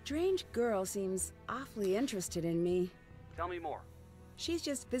 This strange girl seems awfully interested in me. Tell me more. She's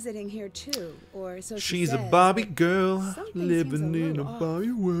just visiting here too, or so she She's a says, Barbie but girl something living seems a in a little off.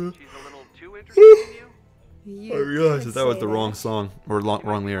 Barbie world. She's a little too interested in you? I realized that was the wrong song or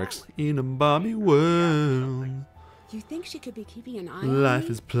wrong lyrics. In a Bobby world, You think she could be keeping an eye on life me?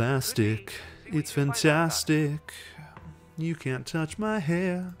 is plastic. It's fantastic. You can't touch my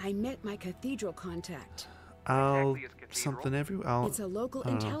hair. I met my cathedral contact. I'll something everywhere. It's a local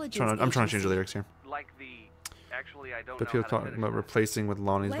I don't know. intelligence I'm trying to change agency. the lyrics here. Like the... Actually, I don't But know people how to talking finish about that. replacing with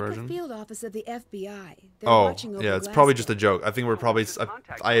Lonnie's Like version. the field office of the FBI. They're Oh, watching over yeah, it's probably just a Glasgow. joke. I think we're probably.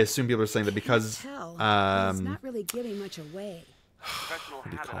 I assume people are saying that because. Tell, but it's not really giving much away. Professional do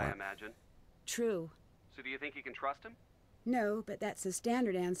you habit, call I it? imagine. True. So do you think you can trust him? No, but that's the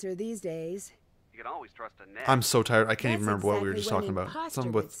standard answer these days. You can always trust a Ned. I'm so tired. I can't even That's remember what we were exactly just what talking an about. imposter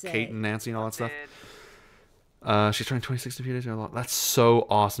Something would with say. Kate and Nancy and all that stuff. Ned. She's turning 26 in a few days. That's so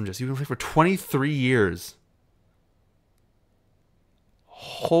awesome, Jess. You've been playing for 23 years.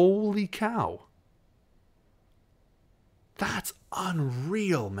 Holy cow. That's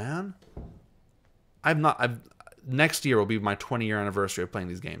unreal, man. Next year will be my 20-year anniversary of playing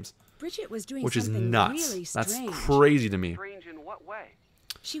these games. Bridget was doing Which is something nuts. really That's strange. crazy to me. Strange in what way?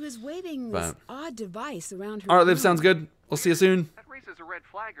 She was waving But- this odd device around her. Alright, Liv, room. sounds good. We'll see you soon. That raises a red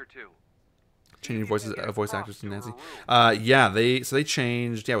flag or two. Changing voices, voice actors to Nancy. Yeah, they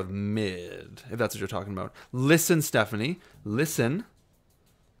changed. Yeah, with mid, if that's what you're talking about. Listen, Stephanie, listen.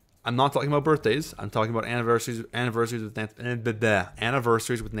 I'm not talking about birthdays. I'm talking about anniversaries with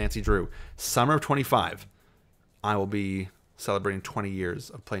Nancy Drew. Summer of 25, I will be celebrating 20 years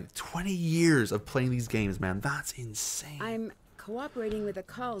of playing. 20 years of playing these games, man. That's insane. I'm cooperating with the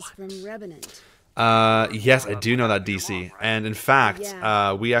calls from Revenant. Yes, I do know that, DC. And in fact,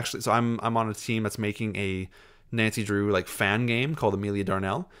 Yeah. we actually, so I'm on a team that's making a Nancy Drew like fan game called Amelia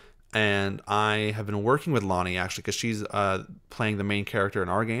Darnell, and I have been working with Lonnie actually because she's playing the main character in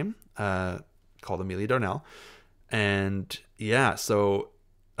our game called Amelia Darnell, and yeah, so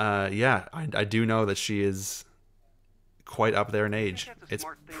I do know that she is quite up there in age. It's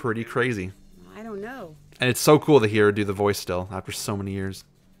pretty crazy, I don't know. and it's so cool to hear her do the voice still after so many years.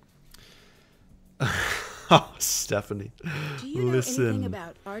 Oh, Stephanie. Do you know Listen. anything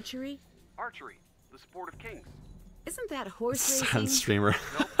about archery? Archery, the sport of kings. Isn't that horse Sad racing? streamer.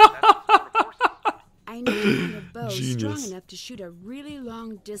 I need to find a bow strong Genius. enough to shoot a really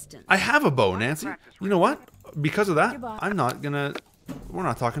long distance. I have a bow, Nancy. You know what? Because of that, Goodbye. I'm not gonna. We're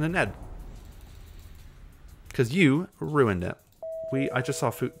not talking to Ned. Because you ruined it. I just saw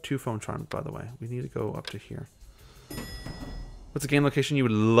 2 phone charms, by the way. We need to go up to here. What's a game location you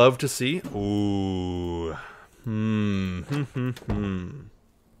would love to see? Ooh.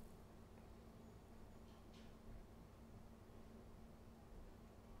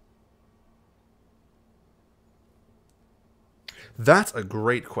 That's a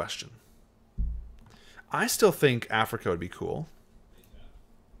great question. I still think Africa would be cool.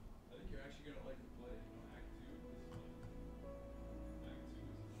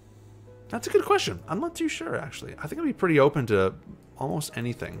 That's a good question. I'm not too sure, actually. I think I'd be pretty open to almost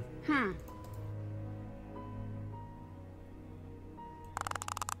anything.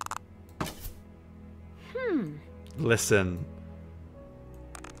 Listen.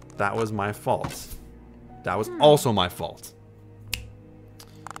 That was my fault. That was also my fault.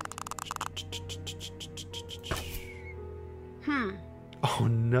 Oh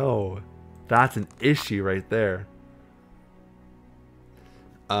no. That's an issue right there.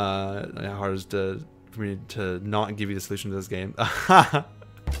 Hard is for me to not give you the solution to this game.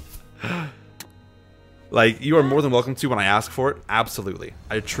 Like, you are more than welcome to when I ask for it. Absolutely.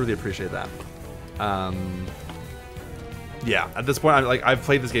 I truly appreciate that. Yeah, at this point, I've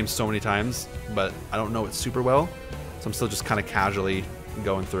played this game so many times, but I don't know it super well. So I'm still just kind of casually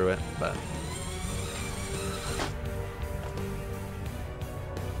going through it, but...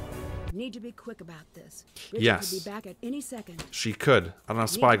 Need to be quick about this. Bridget Yes. could be back at any second. She could. I don't have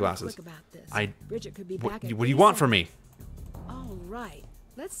Need spy to be glasses. quick about this. Bridget could be What back at do you any want from second. me? All right.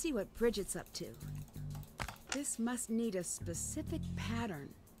 Let's see what Bridget's up to. This must need a specific pattern.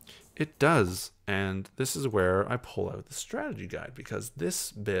 It does, and this is where I pull out the strategy guide, because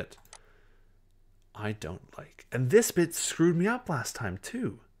this bit I don't like. And this bit screwed me up last time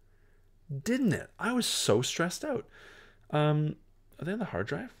too. Didn't it? I was so stressed out. Are they on the hard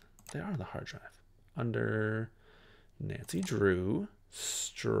drive? They are on the hard drive. Under Nancy Drew,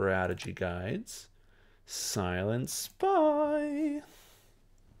 strategy guides, silent spy.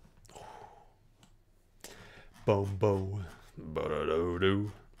 Boom, boom.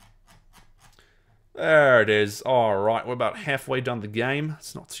 Ba-da-do-do. There it is. All right, we're about halfway done the game.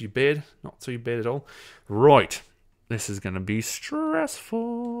 It's not too bad. Not too bad at all. Right. This is going to be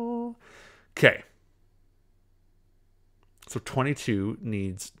stressful. Okay. So 22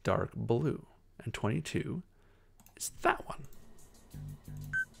 needs dark blue. And 22 is that one.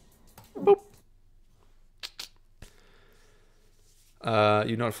 Boop.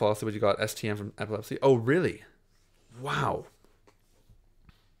 You know it flawlessly, but you got STM from epilepsy. Oh, really? Wow.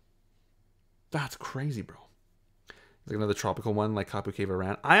 That's crazy, bro. Like another tropical one like Kapu Cave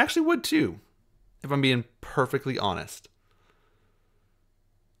Iran. I actually would too, if I'm being perfectly honest.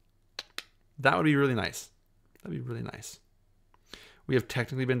 That would be really nice. That'd be really nice. We have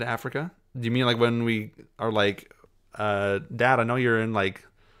technically been to Africa. Do you mean like when we are like, Dad, I know you're in like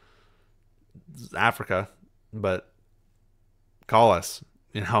Africa, but call us.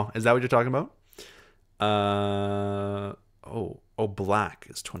 You know, is that what you're talking about? Oh, black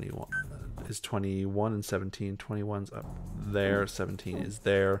is 21. Is 21 and 17. 21's up there. 17 is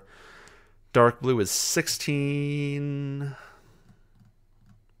there. Dark blue is 16.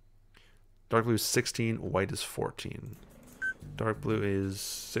 Dark blue is 16. White is 14. Dark blue is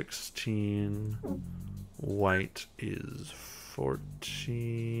 16. White is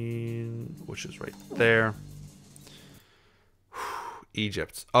 14, which is right there.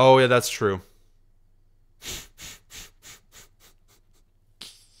 Egypt. Oh, yeah, that's true.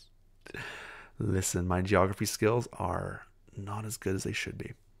 Listen, my geography skills are not as good as they should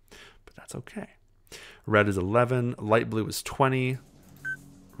be, but that's okay. Red is 11. Light blue is 20.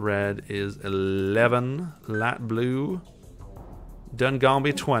 Red is 11. Light blue. Done gone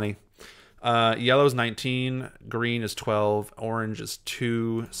be 20. Yellow is 19. Green is 12. Orange is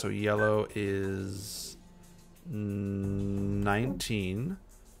 2. So yellow is 19.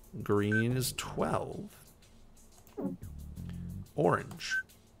 Green is 12. Orange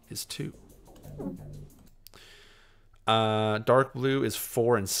is 2. Dark blue is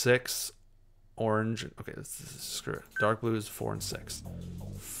 4 and 6. Orange, okay, screw it. Dark blue is 4 and 6.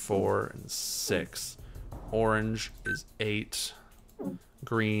 4 and 6. Orange is 8.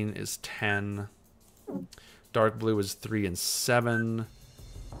 Green is 10. Dark blue is 3 and 7.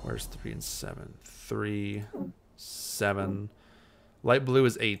 Where's 3 and 7? 3, 7. Light blue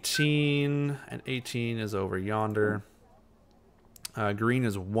is 18, and 18 is over yonder. Green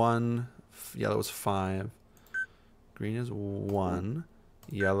is 1. Yellow is 5. Green is 1.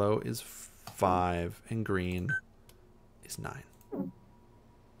 Yellow is 5. And green is 9.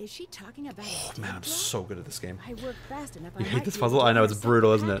 Is she talking about Oh man, I'm so good at this game. I work fast enough. You hate this puzzle? I know, it's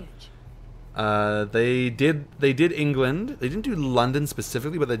brutal, isn't it? They did England. They didn't do London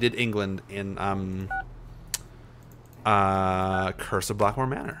specifically, but they did England in Curse of Blackmore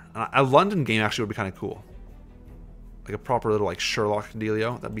Manor. A London game actually would be kind of cool. Like a proper little like Sherlock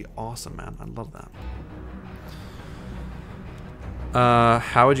dealio. That'd be awesome, man. I'd love that.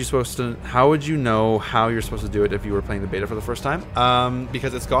 How would you know how you're supposed to do it if you were playing the beta for the first time?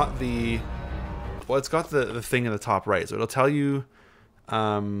 Because it's got the thing in the top right, so it'll tell you.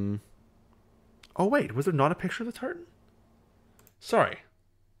 Oh wait, was there not a picture of the tartan? Sorry,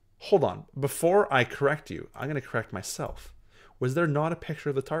 hold on. Before I correct you, I'm gonna correct myself. Was there not a picture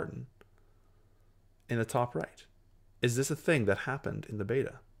of the tartan in the top right? Is this a thing that happened in the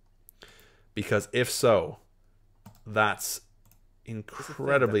beta? Because if so, that's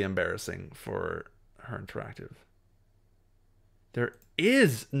incredibly embarrassing for Her Interactive. There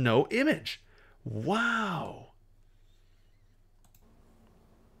is no image. Wow.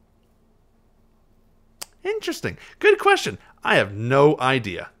 Interesting. Good question. I have no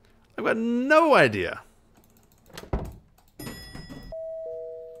idea. I've got no idea.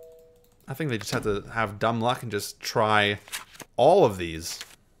 I think they just have to have dumb luck and just try all of these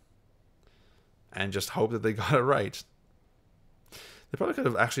and just hope that they got it right. They probably could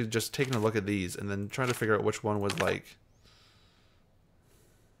have actually just taken a look at these and then tried to figure out which one was like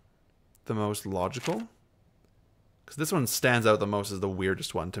the most logical. Because this one stands out the most as the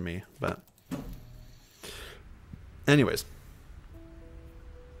weirdest one to me. But anyways.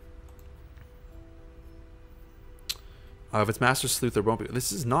 If it's Master Sleuth, there won't be.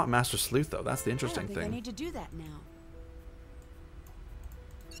 This is not Master Sleuth, though. That's the interesting thing. I need to do that now.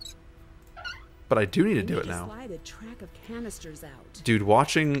 But I do need to do it now. Slide a track of canisters out. Dude,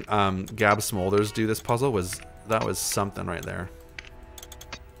 watching Gab Smolders do this puzzle was something right there.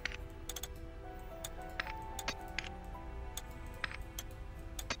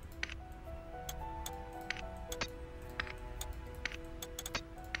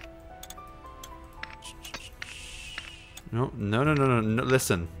 No.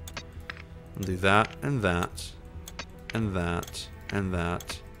 Listen. I'll do that and that and that and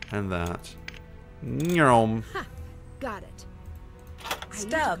that and that. Nyom. Ha! Got it. I need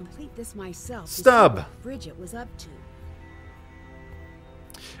to complete this myself. Stub. What Bridget was up to.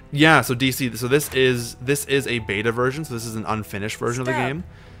 Yeah, so DC, so this is a beta version, so this is an unfinished version of the game.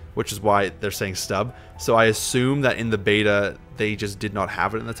 which is why they're saying stub. So I assume that in the beta, they just did not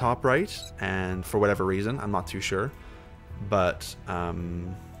have it in the top right, and for whatever reason, I'm not too sure. But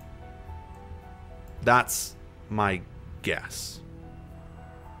that's my guess.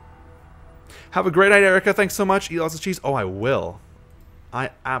 Have a great night, Erica. Thanks so much. Eat lots of cheese. Oh, I will. I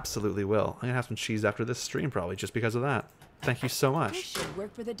absolutely will. I'm going to have some cheese after this stream, probably, just because of that. Thank you so This much. should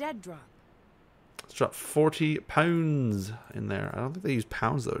work for the dead drop. Let's drop 40 pounds in there. I don't think they use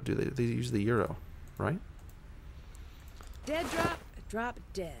pounds, though, do they? They use the euro, right? Dead drop, drop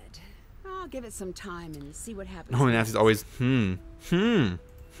dead. I'll give it some time and see what happens. Oh, Nancy's always, A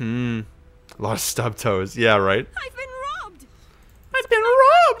lot of stub toes. Yeah, right? I've been robbed! I've been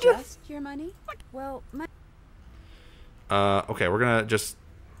robbed! Just your money? Well, my... Okay, we're gonna just...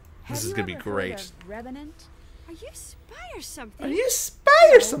 Have This is you gonna be ever heard great. of Revenant? Are you spy or something? Are you spy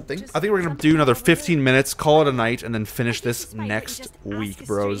or something? I think we're gonna do another 15 minutes, call it a night, and then finish this next week,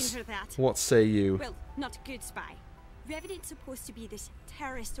 bros. What say you? Well, not a good spy. Revenant's supposed to be this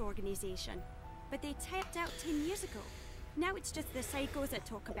terrorist organization, but they tapped out 10 years ago. Now it's just the psychos that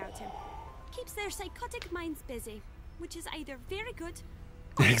talk about him. Keeps their psychotic minds busy, which is either very good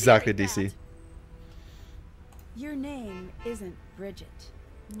or Exactly, very DC. bad. Your name isn't Bridget.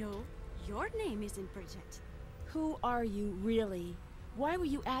 No, your name isn't Bridget. Who are you really? Why were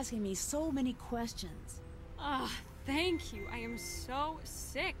you asking me so many questions? Ah, thank you. I am so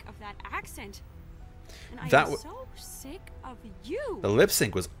sick of that accent. And That I am so sick of you. The lip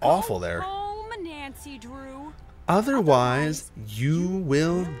sync was awful there. Home, Nancy Drew. Otherwise, you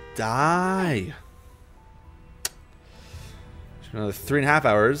will die. Another 3.5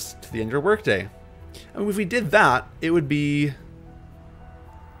 hours to the end of your workday. I mean, if we did that, it would be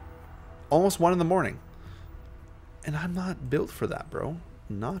almost 1 in the morning. And I'm not built for that, bro.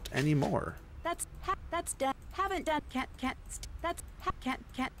 Not anymore. That's done. Haven't done. Can't. That's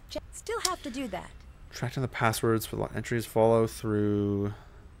can't. Still have to do that. Track down the passwords for locked entries. Follow through.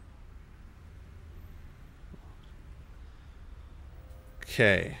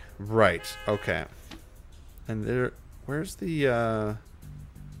 Okay. Right. Okay. And there. Where's the?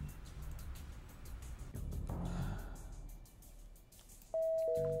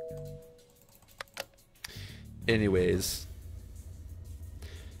 Anyways.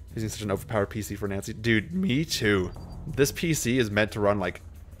 Using such an overpowered PC for Nancy. Dude, me too. This PC is meant to run like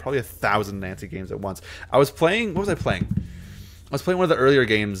probably 1,000 Nancy games at once. I was playing... What was I playing? I was playing one of the earlier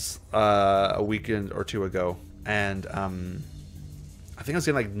games a weekend or two ago. And I think I was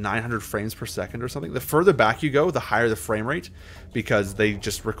getting like 900 frames per second or something. The further back you go, the higher the frame rate. Because they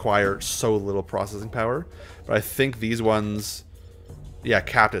just require so little processing power. But I think these ones... Yeah,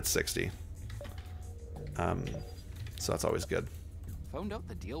 capped at 60. So that's always good. Found out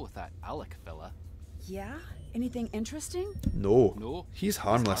the deal with that Alec fella. Yeah? Anything interesting? No. No. He's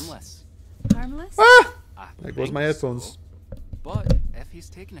harmless. Harmless. Harmless? Ah! There goes my headphones. So. But if he's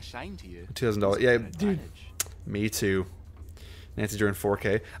taking a shine to you, $2,000. Yeah, dude. Me too. Nancy Drew in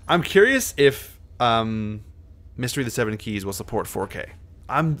 4K. I'm curious if Mystery of the Seven Keys will support 4K.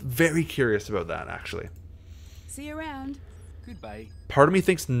 I'm very curious about that, actually. See you around. Goodbye. Part of me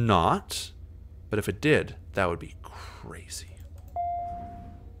thinks not, but if it did, that would be crazy.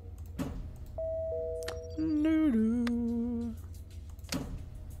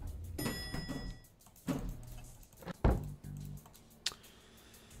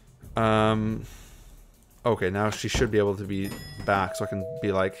 Okay, now she should be able to be back, so I can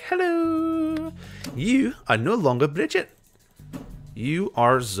be like, hello, you are no longer Bridget. You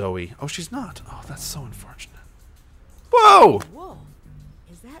are Zoe. Oh, she's not. Oh, that's so unfortunate. Whoa! Whoa.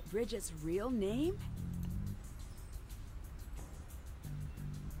 Is that Bridget's real name?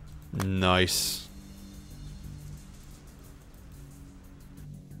 Nice.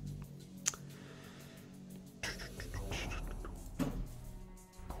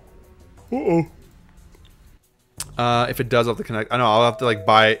 Uh-oh. If it does, I'll have to connect. I know, I'll have to like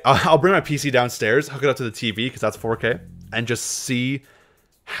buy... I'll bring my PC downstairs, hook it up to the TV, because that's 4K, and just see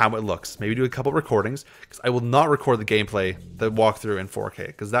how it looks. Maybe do a couple recordings, because I will not record the gameplay, the walkthrough in 4K,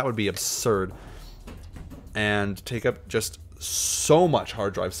 because that would be absurd. And take up just so much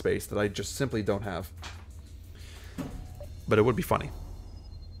hard drive space that I just simply don't have. But it would be funny.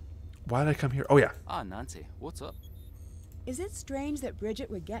 Why did I come here? Oh, yeah. Ah, Nancy, what's up? Is it strange that Bridget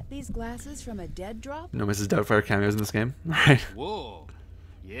would get these glasses from a dead drop? No Mrs. Doubtfire cameos in this game. Right. Whoa.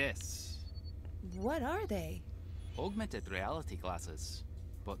 Yes. What are they? Augmented reality glasses.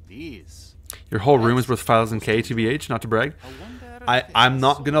 But these... Your whole room is worth 1,000K, TBH, not to brag. I'm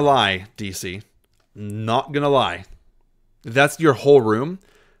not gonna lie, DC. Not gonna lie. If that's your whole room,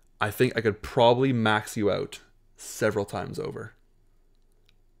 I think I could probably max you out several times over.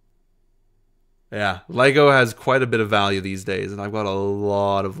 Yeah, Lego has quite a bit of value these days, and I've got a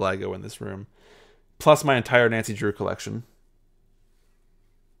lot of Lego in this room. Plus my entire Nancy Drew collection.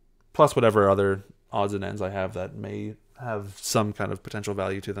 Plus whatever other odds and ends I have that may have some kind of potential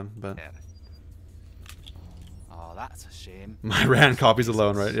value to them. But Oh, that's a shame. my Rand copies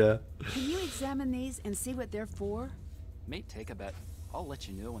alone, right? Yeah. Can you examine these and see what they're for? Might take a bit. I'll let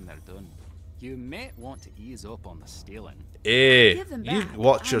you know when they're done. You may want to ease up on the stealing. Hey, Give them you back.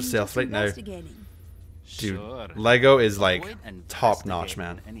 watch I'm yourself just right now. investigating. Dude, Sure. Lego is like Avoid top notch,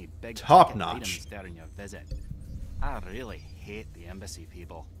 man. investigating any big Top ticket notch. items during your visit. I really hate the embassy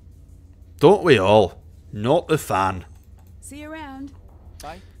people. Don't we all? Not a fan. See you around.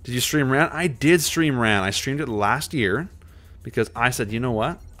 Bye. Did you stream Ran? I did stream Ran. I streamed it last year because I said, you know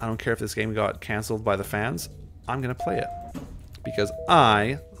what? I don't care if this game got canceled by the fans. I'm going to play it because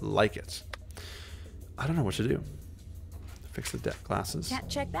I like it. I don't know what to do. Fix the deck glasses. Can't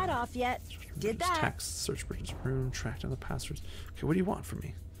check that off yet. Did that. Text, search Bridget's room, track down the passwords. Okay, what do you want from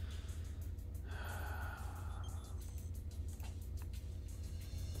me?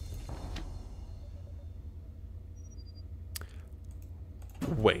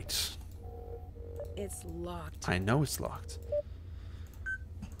 Wait. It's locked. I know it's locked.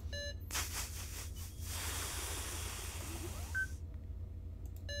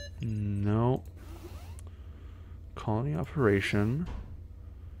 No. Colony operation.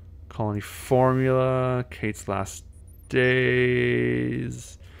 Colony formula. Kate's last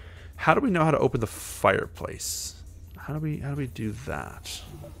days. How do we know how to open the fireplace? How do we do that?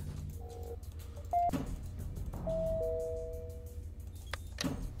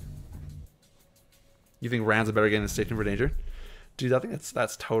 You think Rand's a better game than Station for Danger? Dude, I think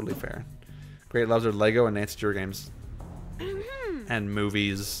that's totally fair. Great loves are Lego and Nancy Drew games. And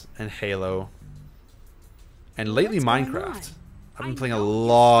movies and Halo. And lately What's going Minecraft. on? I've been playing a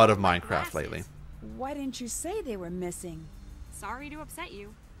lot of Minecraft lately. Why didn't you say they were missing? Sorry to upset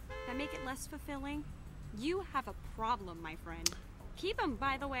you. That make it less fulfilling. You have a problem, my friend. Keep them,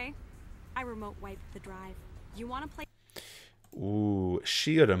 by the way. I remote wiped the drive. You want to play? Ooh,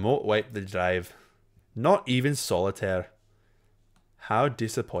 she remote wiped the drive. Not even solitaire. How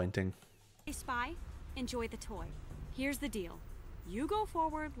disappointing. Spy? Enjoy the toy. Here's the deal. You go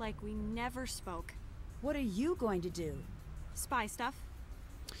forward like we never spoke. What are you going to do? Spy stuff.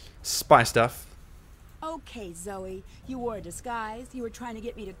 Spy stuff. Okay, Zoe. You wore a disguise. You were trying to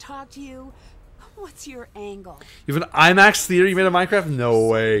get me to talk to you. What's your angle? You have an IMAX theater you made in Minecraft? No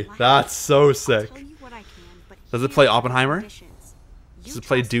way. That's so sick. Tell you what I can, but Does it play Oppenheimer? conditions. Does it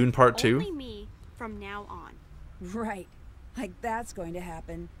play Dune Part 2? Only me from now on. Right. Like that's going to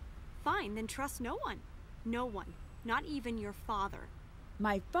happen. Fine, then trust no one. No one. Not even your father.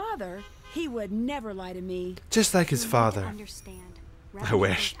 My father? He would never lie to me. Just like his You need to father. Understand. I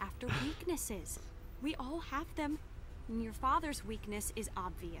wish. Revenant is after weaknesses. We all have them. And your father's weakness is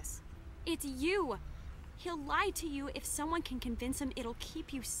obvious. It's you. He'll lie to you if someone can convince him it'll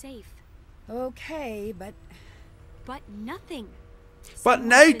keep you safe. Okay, but nothing. But Someone's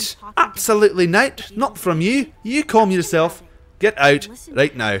Nate, been talking to absolutely him. Nate, If you not don't from believe you. me, You calm yourself. Get out listen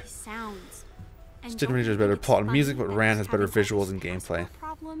right to now. how he sounds. And Station don't Ranger has you better think it's plot and funny music, but that Rand he's has better having all visuals and these gameplay. passport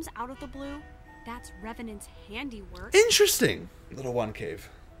problems out of the blue? That's Revenant's handiwork. Interesting. Little one cave.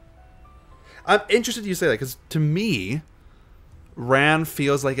 I'm interested you say that because to me, Ran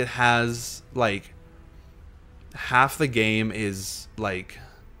feels like it has like half the game is like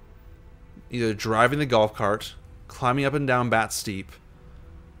either driving the golf cart, climbing up and down Bat Steep,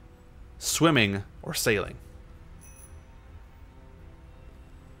 swimming, or sailing.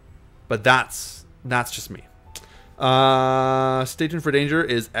 But that's just me. Stay tuned for Danger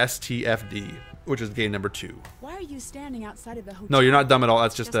is STFD, which is game number 2. why are you standing outside of the hotel? No, you're not dumb at all.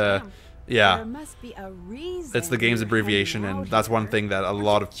 That's just There yeah. must be a reason. It's the game's you're abbreviation, hanging and out that's one here. thing that a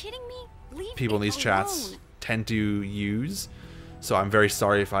lot of Kidding me? Leave people in it these chats alone. tend to use. So I'm very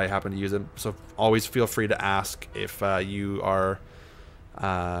sorry if I happen to use it. So always feel free to ask if you are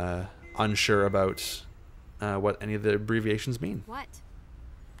unsure about what any of the abbreviations mean. What?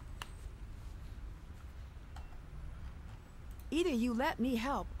 Either you let me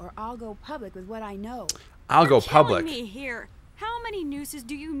help, or I'll go public with what I know. I'll go You're killing public. me here. How many nooses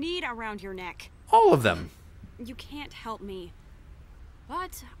do you need around your neck? All of them. You can't help me.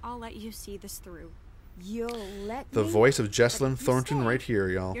 But I'll let you see this through. You'll let The me? voice of But Jessalyn if you Thornton stay, right here,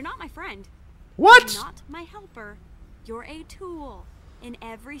 y'all. You're not my friend. What? You're not my helper. You're a tool in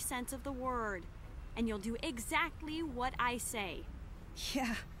every sense of the word. And you'll do exactly what I say.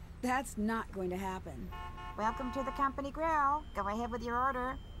 Yeah, that's not going to happen. Welcome to the company grill. Go ahead with your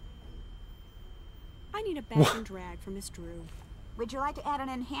order. I need a back and drag for Miss Drew. Would you like to add an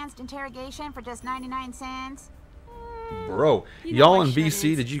enhanced interrogation for just 99 cents? Bro, y'all in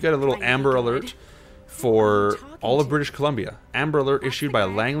VC, did you get a little Amber Alert for all of British Columbia? Amber Alert issued by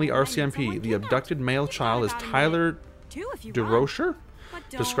Langley RCMP. The abducted male child is Tyler DeRocher,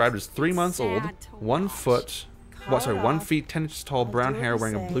 described as 3 months old, 1 foot, 1 feet 10 inches tall, brown hair,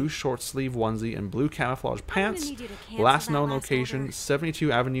 wearing a blue short sleeve onesie and blue camouflage pants. Last known location,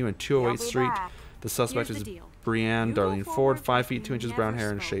 72 Avenue and 208 Street. The suspect is Brianne Darlene Ford, 5 feet 2 inches, brown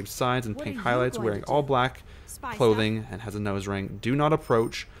hair and shaved sides and pink highlights, wearing all black clothing and has a nose ring. Do not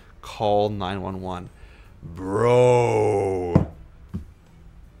approach. Call 911. Bro,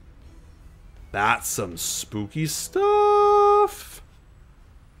 that's some spooky stuff.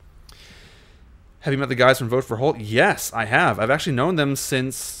 Have you met the guys from Vote for Holt? Yes, I have. I've actually known them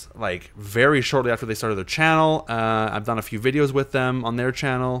since like very shortly after they started their channel. I've done a few videos with them on their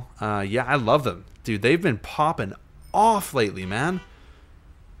channel. Yeah, I love them. Dude, they've been popping off lately, man.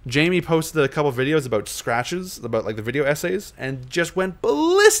 Jamie posted a couple videos about scratches, about like the video essays, and just went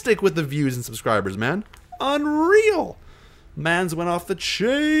ballistic with the views and subscribers, man. Unreal. Mans went off the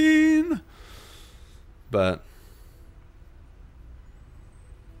chain. But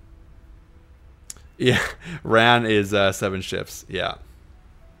yeah, Ran is 7 shifts. Yeah.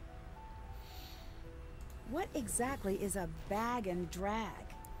 What exactly is a bag and drag?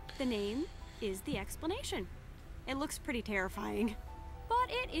 The name is the explanation. It looks pretty terrifying, but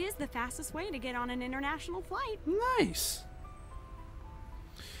it is the fastest way to get on an international flight. Nice.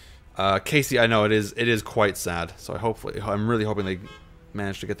 Casey, I know it is quite sad. So I'm really hoping they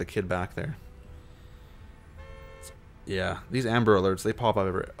manage to get the kid back there. Yeah, these Amber Alerts, they pop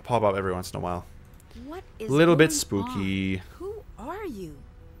up every once in a while. What is little bit going spooky. on? Who are you?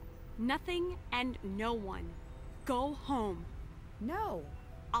 Nothing and no one. Go home. No.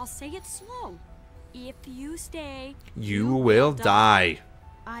 I'll say it slow. If you stay, You will die.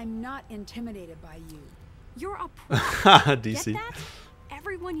 I'm not intimidated by you. You're a pro. DC. Get that?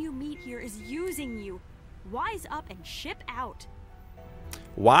 Everyone you meet here is using you. Wise up and ship out.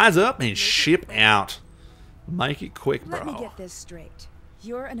 Wise up and ship out. Make it quick, bro. Let me get this straight.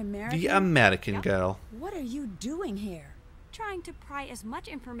 You're an American? The American girl. What are you doing here? Trying to pry as much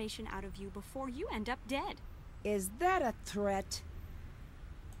information out of you before you end up dead. Is that a threat?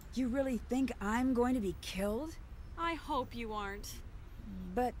 You really think I'm going to be killed? I hope you aren't.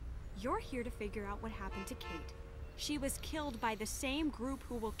 But you're here to figure out what happened to Kate. She was killed by the same group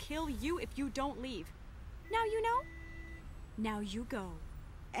who will kill you if you don't leave. Now you know. Now you go.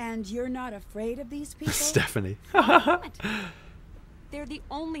 And you're not afraid of these people? Stephanie. They're the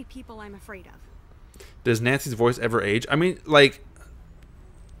only people I'm afraid of. Does Nancy's voice ever age? I mean, like,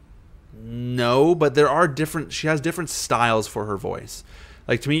 no, but there are different. She has different styles for her voice.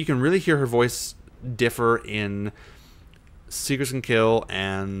 Like, to me, you can really hear her voice differ in Secrets and Kill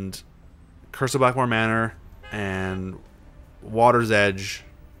and Curse of Blackmore Manor and Water's Edge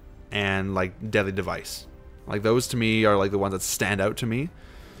and like Deadly Device. Like, those to me are like the ones that stand out to me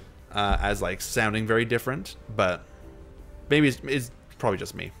as like sounding very different. But maybe it's probably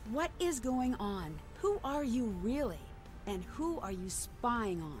just me. What is going on? Who are you really? And who are you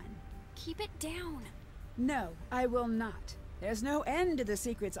spying on? Keep it down. No, I will not. There's no end to the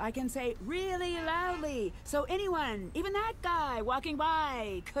secrets I can say really loudly, so anyone, even that guy walking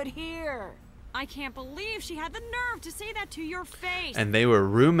by, could hear. I can't believe she had the nerve to say that to your face. And they were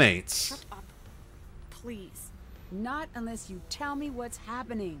roommates. Shut up. Please. Not unless you tell me what's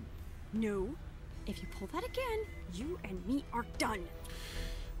happening. No. If you pull that again, you and me are done.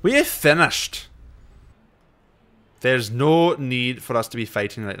 We're finished. There's no need for us to be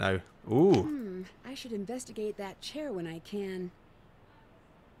fighting right now. Ooh. I should investigate that chair when I can.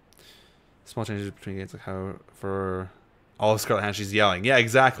 Small changes between games, like how for all of Scarlet Hand she's yelling. Yeah,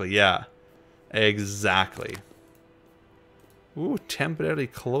 exactly. Yeah. Exactly. Ooh, temporarily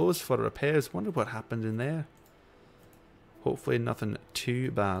closed for repairs. Wonder what happened in there. Hopefully nothing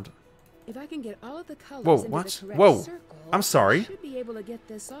too bad. If I can get all of the colors Whoa, into what? the correct Whoa. circle, I'm sorry. I should be able to get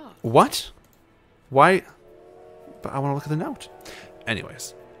this off. What? Why? But I want to look at the note.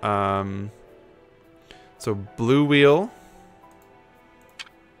 Anyways. So blue wheel.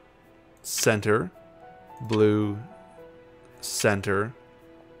 Center. Blue. Center.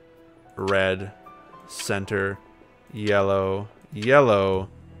 Red. Center. Yellow. Yellow.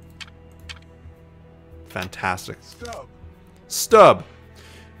 Fantastic. Stub.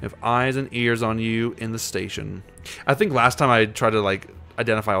 You have eyes and ears on you in the station. I think last time I tried to like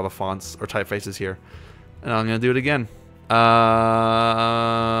identify all the fonts or typefaces here. And I'm going to do it again.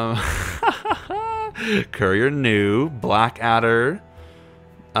 Courier New. Blackadder.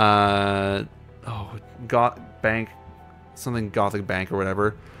 Got Bank something Gothic Bank or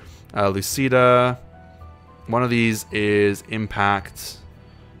whatever. Lucida. One of these is Impact.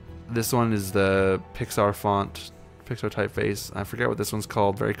 This one is the Pixar font, Pixar typeface. I forget what this one's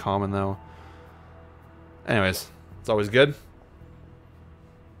called. Very common though. Anyways, it's always good.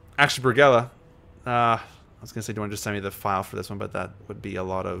 Actually, Bergella. I was gonna say, do you want to just send me the file for this one? But that would be a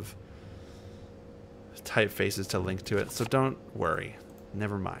lot of typefaces to link to it. So don't worry.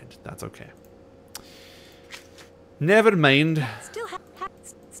 Never mind. That's okay. Never mind.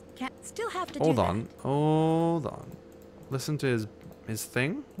 Still have to Hold do on. Hold on. Listen to his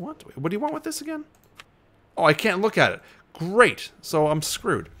thing? What? What do you want with this again? Oh, I can't look at it. Great. So I'm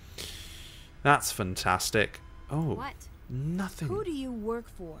screwed. That's fantastic. Oh. What? Nothing. Who do you work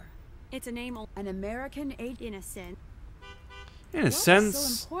for? It's a name. An American agent. In a sense. In a sense.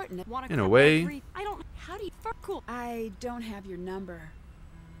 So important? In a way. I don't. How do you? Cool. I don't have your number.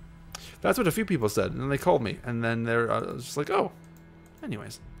 That's what a few people said, and then they called me, and then they're just like, oh.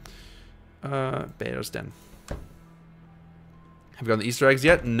 Anyways. Bear's Den. Have you gotten the Easter eggs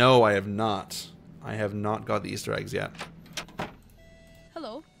yet? No, I have not. I have not got the Easter eggs yet.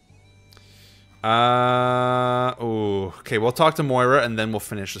 Hello. Oh, okay. We'll talk to Moira, and then we'll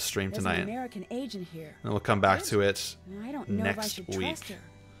finish the stream There's tonight. An American agent here. And we'll come back to it I don't know next if I should week. Trust her.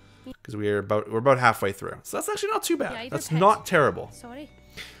 Because we're about halfway through. So that's actually not too bad. Yeah, that's not terrible. Sorry.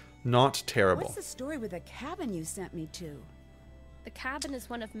 Not terrible. What's the story with the cabin you sent me to? The cabin is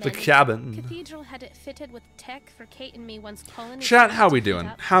one of many. The cabin. Cathedral had it fitted with tech for Kate and me once Colony. Chat, how we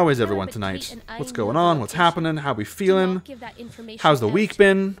doing? How is everyone tonight? What's going on? What's happening? How we feeling? How's the week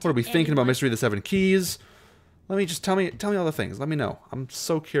been? What are we thinking about Mystery of the Seven Keys? Let me just tell me all the things. Let me know. I'm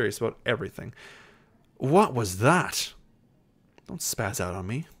so curious about everything. What was that? Don't spaz out on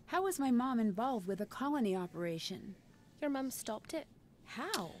me. How was my mom involved with the colony operation? Your mum stopped it.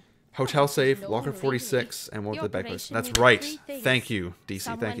 How? Hotel safe, locker 46, and one of the backers. That's right. Thank you,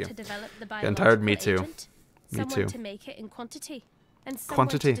 DC. Thank you. Getting tired. Me too. Me too. To make it in quantity. And someone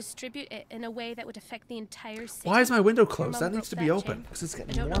to distribute it in a way that would affect the entire city. Why is my window closed? That needs to be open because it's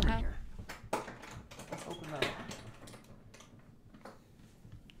getting warm in here. Let's open that up.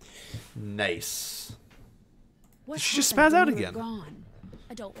 Nice. Did she just spaz out again?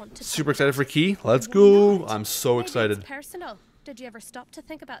 I don't want to. Super excited for Key. Let's go. I'm so excited. It's personal. Did you ever stop to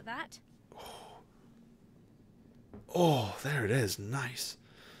think about that? Oh, there it is. Nice.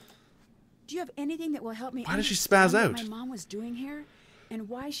 Do you have anything that will help me? Why did she spaz out? What my mom was doing here, and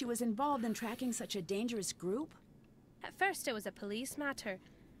why she was involved in tracking such a dangerous group? At first, it was a police matter,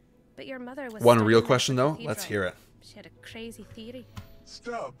 but your mother was. One real question though. Let's hear it. She had a crazy theory.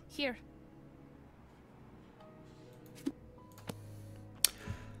 Stop. Here.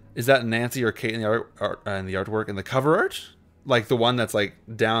 Is that Nancy or Kate in the artwork in the cover art? Like the one that's like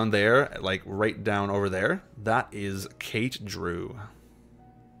down there, like right down over there? That is Kate Drew.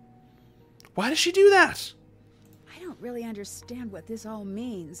 Why does she do that? I don't really understand what this all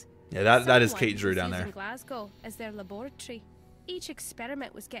means. Yeah, that is Kate Drew down there. In Glasgow as their laboratory. Each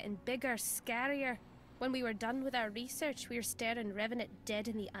experiment was getting bigger, scarier. When we were done with our research, we were staring Revenant dead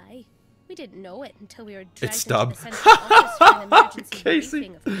in the eye. We didn't know it until we were dragged into the central office for an emergency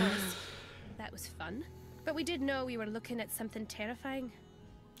briefing, of course. That was fun. But we did know we were looking at something terrifying.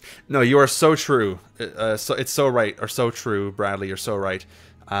 No, you are so true. So it's so right, or so true, Bradley. You're so right.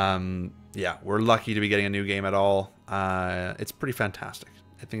 Yeah, we're lucky to be getting a new game at all. It's pretty fantastic.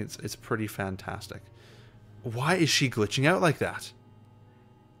 I think it's pretty fantastic. Why is she glitching out like that?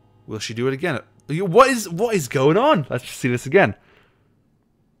 Will she do it again? What is going on? Let's see this again.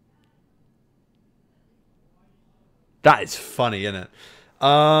 That is funny, isn't it?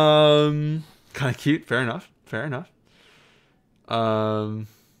 Kind of cute. Fair enough. Fair enough.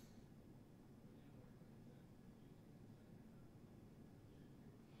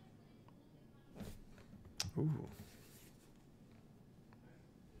 Ooh.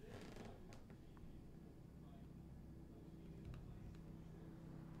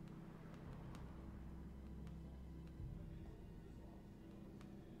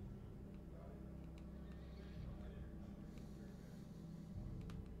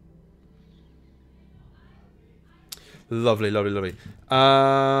 Lovely, lovely, lovely.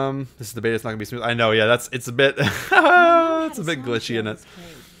 This is the beta. It's not gonna be smooth. I know. Yeah, it's a bit. It's a bit glitchy in it.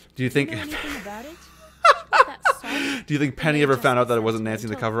 Do you think? Do you think Penny ever found out that it wasn't Nancy in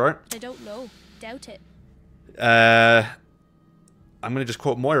the cover art? I don't know. Doubt it. I'm gonna just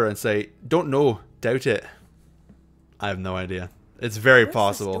quote Moira and say, "Don't know, doubt it." I have no idea. It's very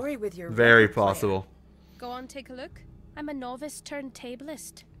possible. Very possible. Go on, take a look. I'm a novice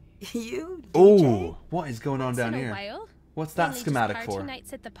turntablist. You? Oh, what is going on down In a here? while, What's that Mainly just schematic party for?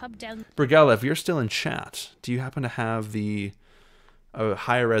 nights at the pub down. Brigella, if you're still in chat, do you happen to have the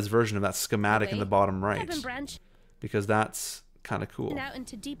higher res version of that schematic in the bottom right? Kevin Branch. Because that's kind of cool. Been out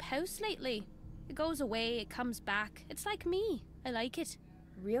into deep house lately. It goes away, it comes back. It's like me. I like it.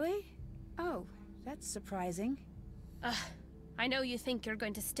 Really? Oh, that's surprising. I know you think you're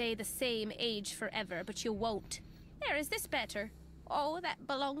going to stay the same age forever, but you won't. There, is this better? Oh, that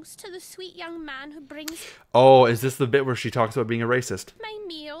belongs to the sweet young man who brings... Oh, is this the bit where she talks about being a racist? ...my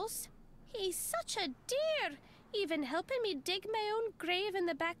meals. He's such a dear, even helping me dig my own grave in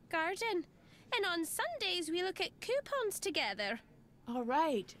the back garden. And on Sundays we look at coupons together. All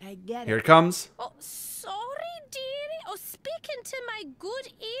right, I get it. Here it comes. Oh, sorry, dearie. Oh, speaking to my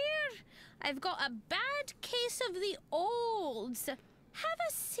good ear. I've got a bad case of the olds. Have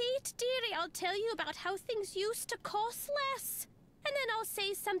a seat, dearie. I'll tell you about how things used to cost less. And then I'll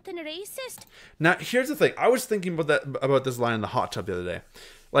say something racist. Now, here's the thing. I was thinking about this line in the hot tub the other day.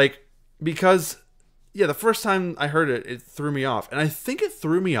 Like, because, yeah, the first time I heard it, it threw me off. And I think it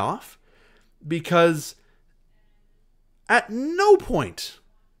threw me off because at no point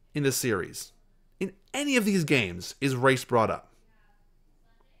in the series, in any of these games, is race brought up.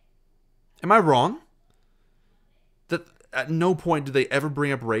 Am I wrong? That at no point did they ever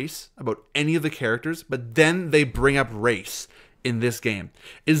bring up race about any of the characters, but then they bring up race in this game.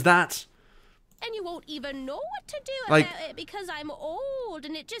 Is that... And you won't even know what to do like, about it because I'm old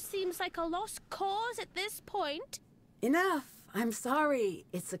and it just seems like a lost cause at this point. Enough. I'm sorry.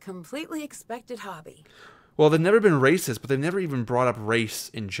 It's a completely expected hobby. Well, they've never been racist, but they've never even brought up race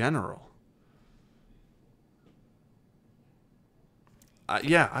in general.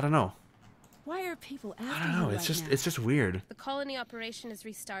 Yeah, I don't know. Why are people after I don't know. you It's right just now? it's just weird. The colony operation is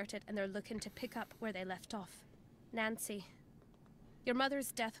restarted and they're looking to pick up where they left off. Nancy, your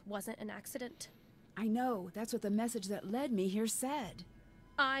mother's death wasn't an accident. I know. That's what the message that led me here said.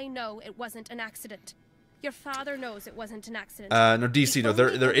 I know it wasn't an accident. Your father knows it wasn't an accident. No, DC, no,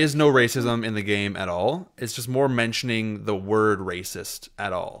 there is no racism in the game at all. It's just more mentioning the word racist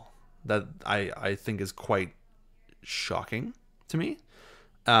at all. That I think is quite shocking to me.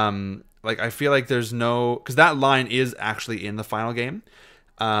 Like, I feel like there's no... Because that line is actually in the final game.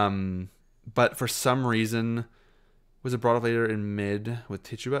 But for some reason... Was it brought up later in mid with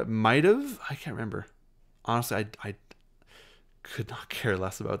Tichuba? Might have. I can't remember. Honestly, I could not care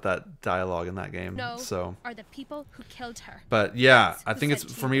less about that dialogue in that game. No, so are the people who killed her. But yeah, I think it's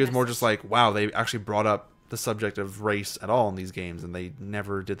for me it was more just like, wow, they actually brought up the subject of race at all in these games, and they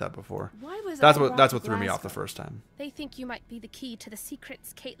never did that before. Why was that's I what threw brought me to off the first time. They think you might be the key to the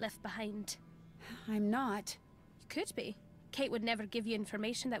secrets Kate left behind. I'm not. You could be. Kate would never give you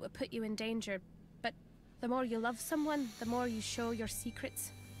information that would put you in danger. But the more you love someone, the more you show your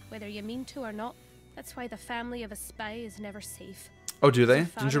secrets, whether you mean to or not. That's why the family of a spy is never safe. Oh, do they? Your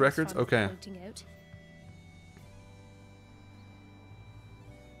Ginger father was Records? fond of Okay. pointing out.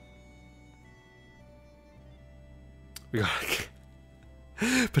 We got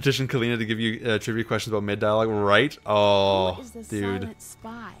petition Kalina to give you trivia questions about mid dialogue, right? Oh, What is the dude. silent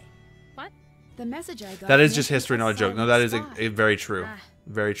spy? What? The message I got. That is just mentioned history, not a joke. No, silent that is spy. very true. Ah,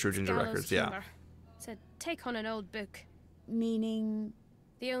 Very true, Ginger Gallows Records, yeah. humor. It's a take on an old book. Meaning?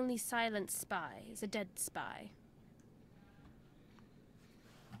 The only silent spy is a dead spy.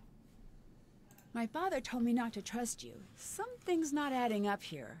 My father told me not to trust you. Something's not adding up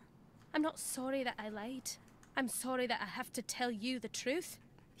here. I'm not sorry that I lied. I'm sorry that I have to tell you the truth.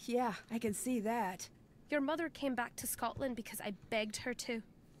 Yeah, I can see that. Your mother came back to Scotland because I begged her to.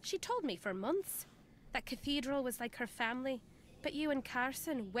 She told me for months that Cathedral was like her family, but you and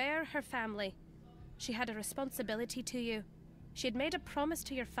Carson were her family. She had a responsibility to you. She had made a promise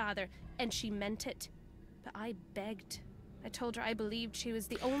to your father, and she meant it. But I begged. I told her I believed she was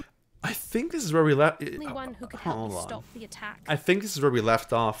the only I think this is where we left. one who could help Hold you on. stop the attack. I think this is where we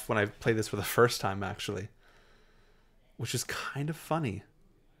left off when I played this for the first time, actually. Which is kind of funny.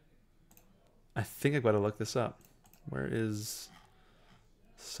 I think I've got to look this up. Where is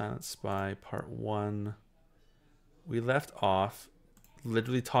Silent Spy Part 1? We left off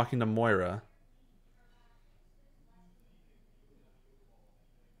literally talking to Moira.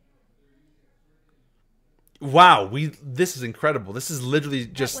 Wow, this is incredible. This is literally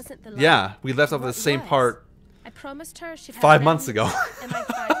just wasn't the line. yeah. We left off the same was? part. I promised her she'd have 5 months mountains ago. and my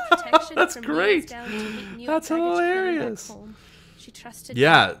fire protection That's from great. Leeds down to meet new That's baggage claim back hilarious. home. She trusted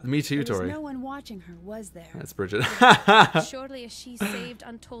Yeah, me too, There was Tori. no one watching her, was there? That's Bridget. Surely as she saved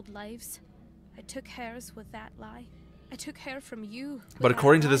untold lives, I took hers with that lie. I took her from you. with But that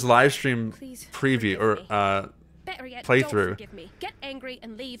according to lie. this live stream Please preview forgive or me. Better yet, don't playthrough, forgive me. Get angry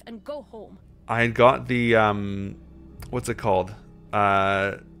and leave and go home. I had got the what's it called?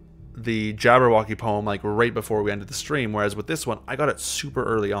 The Jabberwocky poem like right before we ended the stream, whereas with this one, I got it super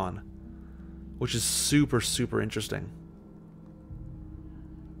early on, which is super, super interesting.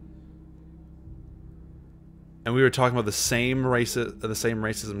 And we were talking about the same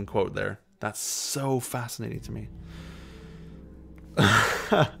racism quote there. That's so fascinating to me.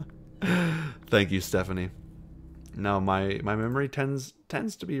 Thank you, Stephanie. No, my memory tends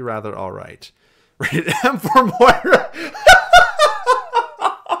to be rather all right. Rated M for Moira.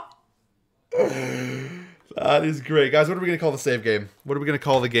 That is great, guys. What are we gonna call the save game? What are we gonna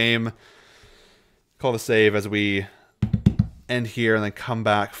call the game? Call the save as we end here and then come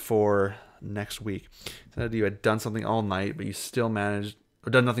back for next week. So you had done something all night, but you still managed, or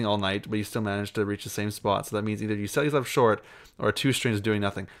done nothing all night, but you still managed to reach the same spot. So that means either you sell yourself short or 2 streams doing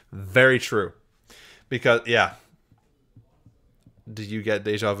nothing. Very true. Because, yeah. Did you get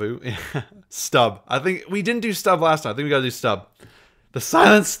deja vu? Stub. I think we didn't do stub last time. I think we gotta do stub. The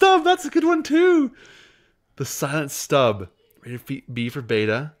silent stub. That's a good one too. The silent stub. Rated B for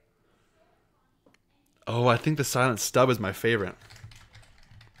beta. Oh, I think the silent stub is my favorite.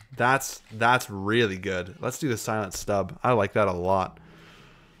 That's really good. Let's do the silent stub. I like that a lot.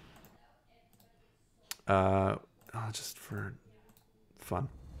 Just for fun.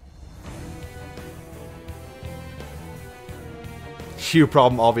 Hue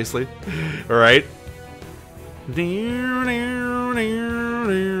problem, obviously. All right.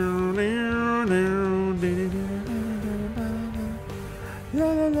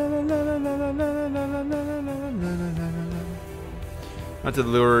 Not to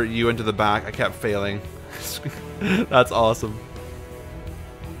lure you into the back, I kept failing. That's awesome.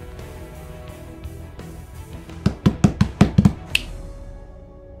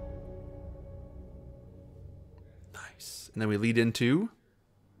 Nice. And then we lead into...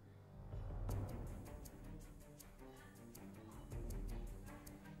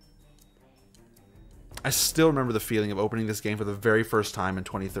 I still remember the feeling of opening this game for the very first time in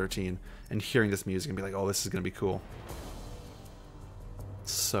 2013 and hearing this music and be like, oh, this is going to be cool.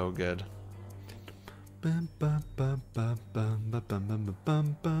 So good.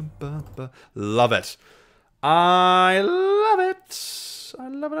 Love it. I love it. I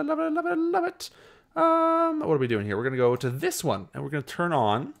love it. I love it. I love it. I love it. What are we doing here? We're going to go to this one and we're going to turn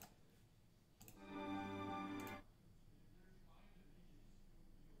on.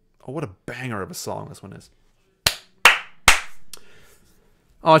 Oh, what a banger of a song this one is.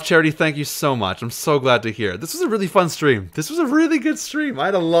 Oh, Charity, thank you so much. I'm so glad to hear. This was a really fun stream. This was a really good stream. I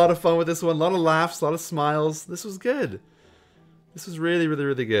had a lot of fun with this one. A lot of laughs, a lot of smiles. This was good. This was really, really,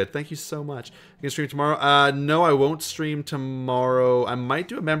 really good. Thank you so much. You can stream tomorrow? No, I won't stream tomorrow. I might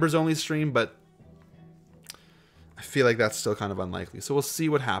do a members-only stream, but I feel like that's still kind of unlikely. So we'll see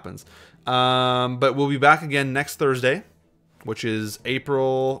what happens. But we'll be back again next Thursday, which is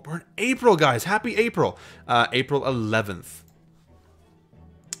April... We're in April, guys. Happy April. April 11th.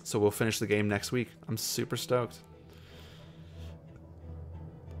 So we'll finish the game next week. I'm super stoked.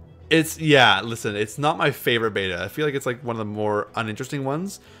 Yeah, listen, it's not my favorite beta. I feel like it's like one of the more uninteresting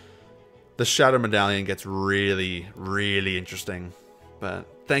ones. The Shadow Medallion gets really, really interesting. But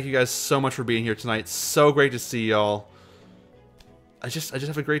thank you guys so much for being here tonight. So great to see y'all. I just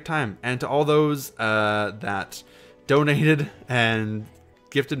have a great time. And to all those that donated and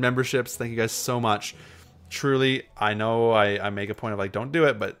gifted memberships, thank you guys so much. Truly, I know I make a point of like, don't do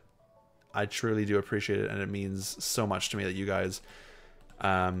it, but I truly do appreciate it, and it means so much to me that you guys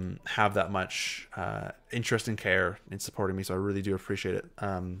have that much interest and care in supporting me, so I really do appreciate it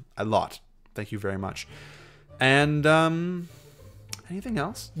a lot. Thank you very much. And anything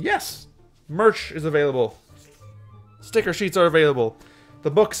else? Yes! Merch is available. Sticker sheets are available.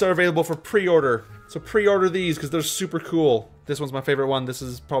 The books are available for pre-order. So pre-order these because they're super cool. This one's my favorite one. This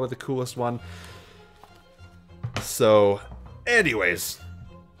is probably the coolest one. So, anyways,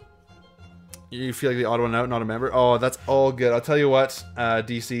 you feel like the odd one out, not a member? Oh, that's all good. I'll tell you what,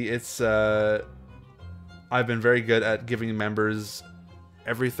 DC, it's I've been very good at giving members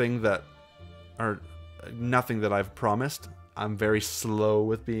everything that, or nothing that I've promised. I'm very slow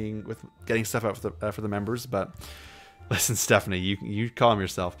with getting stuff out for the members, but listen, Stephanie, you calm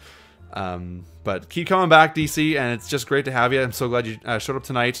yourself. But keep coming back, DC, and it's just great to have you. I'm so glad you showed up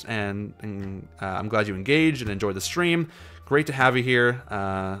tonight, and I'm glad you engaged and enjoyed the stream. Great to have you here,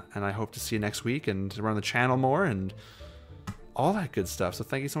 and I hope to see you next week and to run the channel more and all that good stuff. So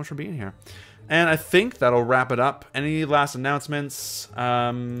thank you so much for being here. And I think that'll wrap it up. Any last announcements?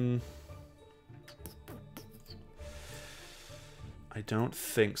 I don't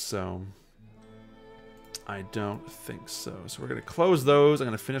think so. I don't think so. So we're going to close those. I'm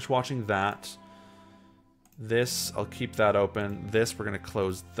going to finish watching that. This, I'll keep that open. This, we're going to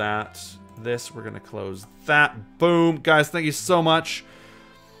close that. This, we're going to close that. Boom. Guys, thank you so much.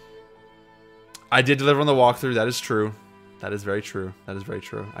 I did deliver on the walkthrough. That is true. That is very true. That is very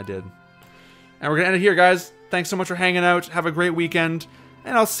true. I did. And we're going to end it here, guys. Thanks so much for hanging out. Have a great weekend.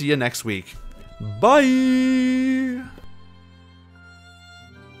 And I'll see you next week. Bye.